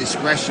got a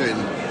discretion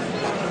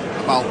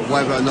about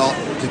whether or not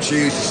to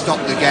choose to stop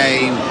the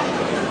game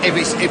if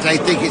they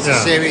think it's a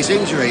serious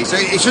injury. So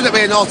it shouldn't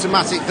be an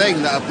automatic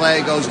thing that a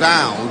player goes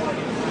down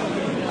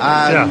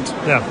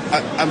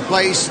and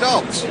play is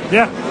stopped.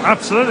 Yeah,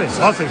 absolutely.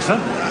 I think so.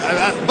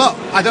 But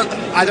I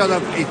don't know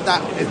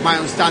if my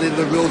understanding of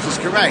the rules is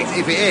correct.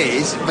 If it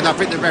is, but I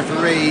think the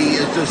referee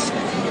has just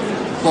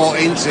bought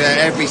into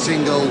every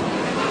single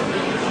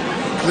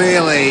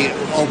clearly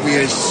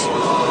obvious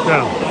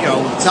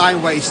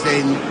time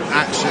wasting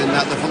action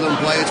that the Fulham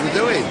players were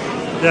doing.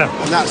 Yeah.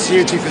 And that's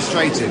hugely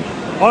frustrating.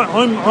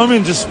 I'm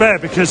in despair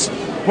because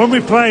when we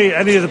play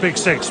any of the big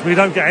six, we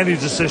don't get any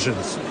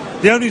decisions.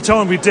 The only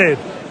time we did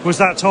was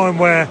that time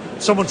where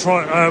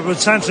when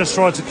Sanchez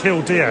tried to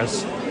kill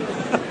Diaz.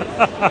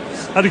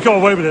 And he got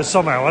away with it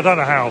somehow. I don't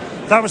know how.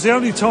 That was the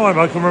only time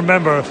I can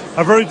remember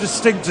a very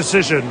distinct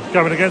decision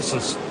going against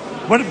us.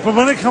 But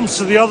when it comes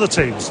to the other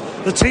teams,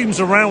 the teams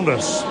around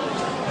us,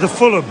 the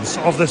Fulhams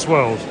of this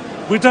world,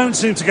 we don't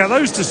seem to get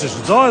those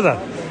decisions either.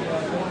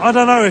 I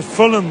don't know if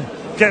Fulham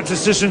get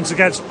decisions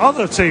against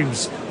other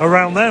teams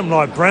around them,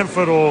 like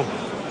Brentford or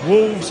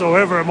Wolves or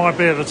whoever it might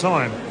be at the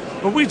time.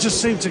 But we just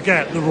seem to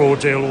get the raw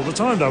deal all the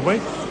time, don't we?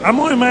 Am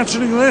I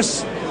imagining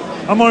this?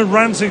 Am I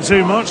ranting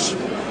too much?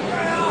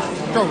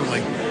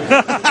 Probably.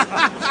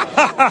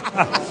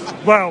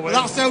 Well,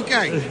 that's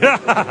okay.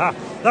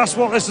 That's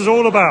what this is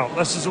all about.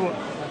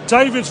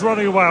 David's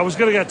running away. I was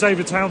going to get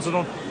David Townsend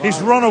on. He's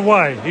run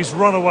away. He's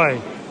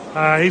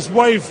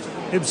waved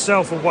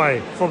himself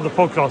away from the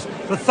podcast.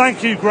 But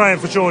thank you, Graham,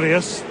 for joining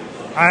us.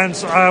 And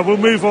we'll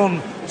move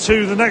on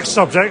to the next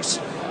subject,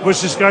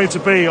 which is going to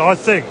be, I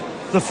think,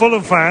 the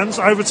Fulham fans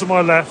over to my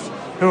left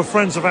who are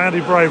friends of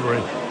Andy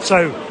Bravery.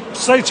 So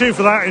stay tuned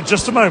for that in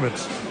just a moment.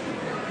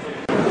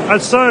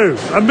 And so,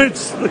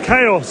 amidst the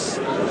chaos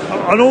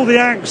and all the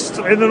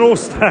angst in the North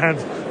Stand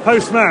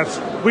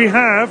post-match, we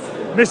have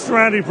Mr.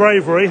 Andy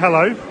Bravery.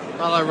 Hello.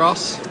 Hello,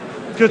 Ross.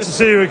 Good to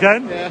see you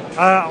again.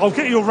 Yeah. I'll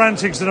get your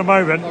rantings in a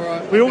moment. All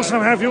right, we also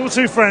have your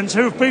two friends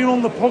who have been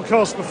on the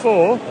podcast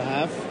before. I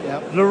have,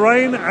 yep.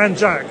 Lorraine and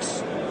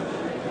Jax.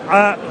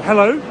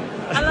 Hello.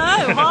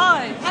 Hello,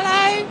 hi.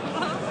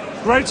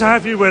 Hello. Great to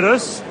have you with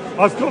us.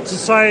 I've got to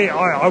say,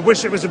 I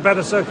wish it was in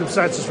better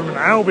circumstances from an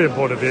Albion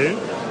point of view.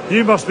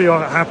 You must be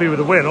happy with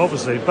the win,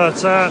 obviously.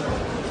 But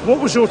what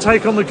was your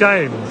take on the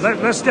game?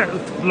 Let's get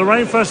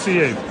Lorraine first for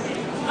you.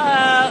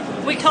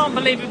 We can't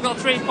believe we've got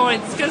 3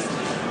 points because,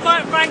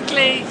 quite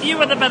frankly, you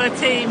were the better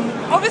team.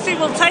 Obviously,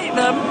 we'll take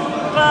them,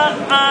 but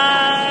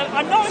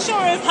I'm not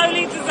sure it's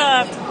wholly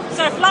deserved.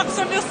 So if luck's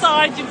on your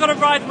side, you've got to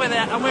ride with it,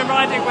 and we're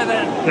riding with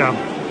it.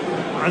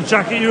 Yeah. And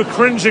Jackie, you were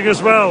cringing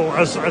as well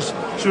as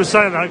she was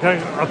saying that,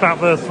 going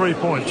about the 3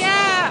 points.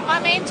 Yeah, I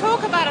mean,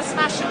 talk about a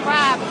smash and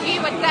grab. You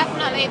were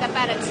definitely the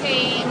better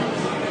team.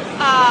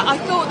 I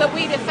thought that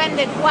we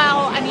defended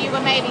well and you were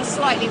maybe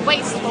slightly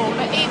wasteful,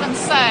 but even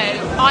so,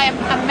 I am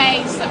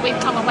amazed that we've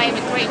come away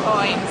with 3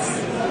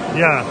 points.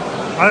 Yeah,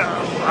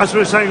 as we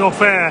were saying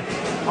off air,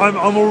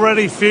 I'm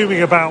already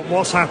fuming about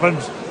what's happened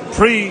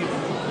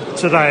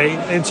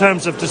pre-today in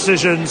terms of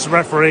decisions,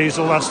 referees,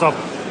 all that stuff.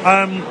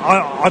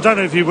 I don't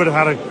know if you wouldn't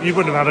have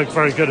had a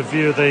very good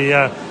view of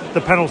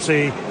the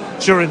penalty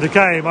during the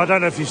game. I don't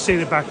know if you've seen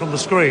it back on the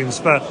screens,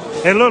 but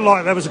it looked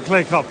like there was a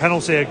clear-cut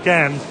penalty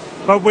again.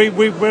 But we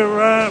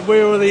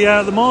were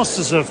the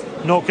masters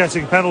of not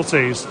getting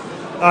penalties.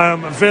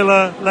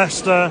 Villa,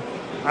 Leicester,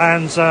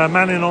 and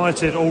Man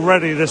United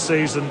already this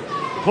season.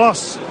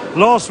 Plus,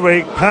 last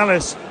week,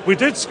 Palace, we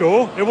did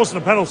score. It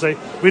wasn't a penalty.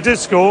 We did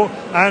score,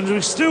 and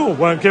we still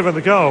weren't given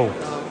the goal.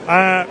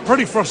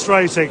 Pretty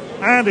frustrating.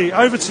 Andy,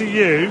 over to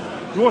you.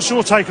 What's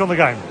your take on the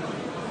game?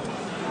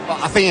 Well,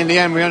 I think in the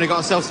end we only got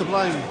ourselves to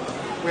blame.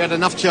 We had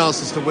enough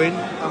chances to win,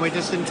 and we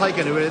just didn't take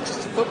any of it. It's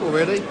just football,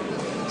 really.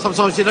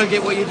 Sometimes you don't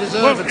get what you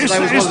deserve. Well,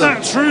 is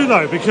that true,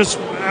 though? Because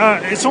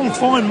it's on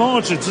fine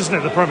margins, isn't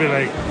it, the Premier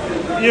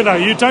League? You know,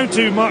 you don't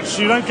do much,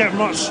 you don't get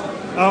much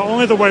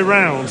either way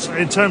round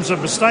in terms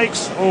of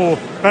mistakes or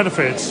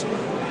benefits.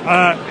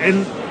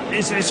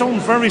 It's on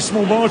very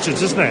small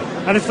margins, isn't it?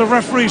 And if the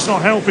referee's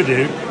not helping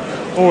you,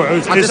 or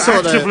is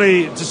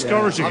actively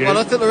discouraging you... Well,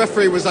 I think the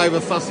referee was over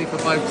fussy for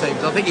both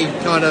teams. I think he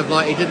kind of,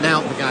 he didn't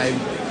help the game.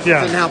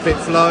 Yeah. Didn't help it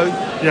flow.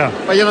 Yeah.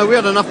 But, we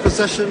had enough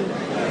possession.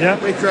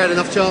 Yeah. We created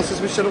enough chances,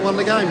 we should have won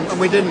the game, and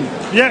we didn't.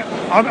 Yeah,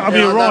 I mean,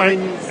 you're right.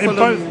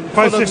 Fulham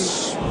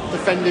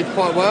defended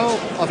quite well.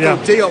 I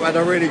thought Diop had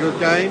a really good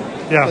game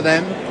for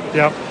them.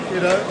 Yeah.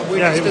 We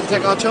just didn't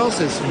take our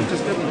chances. We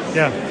just didn't.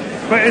 Yeah.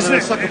 But isn't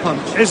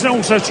it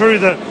also true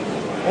that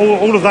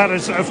all of that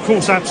is, of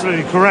course,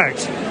 absolutely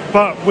correct,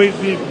 but we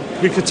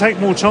could take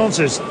more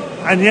chances,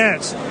 and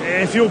yet,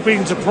 if you're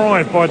being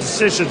deprived by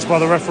decisions by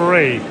the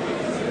referee,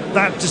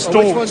 that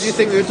distorts... Which one do you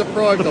think we were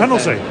deprived of? The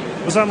penalty. Then?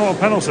 Was that not a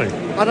penalty?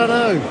 I don't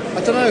know.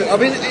 I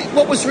mean,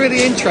 what was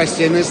really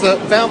interesting is that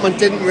Veltman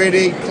didn't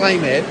really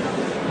claim it,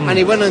 and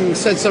he went and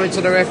said something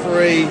to the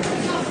referee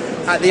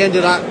at the end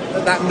of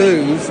that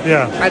move,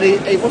 and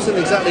he wasn't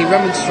exactly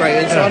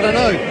remonstrating, so I don't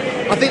know.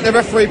 I think the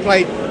referee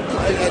played,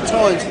 at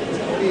times,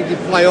 he did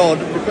play odd.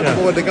 We couldn't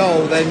avoid the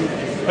goal, then...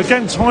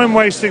 Again, time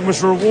wasting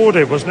was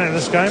rewarded, wasn't it, in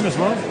this game as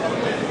well?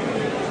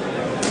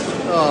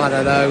 Oh, I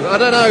don't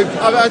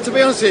know. To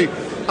be honest with you,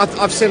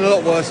 I've seen a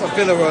lot worse.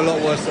 Villa were a lot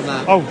worse than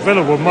that. Oh,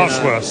 Villa were much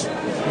worse.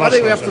 I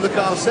think we have to look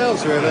at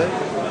ourselves, really.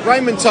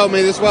 Raymond told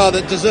me as well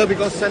that De Zerbi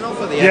got sent off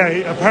at the end. Yeah,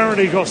 he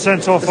apparently got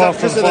sent off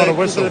after the final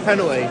whistle. Because of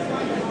the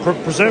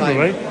penalty?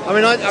 Presumably.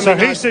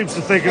 He seems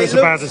to think it was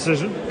a bad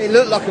decision. It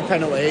looked like a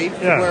penalty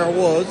where I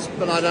was,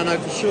 but I don't know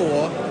for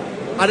sure.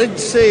 I didn't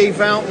see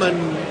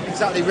Veltman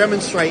exactly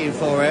remonstrating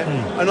for it,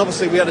 and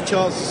obviously we had a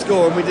chance to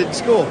score and we didn't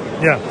score.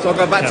 Yeah. So I'll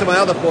go back to my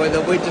other point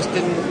that we just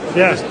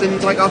didn't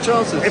take our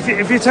chances.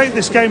 If you take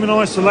this game in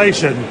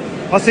isolation,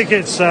 I think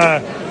it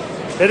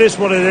is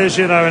what it is,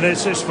 and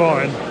it's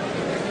fine.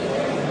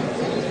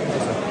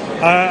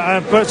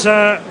 But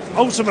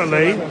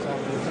ultimately,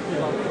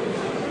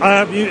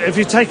 if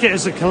you take it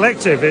as a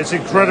collective, it's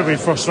incredibly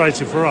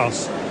frustrating for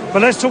us.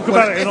 But let's talk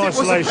about it in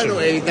isolation. If it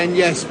was a penalty, then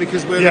yes,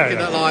 because we're looking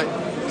at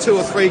 2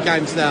 or 3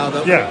 games now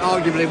that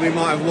arguably we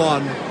might have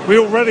won. We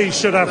already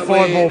should have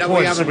 5 more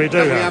points than we do.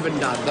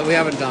 That we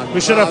haven't done.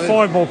 We should have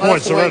 5 more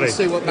points already. Let's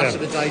see what Match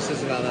of the Day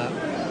says about that.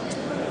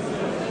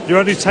 You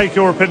only take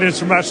your opinions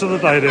from Match of the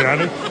Day, do you,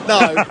 Andy?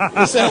 No,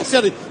 that's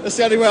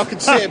the only way I can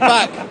see it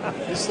back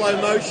in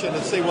slow motion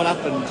and see what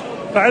happened.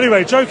 But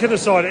anyway, joking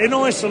aside, in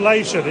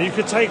isolation, you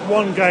could take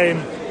one game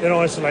in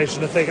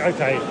isolation and think,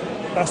 okay,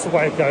 That's the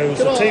way it goes.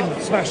 The team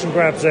that smash and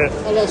grabs it.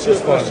 I'll ask you a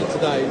question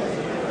today.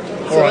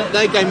 So All right.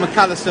 they gave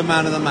McAllister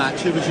man of the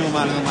match. Who was your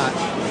man of the match?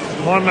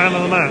 My man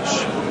of the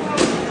match.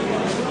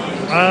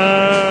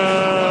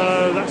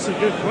 That's a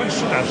good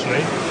question,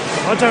 actually.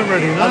 I don't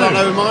really know. I don't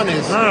know who mine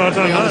is. No, I don't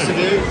to be honest know.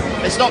 with you.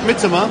 It's not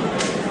Mitoma.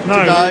 No,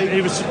 today,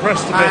 he was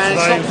suppressed a bit and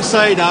today. it's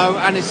not Casado,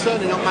 and it's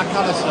certainly not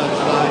McAllister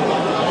today.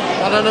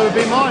 I don't know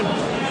who'd be mine.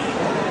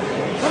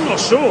 I'm not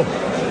sure.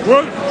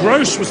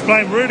 Gross was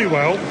playing really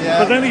well,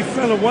 but then he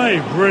fell away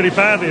really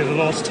badly in the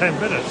last 10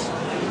 minutes.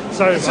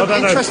 So It's I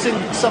don't know. interesting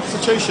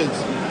substitutions.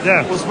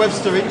 Yeah. Was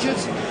Webster injured?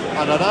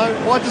 I don't know.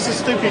 Why does the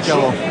Stupid go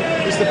off?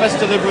 He's the best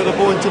deliverer of the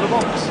ball into the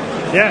box.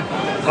 Yeah,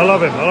 I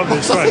love him. I love him.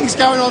 There's some things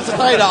going on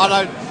today that I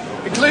don't,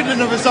 including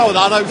the result,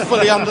 that I don't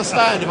fully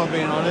understand, if I'm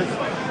being honest.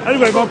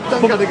 Anyway, don't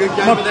get a good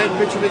game, but then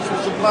Mitrovic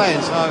wasn't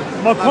playing, so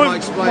my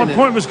explain it.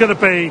 point was going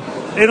to be,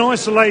 in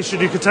isolation,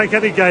 you could take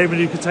any game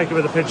and you could take it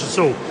with a pinch of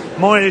salt.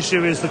 My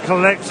issue is the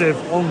collective,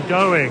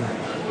 ongoing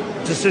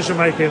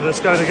decision-making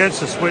that's going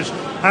against us, which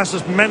has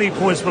us many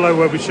points below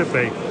where we should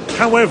be.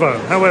 However,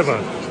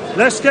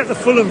 let's get the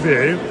Fulham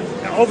view.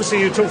 Obviously,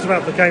 you talked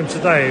about the game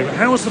today.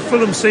 How has the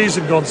Fulham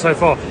season gone so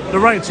far?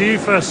 Lorraine, to you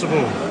first of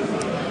all.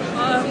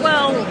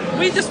 Well,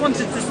 we just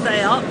wanted to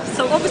stay up,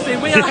 so obviously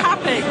we are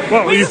happy.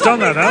 Well, we you've done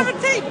that now.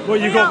 Well,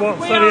 you've got,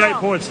 38 up.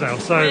 points now,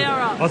 so We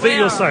are up. I think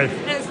you're safe.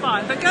 It's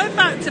fine. But going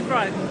back to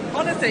Brighton,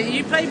 honestly,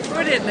 you played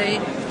brilliantly,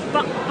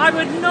 but I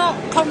would not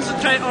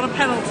concentrate on a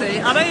penalty.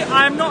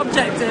 I'm not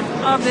objective.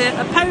 I'm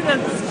the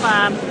opponent's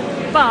fan,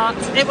 but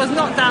it was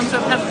not down to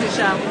a penalty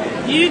shout.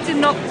 You did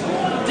not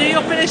do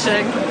your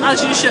finishing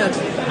as you should.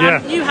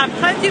 Yeah. You had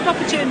plenty of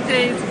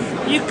opportunities.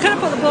 You could have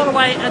put the ball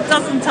away a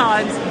dozen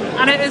times,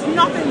 and it is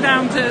nothing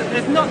down to.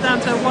 It's not down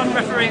to one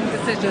refereeing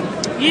decision.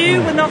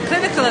 You were not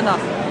clinical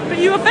enough, but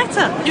you were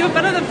better. You were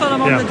better than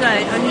Fulham on the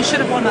day, and you should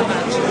have won that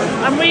match.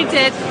 And we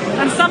did.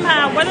 And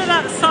somehow, whether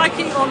that's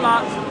psyche or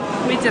luck,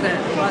 we did it.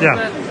 Right?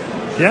 Yeah.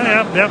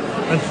 Yeah.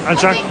 And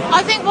Jack?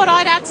 I think what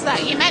I'd add to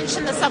that, you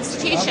mentioned the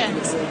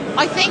substitutions.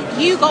 I think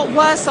you got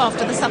worse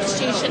after the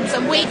substitutions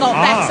and we got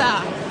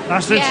better.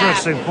 That's an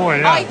interesting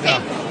point. Yeah, I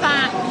think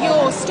that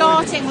your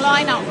starting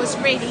lineup was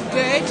really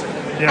good,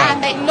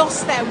 and they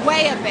lost their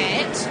way a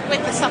bit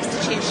with the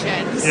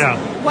substitutions. Yeah.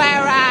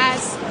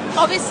 Whereas,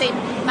 obviously,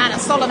 Manor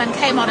Solomon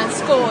came on and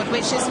scored,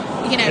 which is,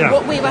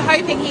 what we were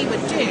hoping he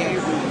would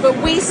do. But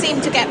we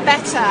seemed to get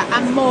better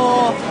and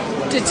more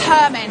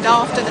determined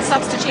after the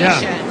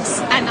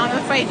substitutions, and I'm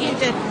afraid you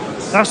didn't.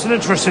 That's an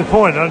interesting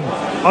point, and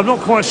I'm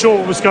not quite sure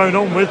what was going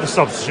on with the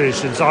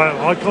substitutions.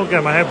 I can't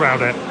get my head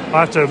around it,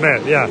 I have to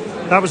admit. Yeah,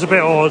 that was a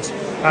bit odd.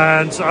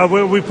 And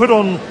we put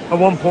on at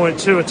one point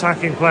 2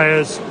 attacking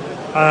players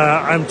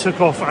and took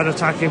off an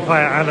attacking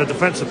player and a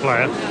defensive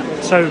player.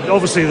 So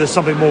obviously there's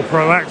something more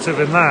proactive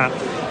in that.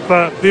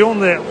 But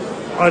beyond that,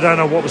 I don't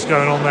know what was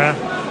going on there.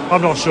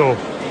 I'm not sure.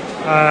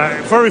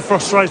 Very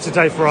frustrating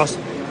day for us.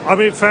 I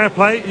mean, fair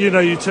play.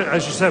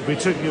 As you said, we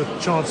took your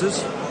chance.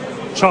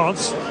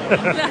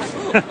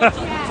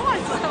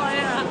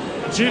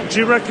 Do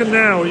you reckon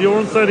now you're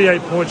on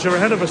 38 points, you're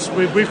ahead of us,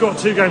 we've got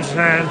 2 games in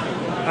hand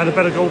and a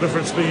better goal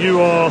difference, but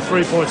you are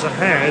 3 points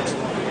ahead?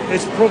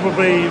 It's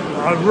probably,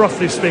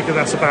 roughly speaking,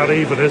 that's about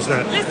even, isn't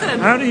it? Listen.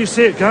 How do you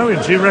see it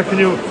going? Do you reckon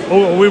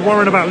are we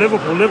worrying about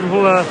Liverpool?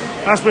 Liverpool,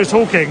 as we're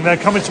talking, they're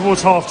coming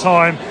towards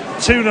half-time,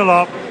 2-0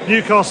 up,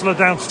 Newcastle are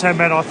down to 10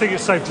 men. I think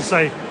it's safe to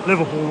say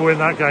Liverpool will win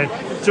that game.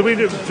 Do we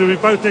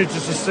both need to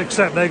just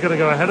accept they're going to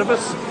go ahead of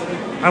us?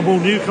 And will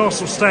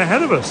Newcastle stay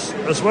ahead of us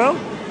as well?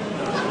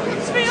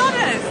 To be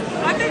honest,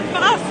 I think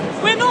for us,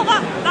 we're not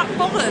that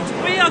bothered.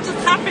 We are just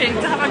happy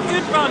to have a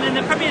good run in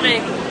the Premier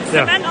League,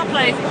 cement our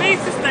place, be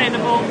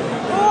sustainable.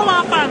 All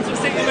our fans will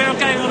think that we're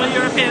going on a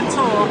European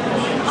tour.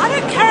 I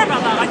don't care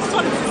about that. I just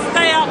want to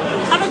stay up,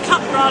 have a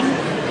cup run,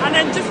 and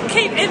then just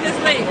keep in this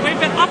league. We've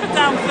been up and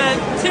down for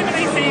too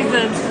many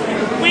seasons.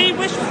 We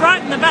wish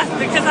Brighton the best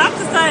because I have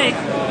to say,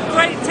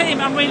 great team,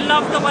 and we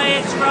love the way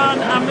it's run,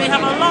 and we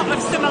have a lot of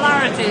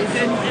similarities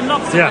in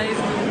lots of ways.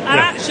 And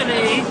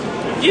actually,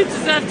 you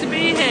deserve to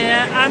be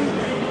here, and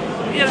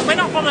we're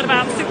not bothered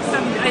about 6,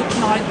 7, 8,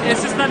 9.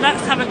 It's just that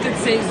let's have a good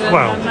season.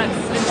 Well, and let's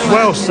enjoy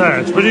well it.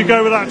 said. Will you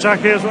go with that,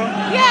 Jackie, as well?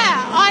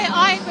 Yeah,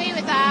 I agree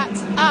with that.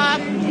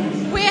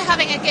 We're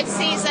having a good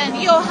season.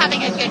 You're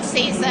having a good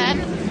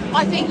season.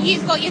 I think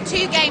you've got your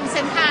 2 games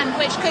in hand,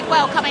 which could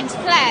well come into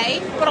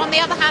play. But on the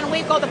other hand,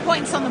 we've got the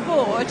points on the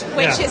board,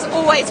 which is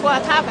always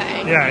worth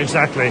having. Yeah,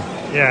 exactly.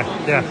 Yeah.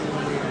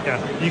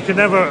 You can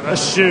never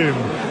assume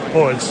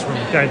points from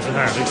games in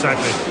hand.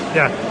 Exactly.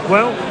 Yeah.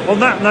 Well,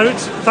 on that note,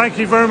 thank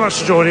you very much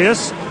for joining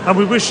us, and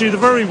we wish you the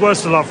very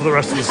worst of luck for the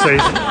rest of the season.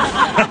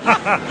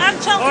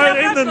 And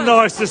Chelsea in the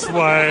nicest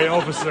way,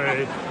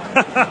 obviously.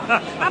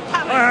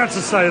 I had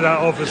to say that,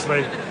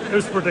 obviously. It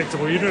was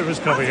predictable. You knew it was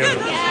coming in.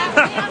 Yeah,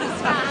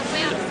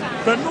 we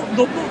understand. But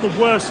not the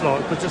worst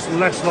luck, but just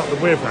less luck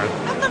than we've had.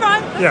 That's all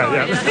right.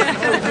 Yeah.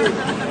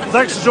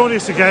 Thanks for joining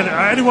us again.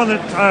 Anyone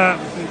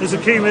that is a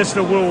keen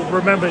listener will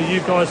remember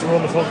you guys were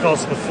on the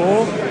podcast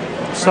before.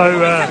 So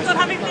kept on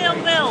having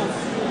nil-nils.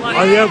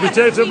 Oh yeah, we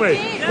did, didn't we?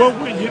 Well,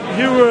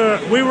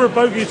 we were a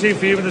bogey team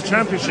for you in the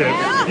Championship.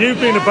 You've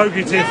been a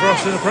bogey team for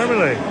us in the Premier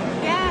League.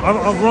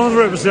 I'd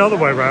rather it was the other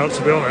way round,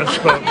 to be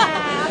honest. But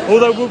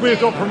although would we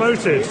have got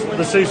promoted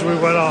the season we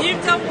went up?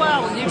 You've done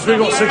well. Because we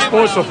got 6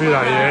 points off you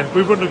that year.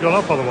 We wouldn't have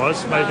gone up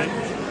otherwise, maybe.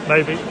 No.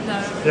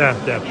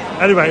 Yeah.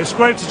 Anyway, it's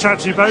great to chat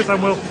to you both,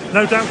 and we'll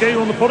no doubt get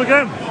you on the pod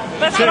again.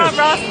 Best of luck,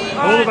 Russ.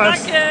 All the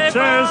best. Thank you.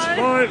 Cheers.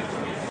 Bye.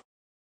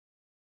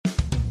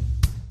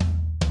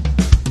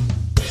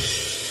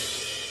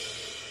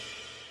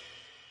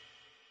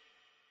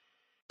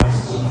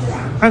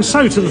 And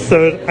so to the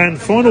third and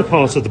final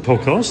part of the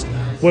podcast,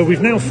 where we've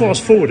now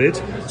fast forwarded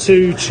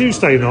to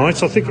Tuesday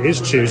night. I think it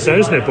is Tuesday,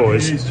 isn't it,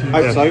 boys?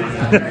 Hope so.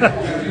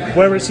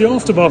 Where it's the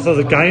aftermath of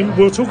the game.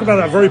 We'll talk about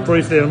that very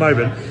briefly in a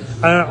moment.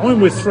 I'm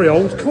with 3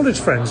 old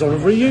college friends on a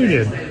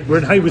reunion. We're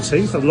in Hayward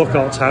Heath at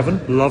Lockhart Tavern.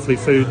 Lovely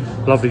food,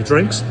 lovely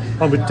drinks.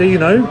 I'm with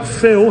Dino,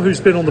 Phil,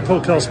 who's been on the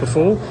podcast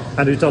before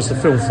and who does the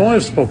Film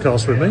Fives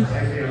podcast with me,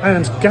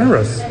 and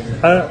Gareth.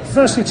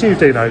 Firstly to you,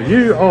 Dino.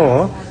 You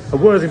are a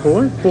Worthing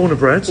boy, born and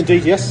bred.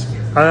 Indeed, yes.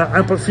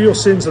 But for your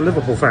sins, a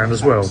Liverpool fan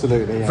as well.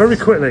 Absolutely, yes. Very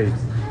quickly,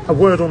 a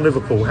word on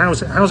Liverpool.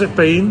 How's it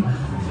been?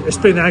 It's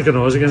been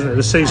agonising, isn't it,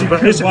 this season?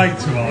 But is it? Wait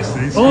to ask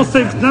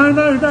these.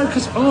 No,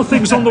 because are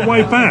things on the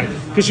way back?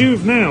 Because you're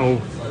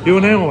now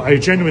a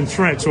genuine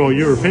threat to our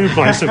European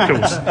place, of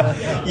course.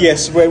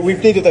 Yes,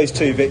 we've needed those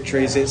 2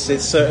 victories.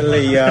 It's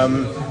certainly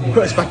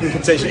put us back in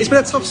contention. It's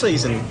been a tough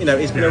season.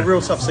 It's been a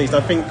real tough season.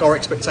 I think our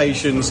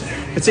expectations,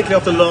 particularly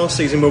after last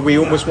season where we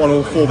almost won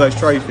all 4 of those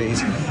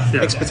trophies,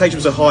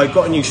 expectations are high.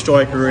 Got a new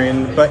striker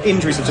in, but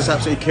injuries have just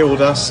absolutely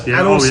killed us. Yeah,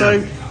 and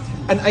also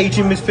an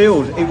ageing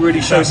midfield. It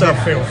really shows up.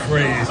 Midfield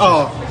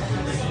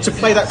free. To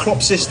play that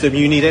Klopp system,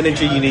 you need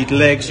energy, you need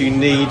legs, you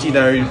need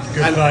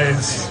good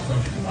players.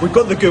 We've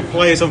got the good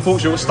players,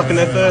 unfortunately, we're stuck in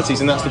their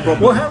 30s, and that's the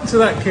problem. What happened to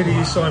that kid who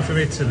you signed from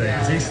Italy?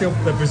 Is he still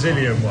the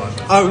Brazilian one?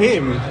 Oh,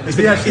 him. Has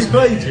he actually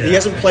played yet? He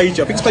hasn't played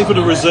yet. I think he's played for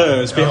the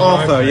reserves, but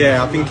Arthur,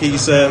 I think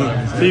he's...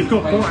 But you've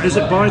got, is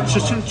it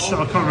Bajcetic?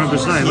 I can't remember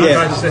his name.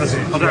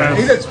 Yeah.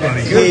 He looks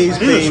funny. He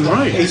looks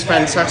great. He's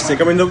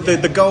fantastic. I mean,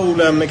 the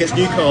goal against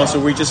Newcastle,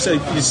 we just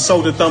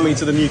sold a dummy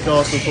to the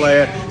Newcastle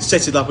player,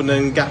 set it up, and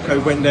then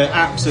Gakpo went there.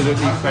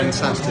 Absolutely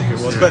fantastic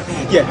it was. But,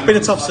 been a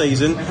tough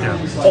season.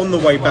 On the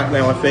way back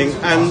now, I think.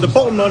 And the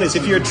bottom line is,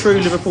 if you're a true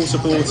Liverpool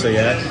supporter,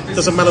 it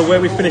doesn't matter where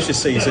we finish this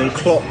season,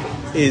 Klopp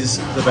is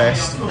the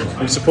best.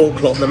 We support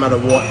Klopp no matter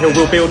what.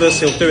 He'll rebuild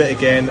us, he'll do it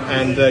again,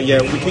 and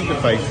we keep the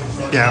faith.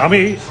 Yeah, I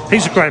mean,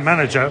 he's a great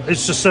manager.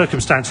 It's just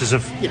circumstances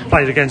have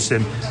played against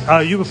him.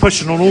 You were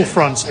pushing on all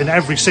fronts in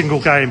every single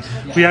game.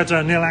 We had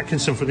Neil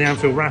Atkinson from the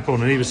Anfield Wrap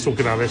on, and he was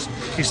talking about this.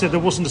 He said there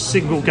wasn't a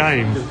single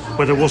game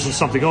where there wasn't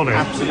something on it.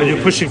 Absolutely. And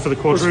you're pushing for the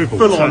quadruple.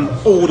 Full on,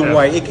 all the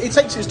way. It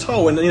takes its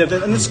toll, and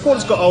the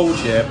squad's got old,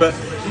 but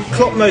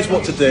Klopp knows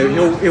what to do.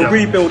 He'll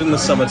rebuild in the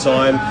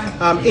summertime.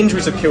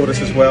 Injuries have killed us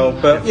as well,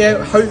 but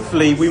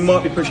hopefully we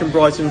might be pushing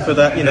Brighton for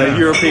that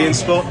European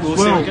spot. We'll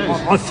see how it goes.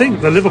 I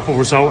think the Liverpool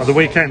result at the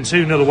weekend,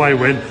 2-0 away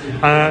win,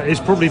 is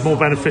probably more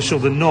beneficial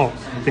than not,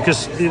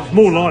 because it's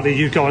more likely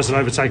you guys will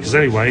overtake us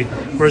anyway,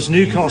 whereas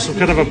Newcastle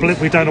could have a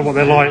blip. We don't know what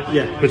they're like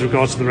with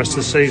regards to the rest of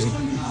the season.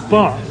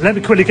 But let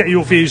me quickly get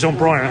your views on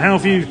Brighton. How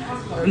have you,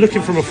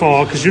 looking from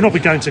afar, because you've not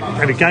been going to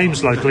any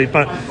games locally,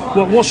 but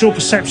what's your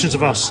perceptions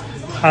of us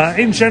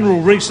in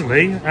general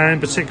recently, and in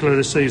particular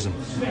this season?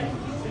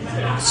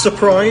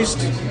 Surprised,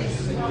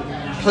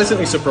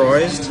 pleasantly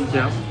surprised,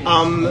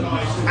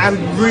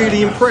 and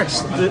really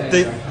impressed.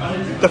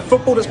 The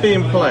football that's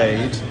being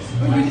played,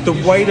 the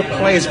way the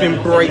players have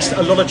embraced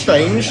a lot of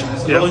change,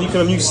 a lot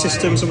of new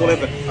systems and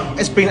whatever,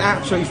 it's been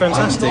absolutely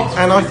fantastic.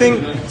 And I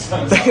think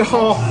they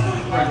are,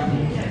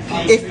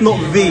 if not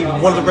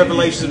one of the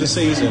revelations of the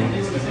season.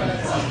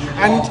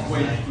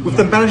 And with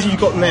the manager you've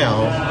got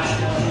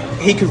now,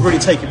 he could really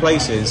take you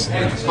places.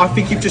 I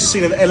think you've just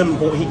seen an element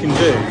of what he can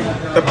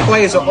do. The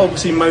players are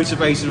obviously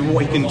motivated with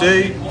what he can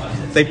do.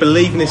 They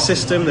believe in his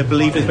system, they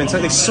believe in his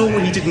mentality. They saw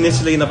what he did in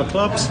Italy and other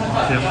clubs.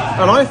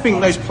 And I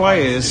think those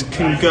players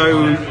can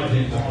go,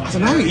 I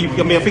don't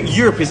know, I think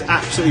Europe is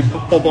absolutely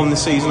bob on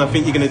this season. I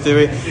think you're going to do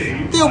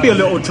it. There'll be a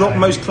little drop,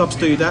 most clubs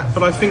do that,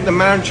 but I think the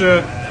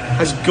manager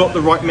has got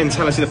the right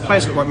mentality, the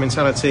players got the right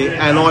mentality,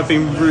 and I've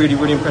been really,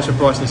 really impressed with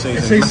Brighton this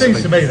season. It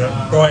seems to me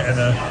that Brighton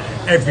are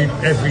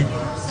every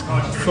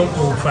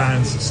football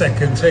fans'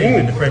 second team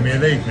in the Premier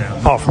League now.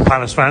 Apart from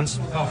Palace fans.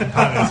 Apart from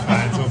Palace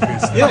fans,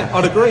 obviously. Yeah,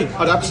 I'd agree.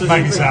 I'd absolutely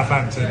Maybe agree.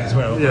 Southampton as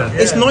well.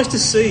 It's nice to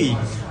see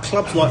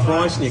clubs like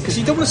Brighton here, because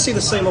you don't want to see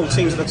the same old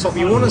teams at the top.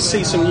 You want to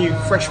see some new,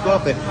 fresh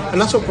blood there, and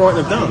that's what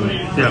Brighton have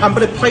done. But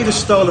they played a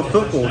style of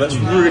football that's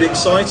really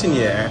exciting,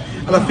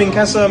 and I think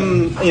as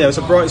as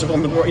a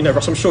Brighton,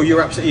 Russ, I'm sure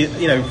you're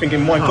absolutely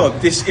thinking, my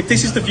God, if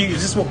this is the view,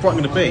 this is what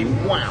Brighton going to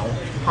be. Wow,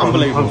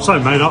 unbelievable! I'm so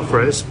made up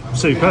for it. It's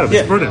superb.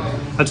 It's brilliant.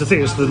 And to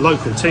think it's the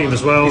local team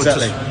as well.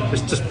 Exactly.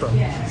 It's just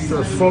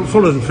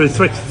following through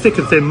thick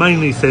and thin,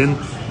 mainly thin,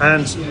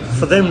 and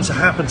for them to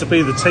happen to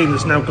be the team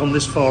that's now gone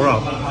this far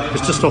up,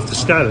 it's just off the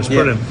scale. It's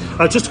brilliant.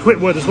 Just a quick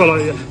word as well.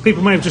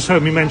 People may have just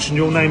heard me mention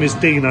your name is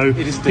Dino.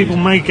 It is Dino. People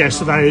may guess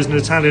that is an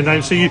Italian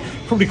name, so you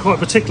probably quite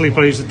particularly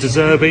pleased that De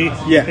Zerbi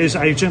is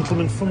a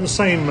gentleman from the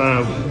same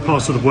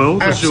parts of the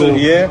world as your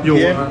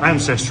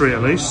ancestry,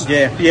 at least.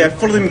 Yeah.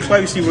 Followed him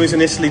closely when he was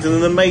in Italy. Did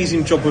an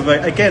amazing job with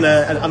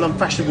an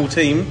unfashionable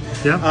team.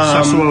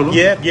 Sassuolo.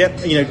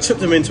 Took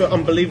them into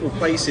unbelievable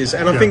places,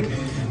 and I think.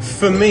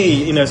 For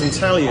me, as an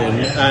Italian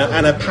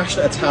and a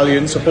passionate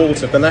Italian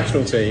supporter of the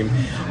national team,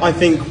 I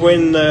think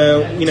when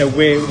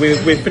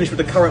we're finished with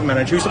the current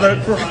manager, who's done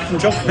a cracking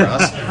job for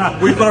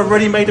us, we've got a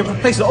ready-made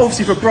replacement.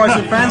 Obviously, for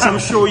Brighton fans, I'm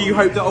sure you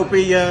hope that'll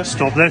be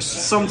stop this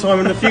sometime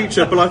in the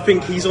future. But I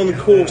think he's on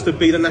course to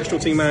be the national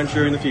team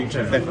manager in the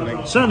future,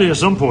 definitely. Certainly, at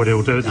some point,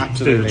 he'll do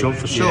the job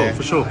for sure.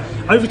 For sure.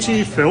 Over to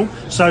you, Phil.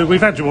 So we've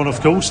had you on, of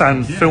course,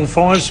 and Film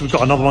 5s. We've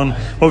got another one.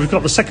 Well, we've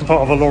got the second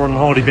part of a Laurel and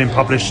Hardy being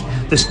published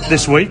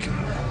this week.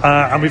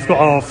 And we've got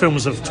our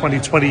films of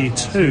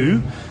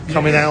 2022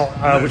 coming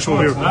out, which we'll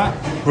be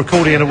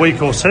recording in a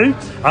week or two.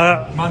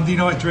 Monday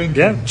night drinking.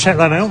 Yeah, check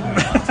that out.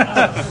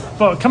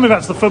 But coming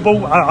back to the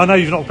football, I know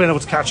you've not been able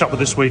to catch up with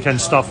this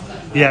weekend stuff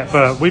yet,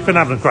 but we've been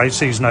having a great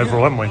season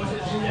overall, haven't we?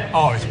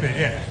 Oh, it's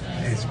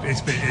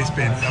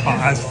been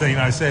above, as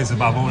Dino says,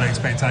 above all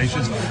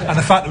expectations, and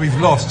the fact that we've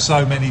lost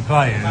so many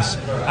players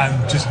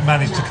and just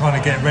managed to kind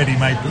of get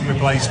ready-made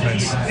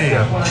replacements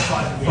in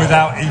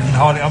without even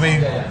hardly. I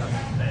mean.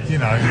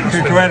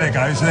 Cucurella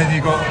goes, and then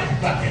you've got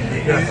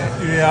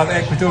the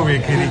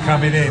Ecuadorian kid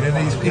coming in, and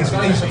he's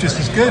just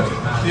as good.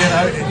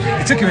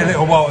 It took him a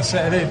little while to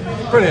settle in.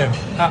 Brilliant,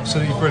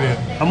 absolutely brilliant.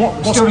 And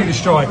what's still need a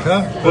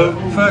striker, but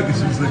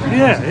Ferguson's looking.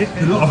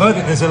 I've heard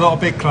that there's a lot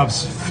of big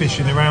clubs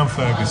fishing around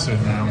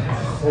Ferguson now.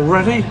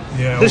 Already?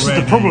 Yeah, this is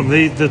the problem.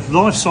 The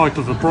life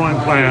cycle of the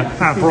Brighton player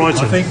at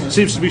Brighton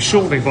seems to be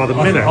shortening by the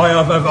minute.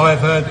 I've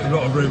heard a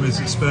lot of rumours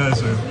that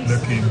Spurs are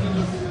looking.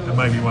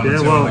 Maybe one or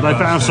two. Well, they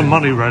better have some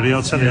money ready,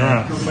 I'll tell you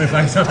that. Well, if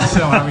they have to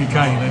sell Harry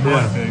Kane, they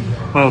might do.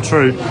 Well,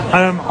 true.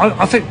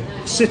 I think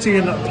City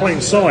in plain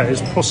sight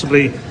is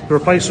possibly the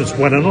replacement for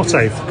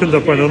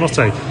Facundo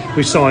Buonanotte.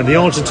 We signed the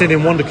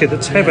Argentinian wonder kid that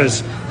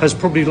Tevez has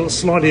probably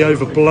slightly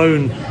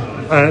overblown,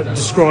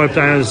 described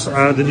as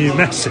the new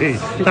Messi.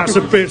 That's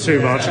a bit too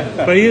much.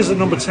 But he is at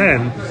number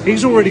 10.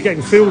 He's already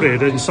getting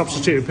fielded in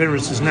substitute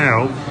appearances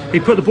now.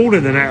 He put the ball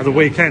in the net at the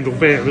weekend,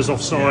 albeit it was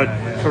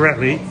offside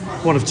correctly.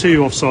 One of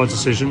two offside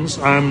decisions,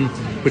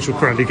 which were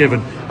correctly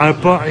given.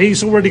 But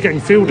he's already getting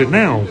fielded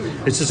now.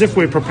 It's as if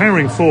we're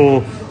preparing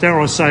for,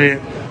 dare I say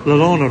it,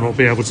 Lallana not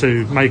be able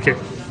to make it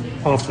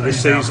after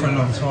this season. For a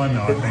long time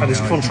now, I think, and his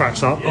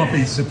contract's up. I'll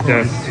be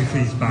surprised if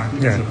he's back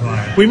as a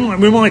player.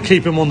 We might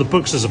keep him on the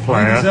books as a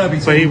player,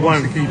 but he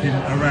won't. To keep him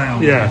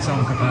around in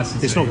some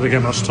capacity. It's not going to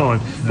get much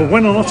time. No. But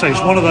Buonanotte is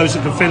one of those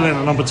that can fill in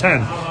at number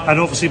 10, and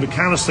obviously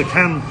McAllister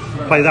can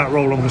play that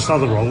role amongst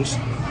other roles.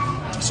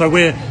 So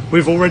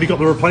we've already got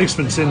the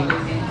replacements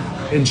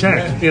in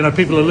check.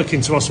 People are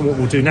looking to us on what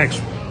we'll do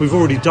next. We've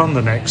already done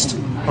the next,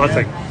 I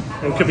think.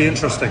 It could be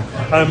interesting.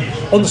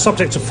 On the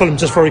subject of Fulham,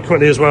 just very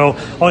quickly as well,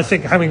 I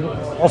think having,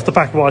 off the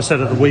back of what I said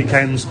at the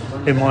weekends,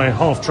 in my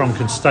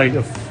half-drunken state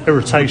of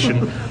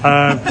irritation,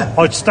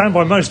 I'd stand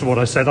by most of what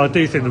I said. I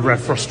do think the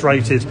ref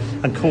frustrated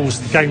and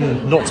caused the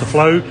game not to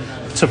flow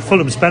to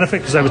Fulham's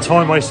benefit because they were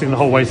time-wasting the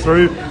whole way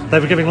through. They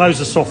were giving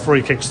loads of soft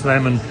free kicks to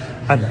them and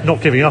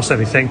not giving us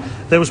anything.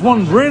 There was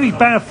one really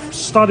bad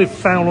studded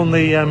foul on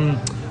the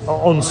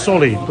on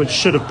Solly, which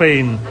should have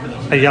been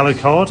a yellow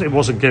card. It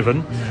wasn't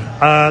given.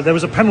 There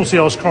was a penalty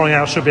I was crying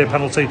out should be a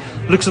penalty.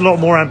 Looks a lot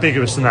more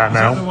ambiguous than that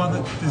now. Is that the one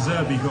that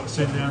De Zerbi got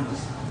sent down?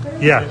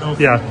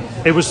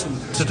 Yeah. It was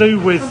to do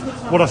with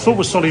what I thought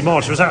was Solly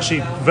March. It was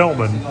actually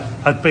Veltman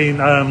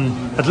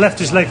had left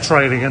his leg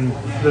trailing and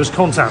there was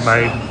contact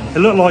made. It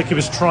looked like he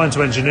was trying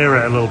to engineer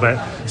it a little bit.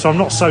 So I'm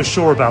not so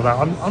sure about that.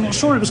 I'm not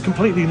sure it was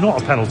completely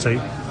not a penalty,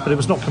 but it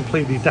was not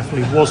completely,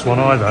 definitely was one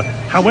either.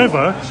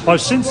 However,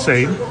 I've since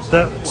seen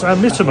that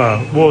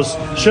Mitoma was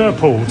shirt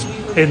pulled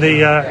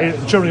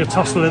during a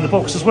tussle in the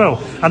box as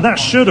well, and that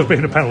should have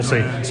been a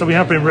penalty, so we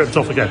have been ripped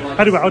off again.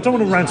 Anyway, I don't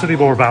want to rant any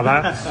more about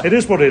that. It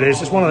is what it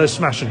is. It's one of those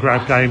smash and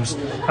grab games,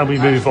 and we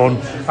move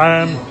on.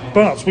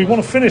 But we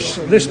want to finish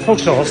this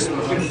podcast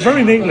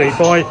very neatly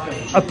by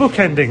a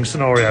bookending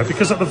scenario,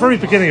 because at the very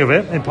beginning of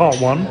it, in part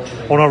one,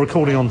 on our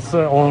recording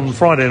on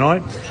Friday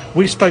night,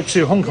 we spoke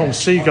to Hong Kong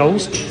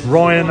Seagulls,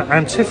 Ryan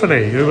and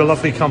Tiffany, who are a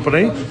lovely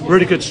company.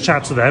 Really good to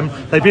chat to them.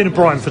 They've been in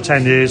Brighton for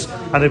 10 years,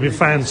 and they've been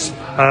fans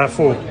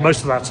for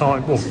most of that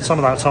time, well, some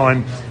of that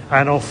time,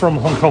 and are from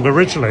Hong Kong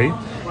originally.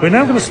 We're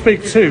now going to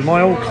speak to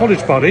my old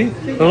college buddy,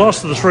 the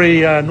last of the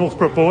three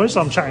Northbrook boys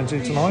I'm chatting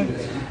to tonight,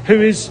 who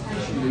is,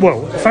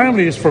 well,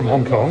 family is from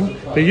Hong Kong,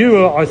 but you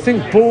are, I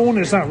think, born,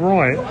 is that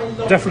right?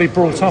 Definitely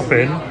brought up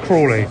in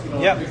Crawley.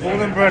 Yep, born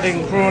and bred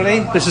in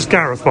Crawley. This is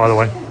Gareth, by the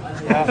way.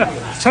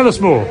 Yeah. Tell us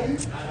more.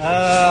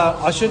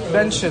 I should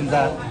mention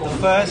that the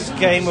first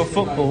game of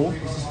football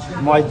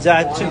my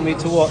dad took me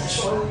to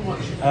watch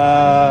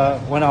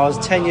when I was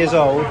 10 years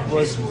old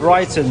was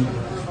Brighton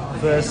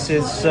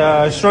versus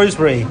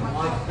Shrewsbury.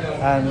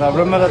 and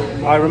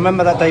I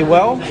remember that day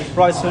well.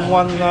 Brighton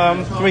won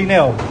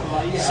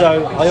 3-0.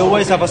 So I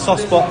always have a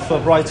soft spot for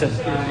Brighton.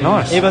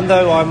 Nice. Even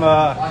though I'm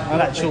an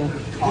actual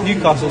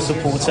Newcastle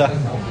supporter.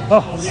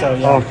 Oh, so,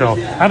 yeah. Oh God!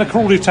 And a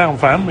Crawley Town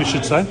fan, we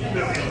should say.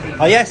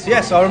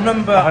 Yes. I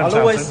remember.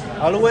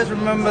 I'll always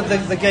remember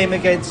the game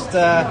against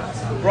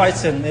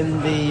Brighton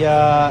in the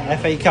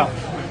FA Cup.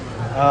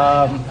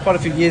 Quite a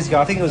few years ago.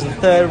 I think it was the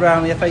third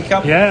round of the FA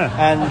Cup. Yeah.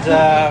 And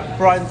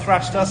Brighton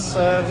thrashed us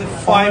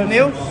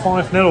 5-0. 5-0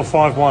 or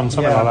 5-1,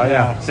 something like that.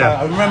 Yeah. So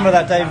I remember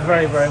that day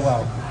very, very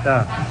well.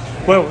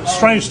 Yeah. Well,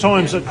 strange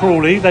times at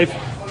Crawley.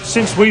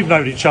 Since we've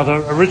known each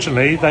other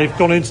originally, they've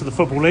gone into the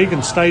Football League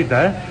and stayed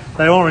there.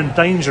 They are in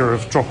danger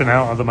of dropping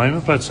out at the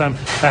moment, but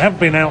they haven't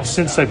been out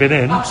since they've been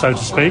in, so to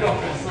speak.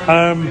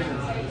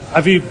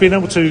 Have you been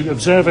able to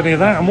observe any of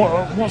that? And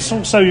what's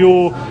also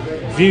your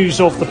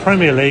views of the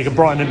Premier League and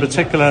Brighton in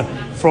particular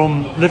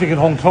from living in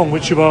Hong Kong,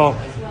 which you are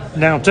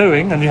now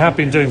doing and you have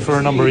been doing for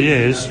a number of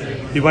years?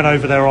 You went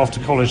over there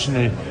after college,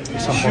 didn't you?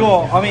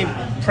 Sure. I mean,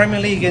 Premier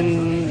League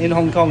in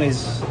Hong Kong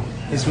is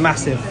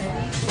massive.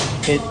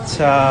 It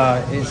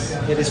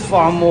is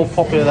far more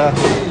popular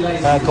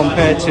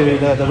compared to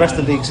the rest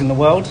of the leagues in the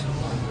world.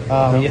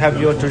 You have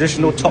your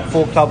traditional top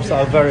 4 clubs that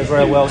are very,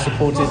 very well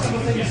supported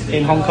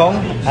in Hong Kong,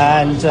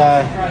 and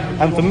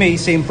for me,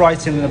 seeing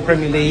Brighton in the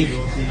Premier League,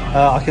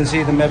 I can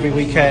see them every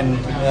weekend,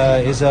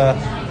 is a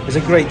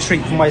great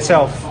treat for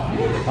myself.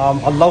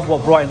 I love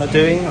what Brighton are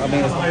doing. I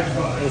mean,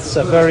 it's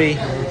a very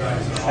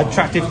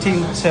attractive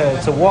team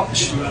to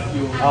watch.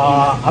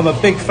 I'm a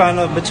big fan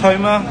of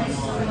Mitoma.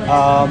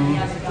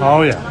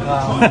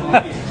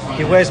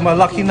 He wears my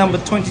lucky number,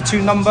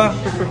 22 number.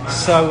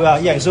 So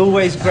it's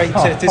always great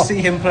to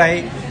see him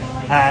play.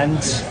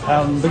 And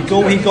the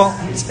goal he got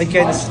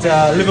against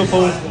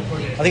Liverpool,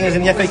 I think it was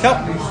in the FA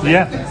Cup.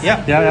 Yeah.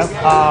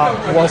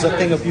 Was a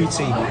thing of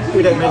beauty.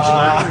 We don't mention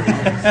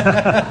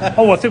that.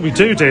 I think we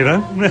do, Dino.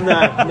 No.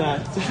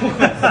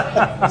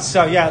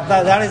 So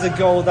that is a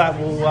goal that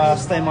will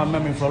stay in my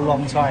memory for a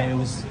long time. It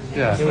was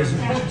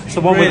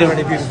the one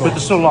really beautiful. with the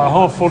sort of like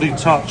half-volley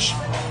touch,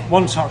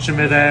 one touch in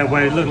mid-air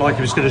where it looked like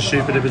he was going to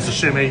shoot, but it was a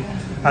shimmy,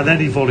 and then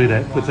he volleyed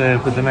it with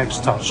the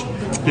next touch.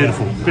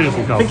 Beautiful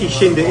goal. I think he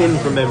shinned it in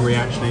from memory,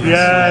 actually.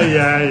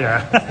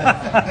 Yeah.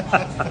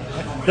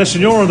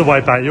 Listen, you're on the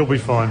way back. You'll be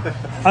fine.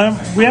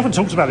 We haven't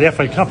talked about the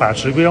FA Cup,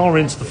 actually. We are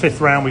into the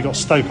 5th round. We got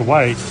Stoke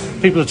away.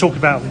 People are talking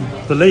about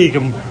the league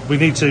and we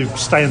need to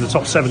stay in the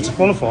top 7 to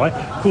qualify.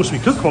 Of course, we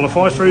could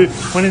qualify through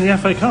winning the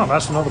FA Cup.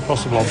 That's another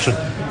possible option.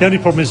 The only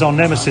problem is our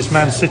nemesis,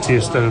 Man City,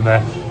 is still in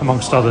there,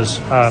 amongst others.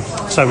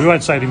 So we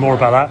won't say any more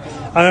about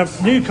that.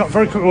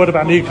 Very quick word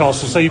about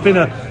Newcastle. So you've been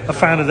a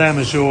fan of them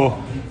as your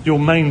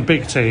main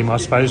big team, I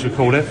suppose we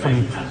called it,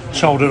 from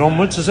childhood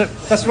onwards, is it?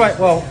 That's right.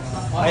 Well,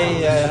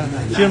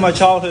 during my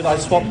childhood, I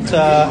swapped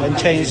and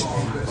changed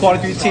quite a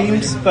few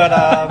teams, but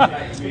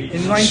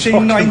in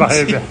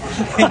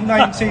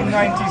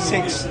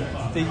 1996,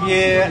 the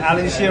year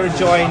Alan Shearer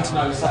joined,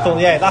 I thought,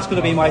 that's going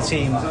to be my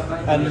team.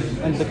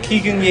 And the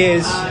Keegan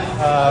years,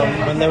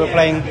 when they were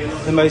playing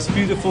the most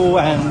beautiful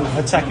and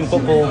attacking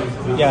football,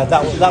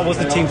 that was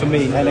the team for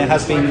me, and it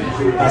has been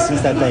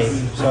since that day.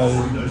 So,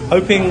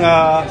 hoping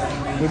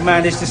we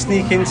managed to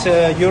sneak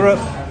into Europe.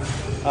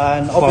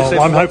 And obviously,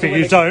 I'm hoping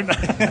you don't.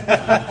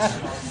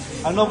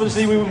 And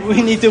obviously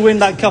we need to win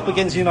that cup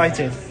against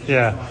United.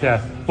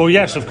 Yeah. Well,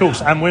 yes, of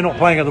course. And we're not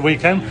playing at the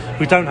weekend.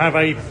 We don't have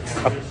a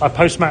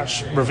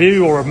post-match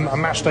review or a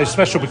match day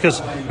special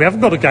because we haven't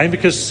got a game,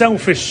 because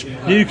selfish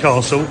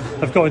Newcastle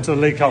have got into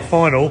the League Cup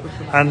final,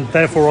 and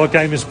therefore our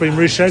game has been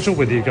rescheduled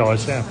with you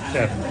guys. Yeah.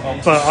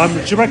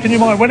 But do you reckon you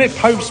might win it?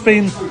 Pope's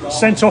been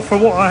sent off for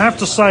what I have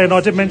to say, and I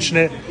did mention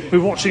it. We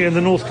were watching it in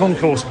the North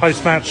Concourse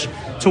post-match,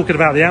 talking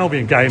about the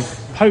Albion game.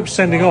 Pope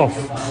sending off,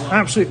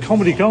 absolute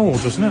comedy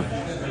gold, wasn't it?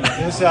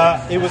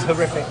 It was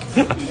horrific.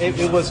 It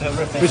was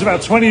horrific. It was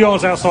about 20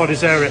 yards outside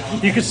his area.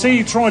 You could see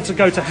he tried to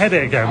go to head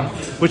it again,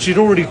 which he'd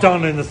already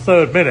done in the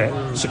 3rd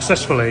minute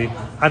successfully,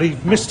 and he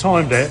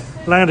mistimed it,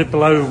 landed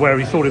below where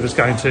he thought it was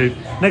going to.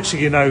 Next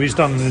thing you know, he's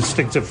done an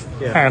instinctive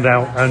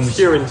handout. And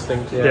pure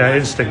instinct, yeah,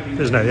 instinct,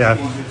 isn't it? Yeah.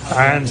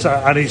 And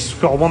he's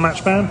got a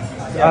one-match ban.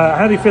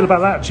 How do you feel about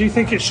that? Do you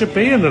think it should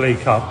be in the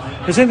League Cup?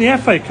 Because in the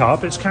FA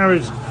Cup, it's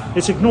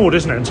ignored,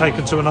 isn't it, and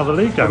taken to another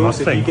league game, I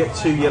think. If you get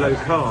 2 yellow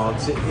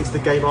cards, it's the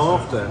game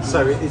after.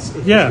 So it's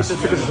because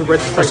it's a red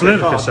that's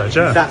ludicrous,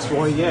 That's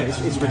why,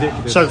 it's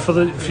ridiculous. So for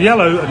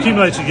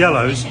accumulated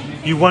yellows,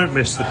 you won't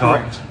miss the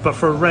card, but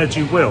for a red,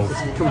 you will.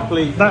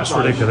 That's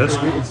ridiculous.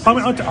 I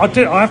mean,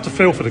 I have to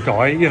feel for the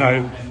guy. You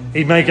know,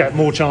 he may get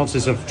more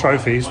chances of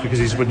trophies because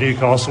he's with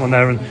Newcastle and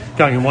they're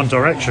going in one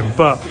direction,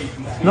 but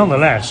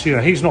nonetheless,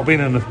 he's not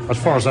been in, as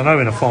far as I know,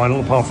 in a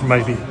final, apart from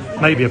maybe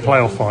a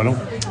playoff final.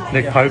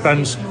 Nick Pope,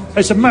 and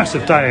it's a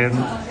massive day, and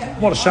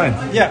what a shame.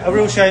 Yeah, a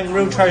real shame,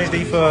 real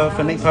tragedy for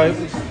Nick Pope.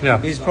 Yeah.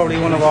 He's probably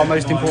one of our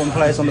most important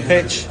players on the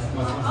pitch.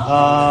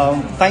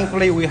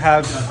 Thankfully, we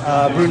have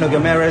Bruno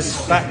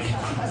Guimaraes back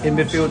in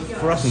midfield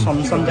for us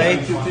on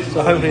Sunday.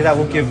 So hopefully that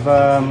will give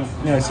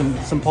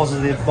some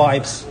positive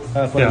vibes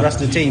for the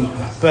rest of the team.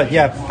 But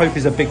yeah, Pope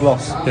is a big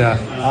loss.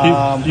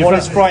 What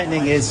is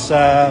frightening is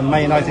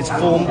Man United's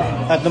form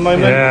at the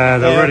moment. Yeah,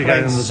 they're really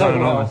getting in the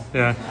zone, aren't they?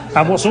 Yeah.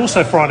 And what's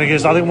also frightening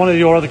is I think one of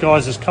your other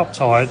guys is cup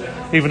tied,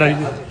 even though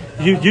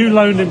you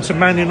loaned him to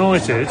Man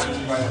United,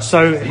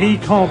 so he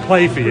can't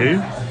play for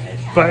you.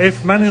 But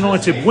if Man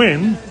United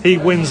win, he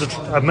wins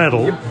a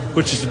medal,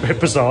 which is a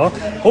bit bizarre.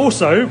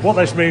 Also, what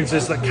this means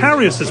is that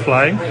Karius is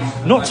playing,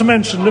 not to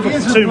mention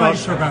Liverpool too much.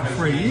 For about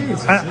 3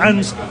 years.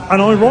 And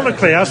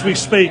ironically, as we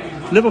speak,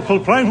 Liverpool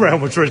playing Real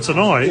Madrid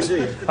tonight.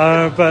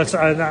 But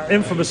that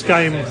infamous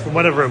game from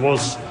whenever it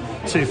was,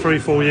 2, 3,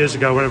 4 years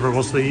ago, whatever it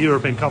was, the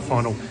European Cup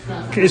final.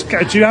 Do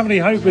you have any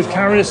hope with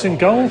Karius in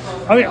goal?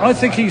 I mean, I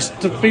think he's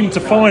been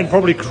defined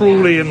probably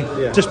cruelly and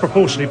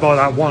disproportionately by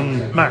that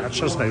one match,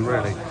 hasn't he,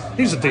 really?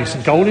 He's a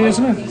decent goalie,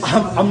 isn't he?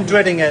 I'm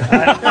dreading it.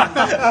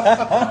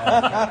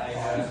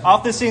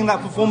 After seeing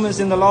that performance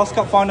in the last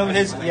cup final of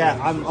his,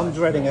 I'm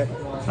dreading it.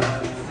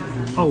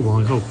 Oh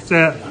my God.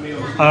 Yeah.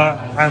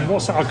 And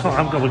what's that? I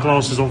haven't got the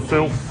glasses on,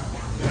 Phil.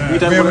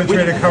 Real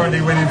Madrid are currently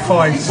winning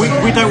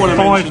 5-2. We don't want to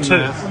mention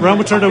 5-2. Real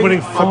Madrid are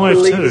winning 5-2. I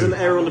believe there's an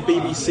error on the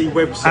BBC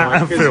website.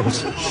 At Anfield.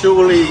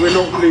 Surely we're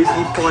not losing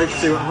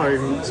 5-2 at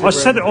home. I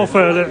said it off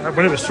when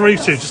it was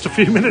 3-2 just a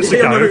few minutes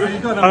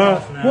ago.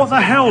 What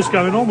the hell's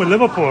going on with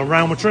Liverpool and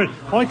Real Madrid?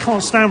 I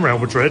can't stand Real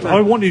Madrid.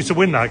 I want you to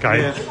win that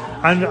game.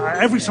 And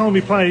every time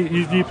you play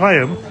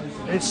them,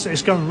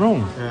 it's going wrong.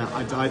 We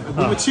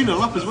were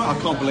 2-0 up as well. I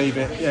can't believe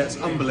it. Yeah, it's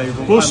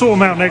unbelievable. We'll sort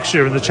them out next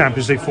year in the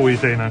Champions League for you,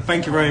 Dino.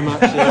 Thank you very much.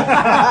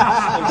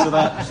 Thanks for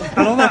that.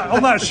 And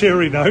on that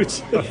cheery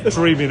note of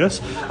dreaminess,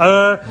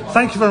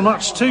 thank you very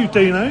much to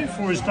Dino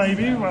for his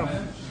debut. Well,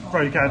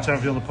 very glad to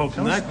have you on the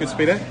podcast. No, good to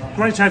be there.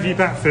 Great to have you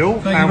back, Phil.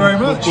 Thank you very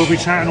much. We'll be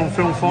chatting on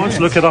Film 5, so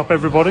look it up,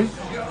 everybody.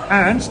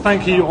 And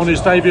thank you on his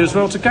debut as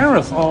well to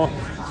Gareth, our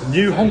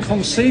new Hong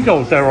Kong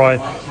Seagull, dare I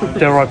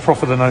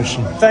proffer the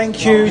notion.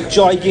 Thank you,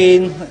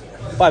 Joygin.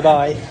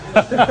 Bye-bye.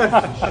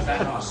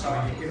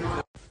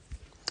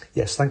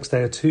 Yes, thanks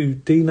there to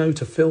Dino,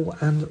 to Phil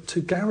and to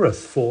Gareth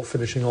for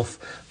finishing off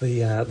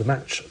the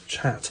match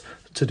chat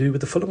to do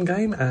with the Fulham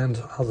game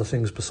and other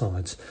things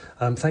besides.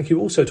 Thank you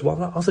also to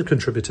our other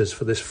contributors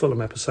for this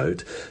Fulham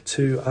episode,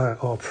 to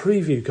our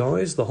preview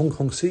guys, the Hong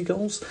Kong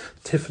Seagulls,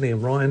 Tiffany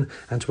and Ryan,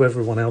 and to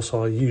everyone else,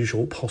 our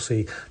usual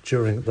posse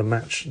during the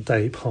match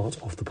day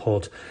part of the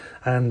pod.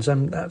 And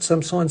that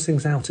signs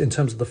things out in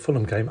terms of the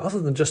Fulham game, other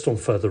than just on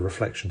further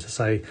reflection to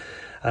say,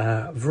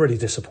 really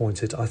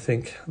disappointed. I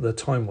think the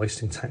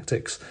time-wasting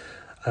tactics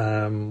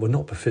were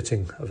not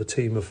befitting of a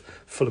team of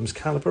Fulham's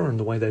calibre and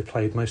the way they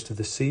played most of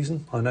this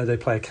season. I know they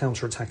play a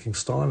counter-attacking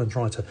style and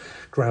try to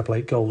grab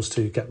late goals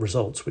to get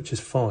results, which is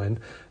fine.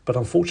 But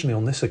unfortunately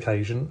on this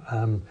occasion,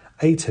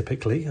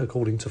 atypically,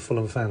 according to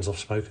Fulham fans I've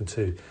spoken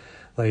to,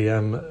 they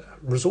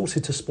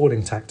resorted to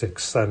spoiling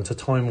tactics and to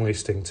time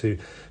wasting, to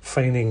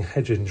feigning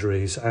hedge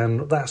injuries,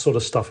 and that sort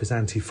of stuff is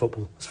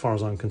anti-football as far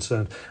as I'm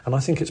concerned. And I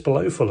think it's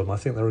below Fulham. I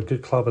think they're a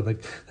good club and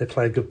they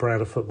play a good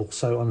brand of football,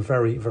 so I'm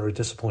very, very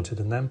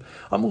disappointed in them.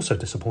 I'm also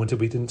disappointed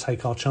we didn't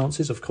take our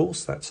chances, of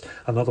course. That's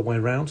another way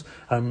round.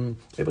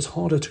 It was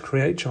harder to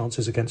create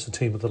chances against a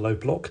team with a low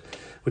block,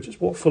 which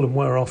is what Fulham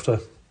were after,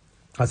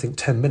 I think,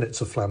 10 minutes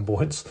of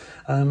flamboyance.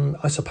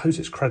 I suppose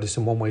it's credit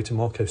in one way to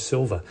Marco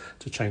Silva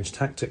to change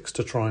tactics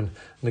to try and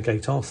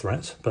negate our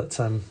threat, but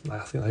I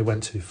think they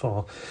went too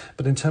far.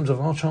 But in terms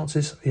of our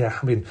chances,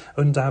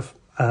 Undav,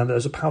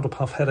 there's a powder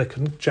puff header,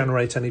 couldn't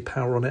generate any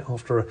power on it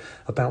after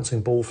a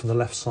bouncing ball from the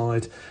left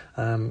side.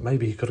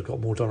 Maybe he could have got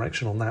more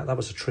direction on that. That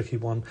was a tricky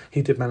one.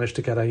 He did manage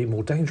to get a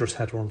more dangerous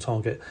header on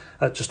target,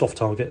 just off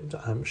target,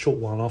 short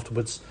while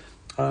afterwards.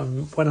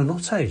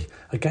 Buonanotte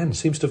again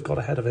seems to have got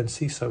ahead of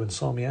Enciso and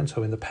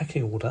Sarmiento in the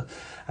pecking order,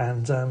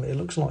 and it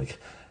looks like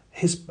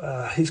he's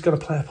going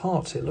to play a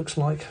part. It looks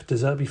like De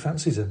Zerbi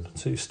fancies him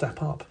to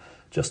step up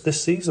just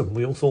this season.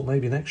 We all thought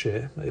maybe next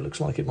year. It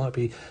looks like it might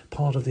be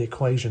part of the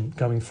equation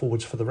going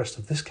forwards for the rest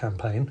of this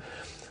campaign,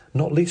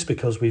 not least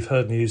because we've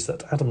heard news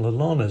that Adam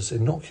Lallana's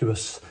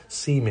innocuous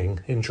seeming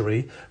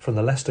injury from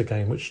the Leicester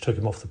game, which took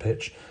him off the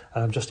pitch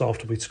just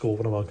after we'd scored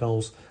one of our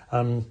goals,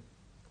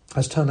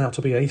 has turned out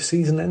to be a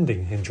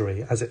season-ending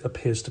injury, as it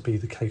appears to be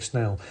the case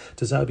now.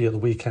 De Zerbi at the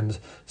weekend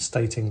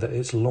stating that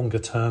it's longer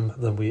term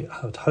than we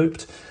had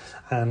hoped,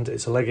 and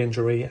it's a leg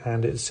injury,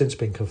 and it's since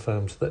been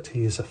confirmed that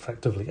he is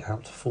effectively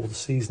out for the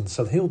season.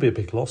 So he'll be a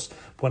big loss.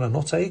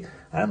 Buonanotte,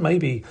 and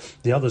maybe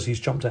the others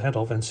he's jumped ahead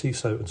of,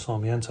 Enciso and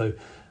Sarmiento,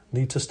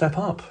 need to step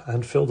up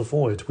and fill the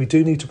void. We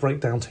do need to break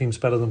down teams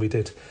better than we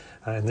did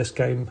in this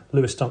game.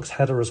 Lewis Dunk's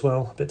header as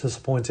well, a bit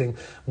disappointing.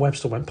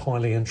 Webster went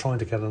piling in, trying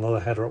to get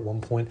another header at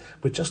one point.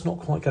 We're just not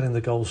quite getting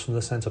the goals from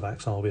the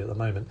centre-backs, are we, at the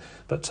moment?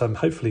 But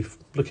hopefully,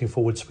 looking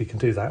forwards, we can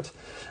do that.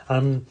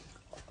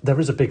 There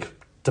is a big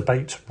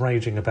debate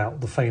raging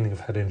about the feigning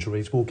of head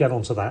injuries. We'll get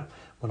onto that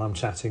when I'm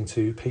chatting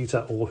to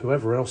Peter or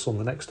whoever else on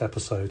the next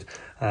episode,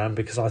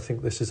 because I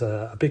think this is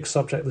a big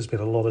subject. There's been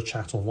a lot of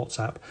chat on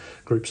WhatsApp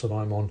groups that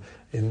I'm on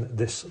in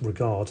this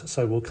regard,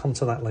 so we'll come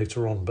to that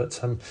later on.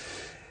 But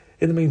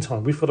in the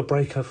meantime, we've got a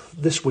break of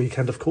this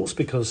weekend, of course,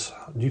 because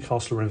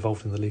Newcastle are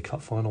involved in the League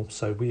Cup final,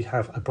 so we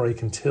have a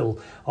break until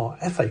our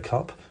FA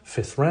Cup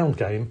 5th round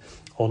game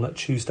on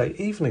Tuesday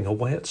evening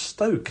away at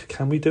Stoke.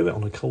 Can we do it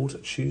on a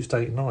cold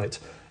Tuesday night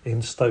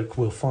in Stoke?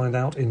 We'll find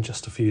out in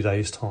just a few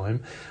days'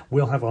 time.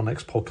 We'll have our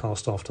next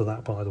podcast after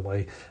that, by the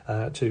way,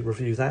 to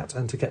review that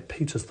and to get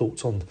Peter's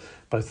thoughts on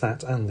both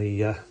that and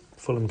the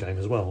Fulham game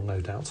as well, no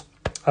doubt.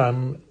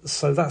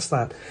 So that's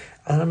that.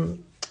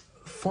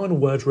 Final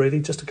word, really,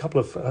 just a couple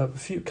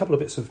of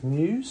bits of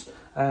news,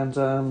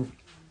 and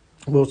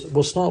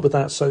we'll start with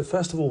that. So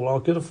first of all, our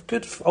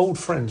good old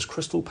friends,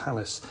 Crystal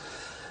Palace.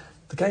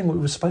 The game we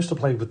were supposed to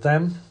play with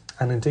them,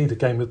 and indeed a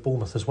game with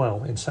Bournemouth as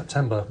well, in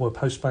September, were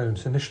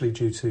postponed initially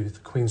due to the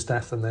Queen's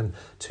death and then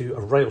to a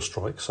rail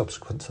strike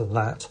subsequent to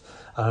that.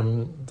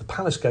 The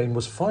Palace game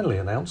was finally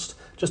announced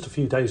just a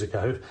few days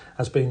ago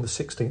as being the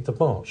 16th of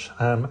March,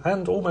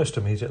 and almost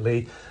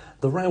immediately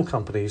the rail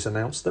companies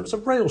announced there was a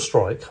rail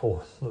strike,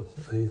 or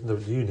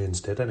the unions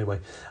did anyway,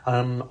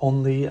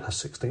 on the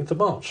 16th of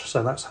March.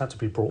 So that's had to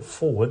be brought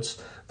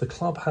forwards. The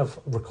club have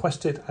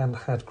requested and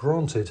had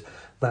granted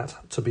that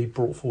to be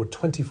brought forward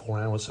 24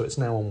 hours, so it's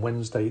now on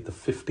Wednesday the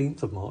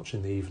 15th of March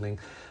in the evening.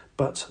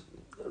 But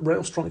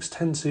rail strikes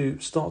tend to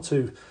start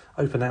to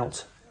open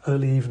out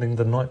early evening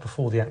the night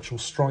before the actual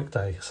strike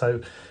day.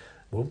 So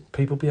will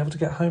people be able to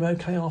get home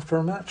okay after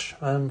a match,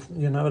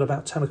 at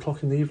about 10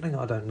 o'clock in the evening?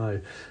 I don't know.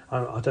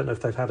 I don't know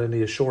if they've had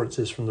any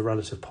assurances from the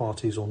relative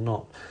parties or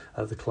not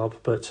at the club,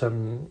 but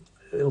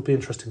it'll be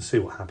interesting to see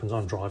what happens.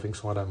 I'm driving,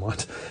 so I don't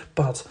mind.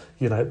 But,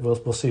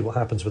 we'll see what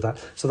happens with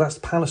that. So that's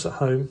Palace at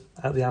home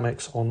at the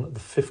Amex on the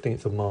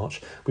 15th of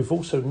March. We've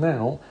also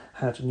now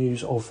had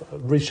news of a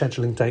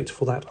rescheduling date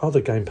for that other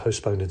game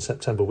postponed in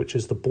September, which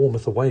is the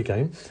Bournemouth away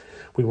game.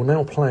 We will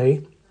now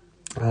play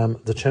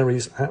the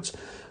Cherries at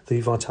the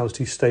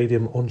Vitality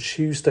Stadium on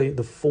Tuesday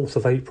the 4th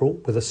of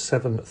April with a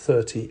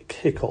 7:30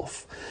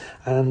 kickoff.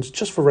 And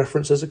just for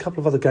reference, there's a couple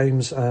of other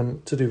games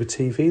to do with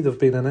TV that have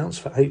been announced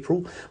for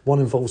April. One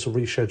involves a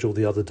reschedule,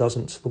 the other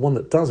doesn't. The one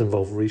that does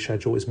involve a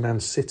reschedule is Man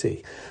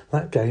City.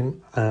 That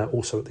game,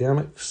 also at the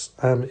Amex,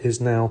 is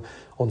now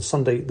on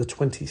Sunday the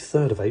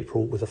 23rd of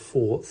April with a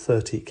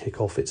 4:30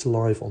 kickoff. It's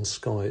live on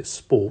Sky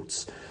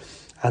Sports.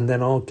 And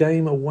then our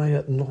game away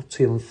at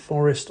Nottingham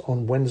Forest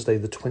on Wednesday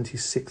the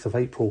 26th of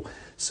April,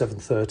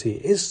 7:30,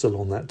 is still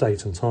on that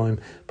date and time,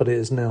 but it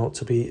is now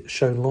to be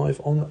shown live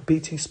on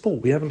BT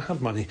Sport. We haven't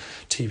had many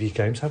TV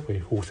games, have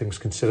we, all things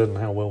considered, and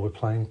how well we're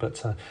playing,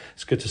 but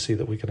it's good to see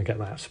that we're going to get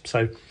that.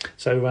 So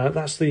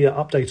that's the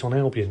update on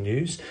Albion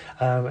news.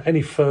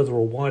 Any further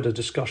or wider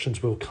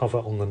discussions we'll cover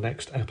on the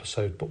next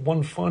episode, but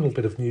one final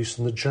bit of news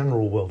from the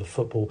general world of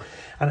football,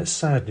 and it's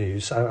sad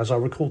news. As I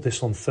record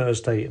this on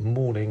Thursday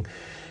morning,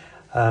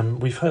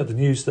 we've heard the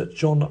news that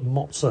John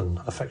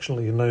Motson,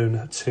 affectionately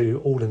known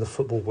to all in the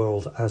football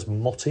world as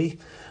Motty,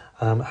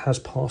 has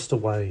passed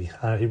away.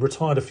 He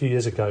retired a few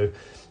years ago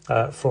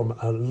from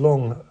a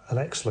long and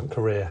excellent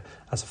career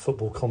as a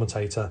football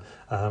commentator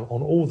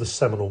on all the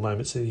seminal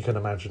moments that you can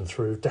imagine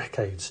through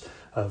decades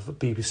of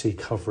BBC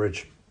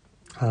coverage.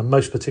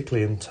 Most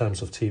particularly in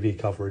terms of TV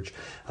coverage.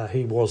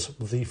 He was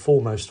the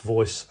foremost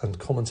voice and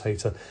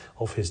commentator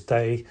of his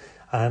day,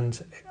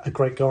 and a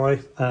great guy,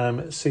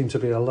 seemed to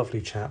be a lovely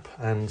chap,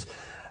 and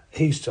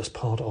he's just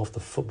part of the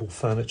football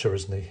furniture,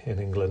 isn't he, in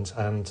England?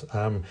 And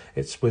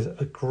it's with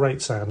a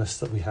great sadness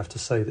that we have to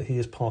say that he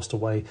has passed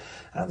away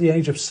at the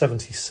age of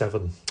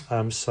 77.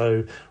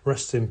 So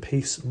rest in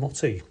peace,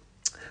 Motty.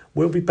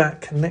 We'll be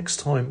back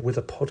next time with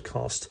a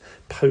podcast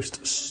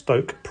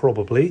post-Stoke,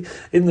 probably.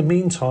 In the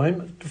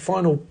meantime,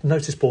 final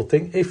notice board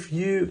thing, if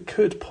you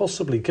could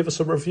possibly give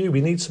us a review.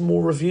 We need some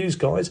more reviews,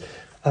 guys.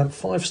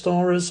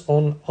 5-starers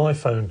on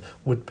iPhone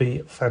would be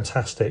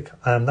fantastic.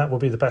 That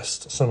would be the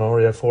best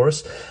scenario for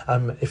us.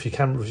 If you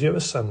can review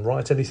us and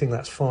write anything,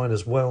 that's fine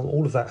as well.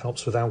 All of that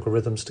helps with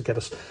algorithms to get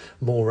us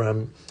more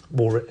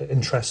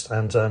interest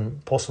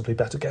and possibly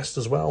better guests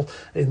as well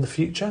in the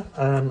future.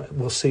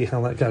 We'll see how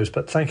that goes.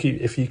 But thank you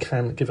if you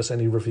can give us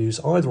any reviews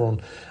either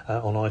on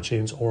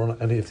iTunes or on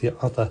any of the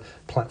other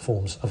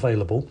platforms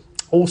available.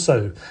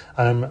 Also,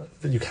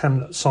 you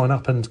can sign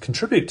up and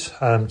contribute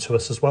to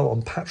us as well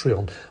on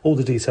Patreon. All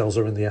the details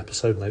are in the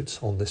episode notes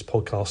on this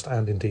podcast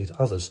and indeed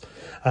others.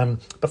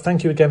 But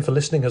thank you again for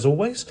listening as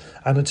always.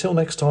 And until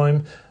next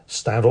time,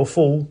 stand or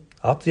fall,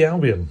 up the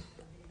Albion.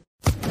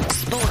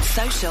 Sports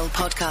Social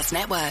Podcast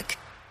Network.